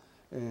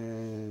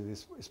 and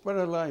it's part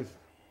of life.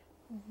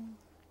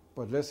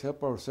 But let's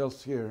help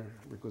ourselves here,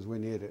 because we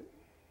need it.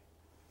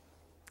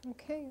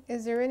 Okay,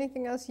 is there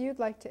anything else you'd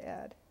like to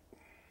add?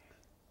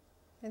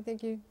 I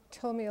think you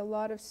told me a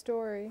lot of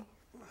story.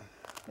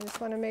 I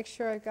just want to make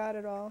sure I got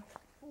it all.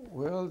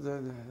 Well,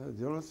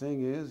 the only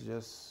thing is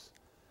just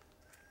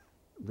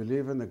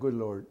believe in the good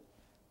Lord.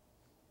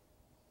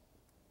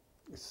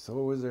 It's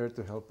always there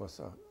to help us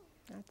out.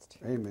 That's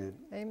true. Amen.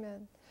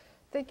 Amen.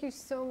 Thank you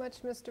so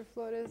much, Mr.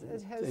 Flores.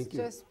 It has Thank you.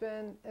 just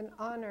been an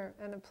honor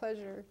and a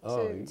pleasure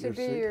Oh, to you're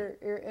be sweet.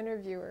 your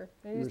interviewer.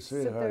 And You're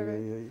sit sweetheart.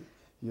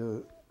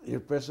 there. Your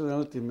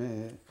personality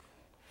made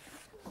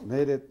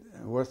it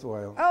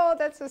worthwhile. Oh,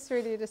 that's so sweet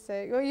of you to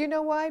say. Well, you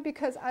know why?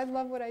 Because I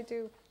love what I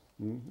do.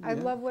 I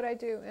Yeah. love what I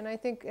do. And I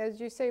think, as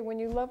you say, when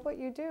you love what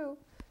you do,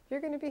 you're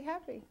going to be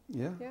happy.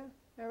 Yeah. Yeah.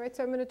 All right,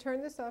 so I'm going to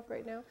turn this off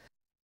right now.